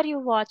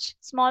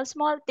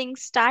 small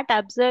things, start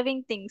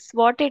observing things,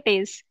 what it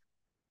is,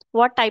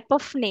 what type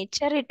of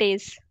nature it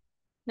is,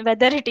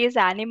 whether it is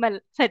animal,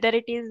 whether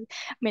it is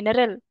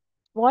mineral,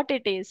 what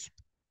it is.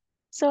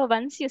 So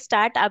once you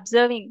start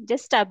observing,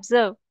 just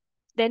observe,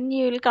 then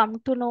you will come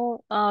to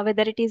know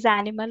whether it is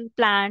animal,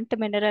 plant,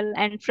 mineral,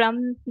 and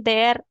from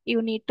there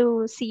you need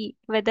to see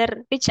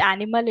whether which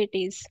animal it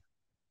is.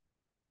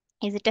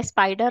 Is it a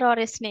spider or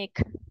a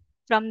snake?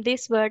 From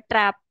this word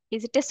trap,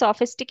 is it a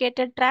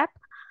sophisticated trap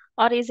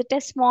or is it a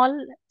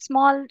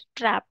small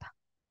trap?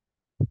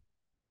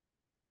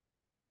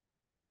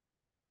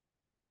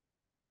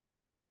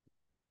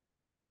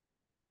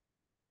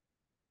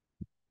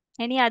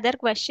 Any other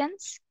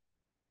questions?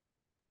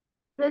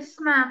 Yes,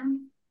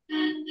 ma'am.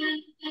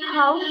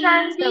 How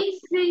can So we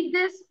see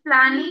this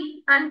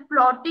planning and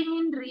plotting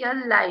in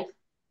real life?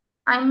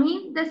 I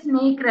mean the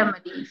snake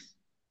remedies.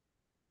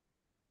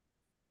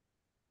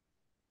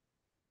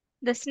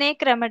 the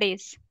snake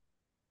remedies.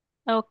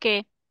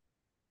 Okay.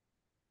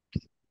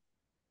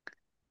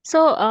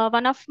 So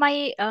one of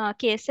my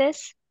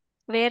cases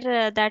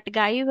where that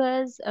guy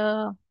was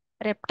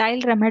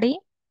reptile remedy.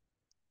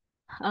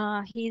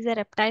 He's a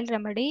reptile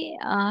remedy.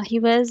 He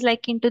was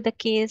like into the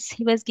case.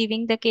 He was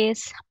giving the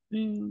case.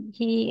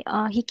 He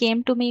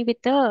came to me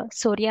with the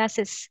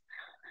psoriasis.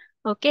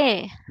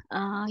 Okay.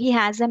 He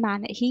has a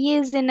man. He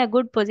is in a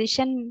good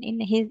position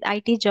in his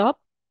IT job.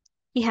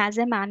 He has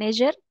a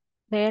manager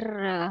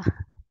where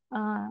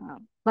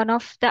one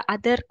of the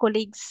other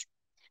colleagues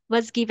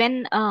was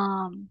given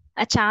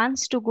a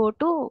chance to go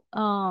to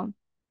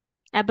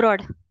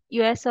abroad,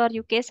 US or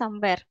UK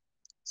somewhere.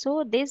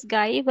 So this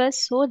guy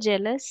was so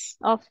jealous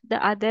of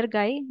the other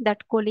guy,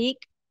 that colleague.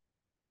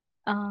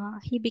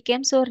 He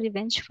became so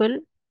revengeful.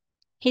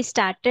 He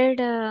started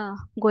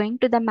going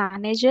to the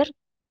manager.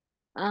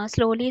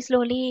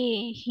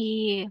 Slowly,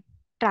 he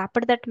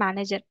trapped that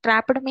manager.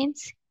 Trapped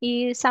means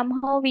he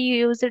somehow we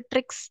used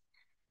tricks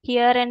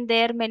here and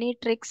there, many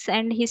tricks,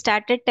 and he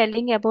started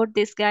telling about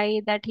this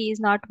guy that he is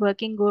not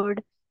working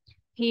good.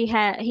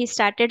 He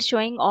started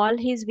showing all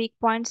his weak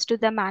points to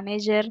the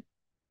manager,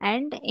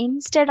 and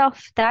instead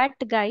of that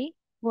guy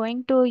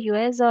going to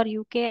US or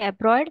UK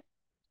abroad,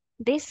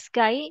 this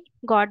guy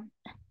got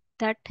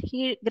that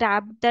he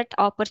grabbed that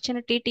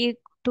opportunity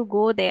to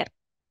go there.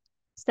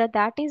 So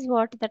that is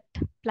what that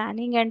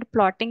planning and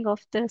plotting of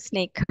the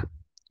snake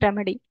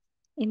remedy.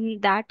 In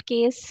that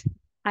case,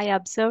 I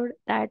observed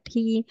that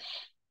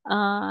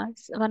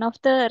one of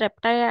the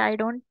reptile, I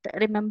don't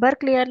remember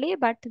clearly,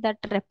 but that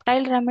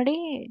reptile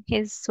remedy,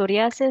 his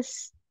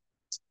psoriasis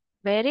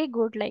very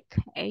good, like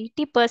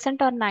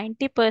 80% or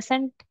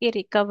 90% he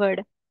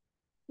recovered.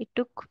 It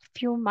took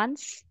few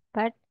months,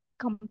 but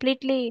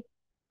completely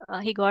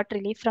he got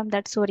relief from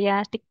that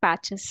psoriatic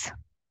patches.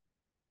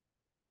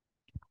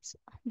 So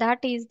that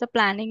is the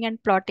planning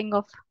and plotting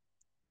of.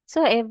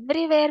 So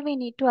everywhere we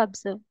need to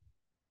observe.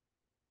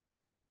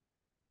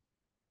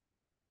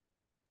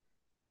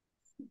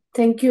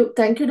 Thank you,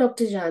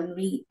 Dr.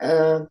 Jahnavi.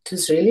 It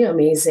was really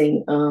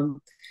amazing.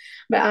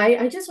 But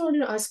I just wanted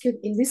to ask you,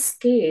 in this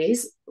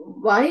case,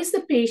 why is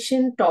the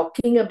patient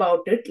talking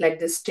about it like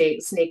the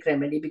snake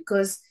remedy?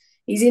 Because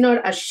is he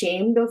not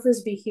ashamed of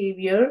his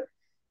behavior?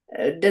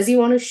 Does he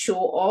want to show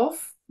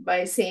off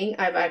by saying,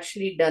 I've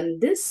actually done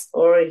this,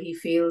 or he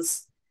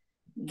feels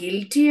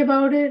guilty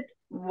about it?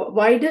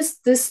 Why does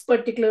this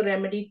particular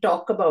remedy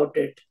talk about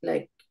it?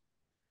 Like,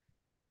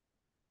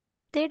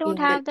 They don't in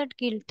the, have that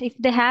guilt. If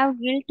they have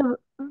guilt,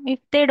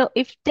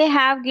 if they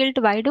have guilt,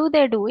 why do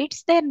they do?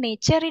 It's their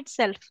nature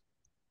itself.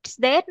 It's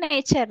their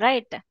nature,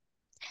 right?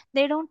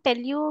 They don't tell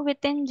you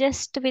within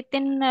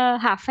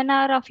half an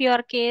hour of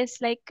your case,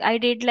 like I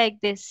did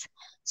like this.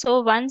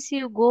 So once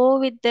you go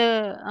with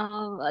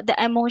the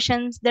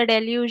emotions, the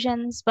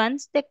delusions,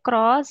 once they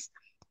cross,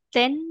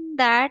 then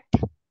that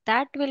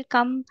will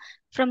come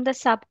from the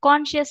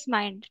subconscious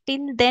mind.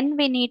 Till then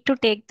we need to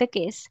take the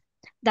case.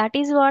 That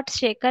is what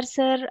Shekhar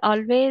sir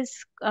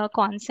always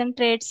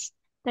concentrates,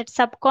 that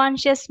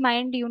subconscious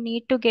mind. You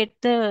need to get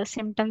the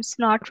symptoms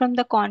not from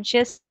the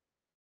conscious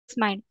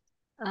mind.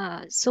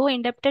 So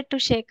indebted to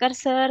Shekhar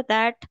sir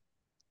that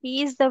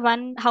he is the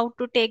one how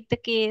to take the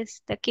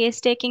case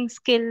taking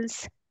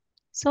skills.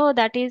 So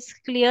that is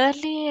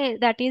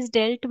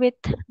dealt with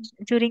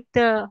during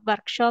the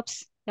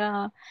workshops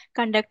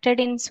conducted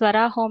in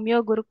Swara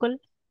Homeo Gurukul,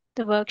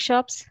 the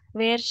workshops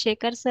where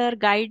Shekhar sir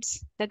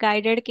guides the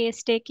guided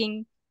case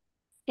taking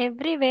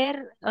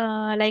everywhere.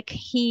 Like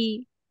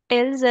he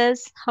tells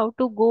us how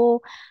to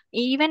go,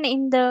 even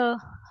in the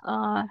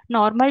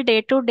normal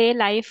day to day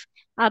life.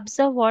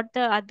 Observe what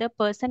the other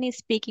person is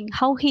speaking,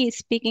 how he is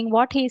speaking,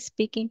 what he is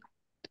speaking.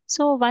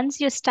 So once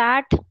you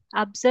start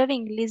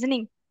observing,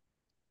 listening,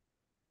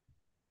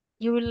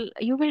 you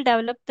will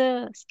develop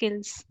the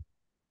skills.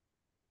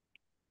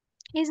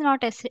 He's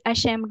not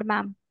ashamed,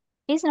 ma'am.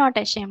 He's not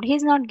ashamed.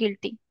 He's not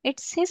guilty.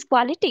 It's his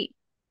quality.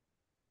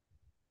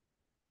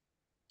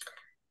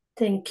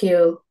 thank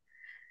you.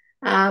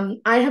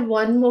 I have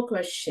one more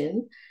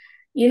question.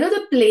 You know,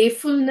 the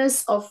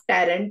playfulness of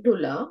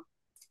tarantula.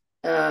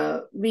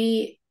 I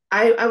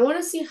want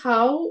to see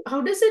how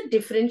does it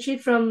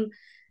differentiate from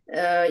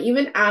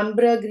even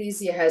Ambra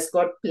grigia has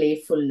got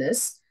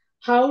playfulness.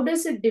 How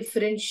does it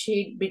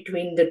differentiate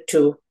between the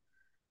two?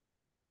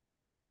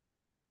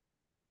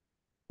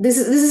 This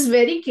is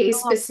very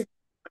case No, specific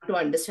to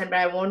understand, but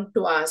I want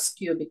to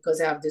ask you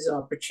because I have this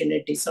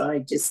opportunity, so I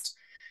just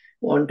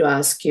want to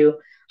ask you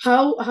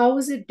how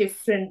is it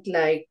different?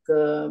 Like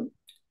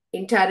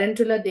in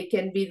tarantula, they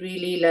can be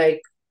really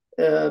like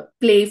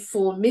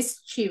playful,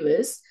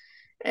 mischievous,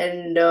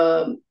 and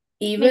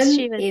even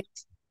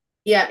mischievous.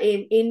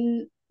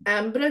 in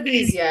Ambra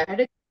grigia, I had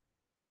a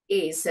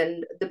case,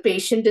 and the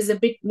patient is a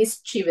bit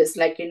mischievous,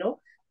 like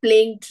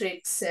playing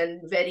tricks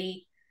and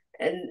very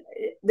and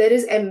there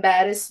is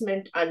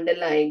embarrassment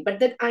underlying. But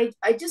that I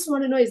just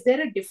want to know, is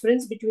there a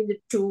difference between the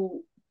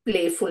two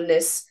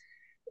playfulness?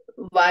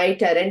 Why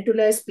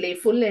tarantula is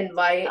playful and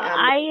why Ambra?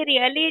 I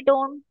really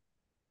don't.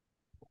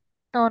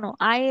 No, no.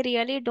 I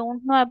really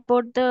don't know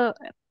about the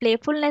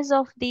playfulness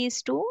of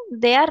these two.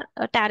 They are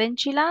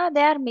tarantula.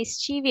 They are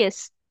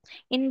mischievous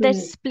in Hmm.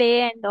 this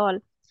play and all.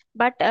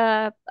 But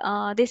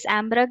this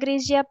Ambra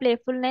grigia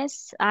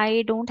playfulness,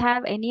 I don't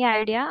have any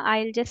idea.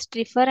 I'll just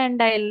refer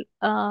and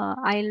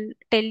I'll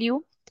tell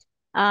you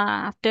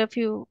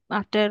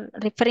after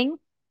referring.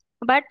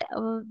 But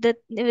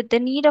the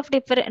need of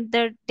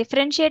the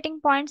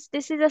differentiating points.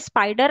 This is a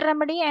spider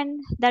remedy,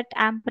 and that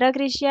Ambra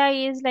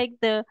grigia is like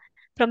the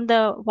from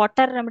the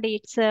water remedy.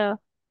 It's a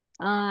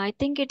I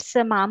think it's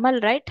a mammal,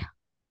 right?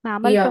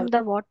 Mammal Yeah, from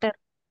the water.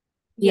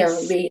 yeah,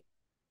 Yes.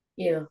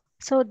 yeah.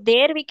 So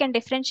there we can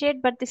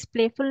differentiate, but this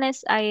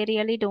playfulness, I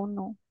really don't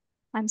know.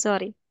 I'm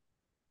sorry.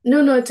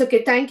 No, it's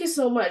okay. Thank you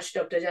so much,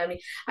 Dr. Jahnavi.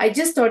 I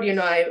just thought,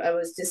 I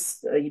was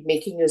just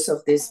making use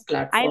of this I'll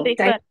platform.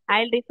 refer.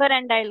 I'll refer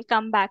and I'll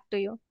come back to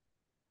you.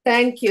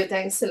 Thank you.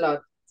 Thanks a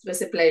lot. It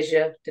was a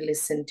pleasure to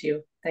listen to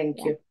you. Thank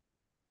Yeah. you.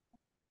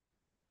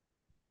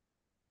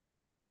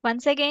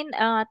 Once again,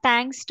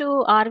 thanks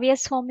to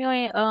RVS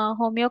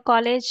Homeo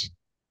College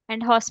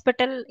and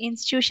hospital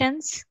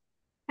institutions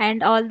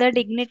and all the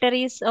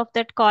dignitaries of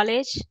that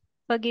college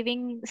for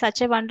giving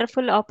such a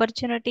wonderful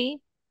opportunity.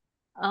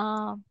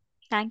 Uh,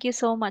 Thank you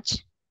so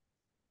much.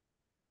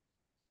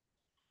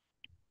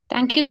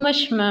 Thank you so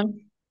much, ma'am.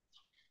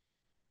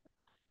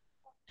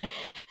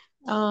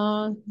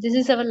 This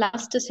is our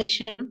last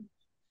session,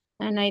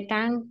 and I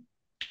thank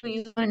to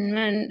you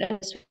and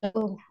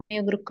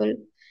Homeo Gurukul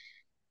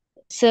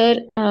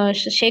sir,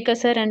 Shekhar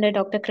sir, and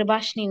Dr.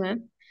 Kribashni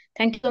ma'am.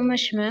 Thank you so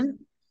much, ma'am.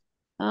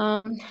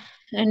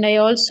 And I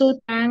also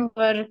thank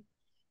our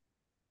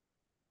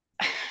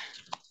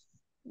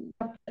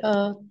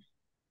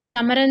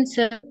Samaran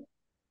sir,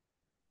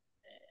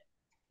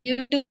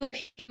 due to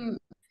him,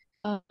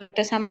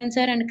 Dr. Samaran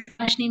sir and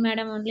Krishni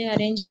madam only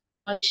arranged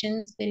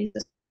auditions.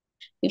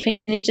 We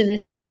finished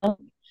this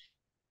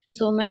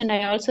so much, and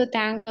I also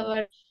thank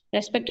our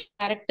respected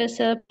director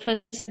sir,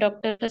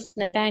 Dr.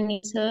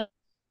 Nathaniel sir,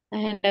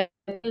 and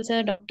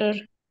sir,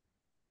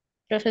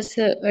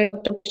 Professor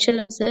Dr.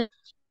 Kushal sir,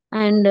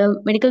 and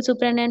medical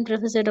superintendent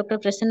Professor Dr.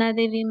 Prasanna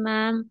Devi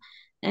ma'am,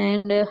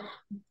 and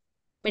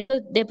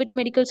deputy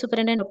medical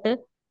superintendent Dr.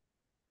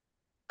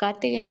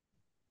 Karthik.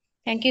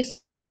 Thank you.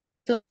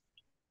 So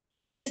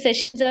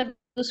sessions are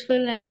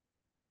useful and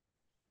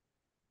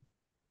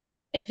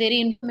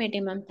very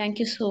informative, ma'am. Thank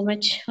you so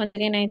much. Once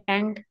again, I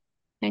thank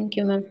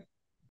you, ma'am.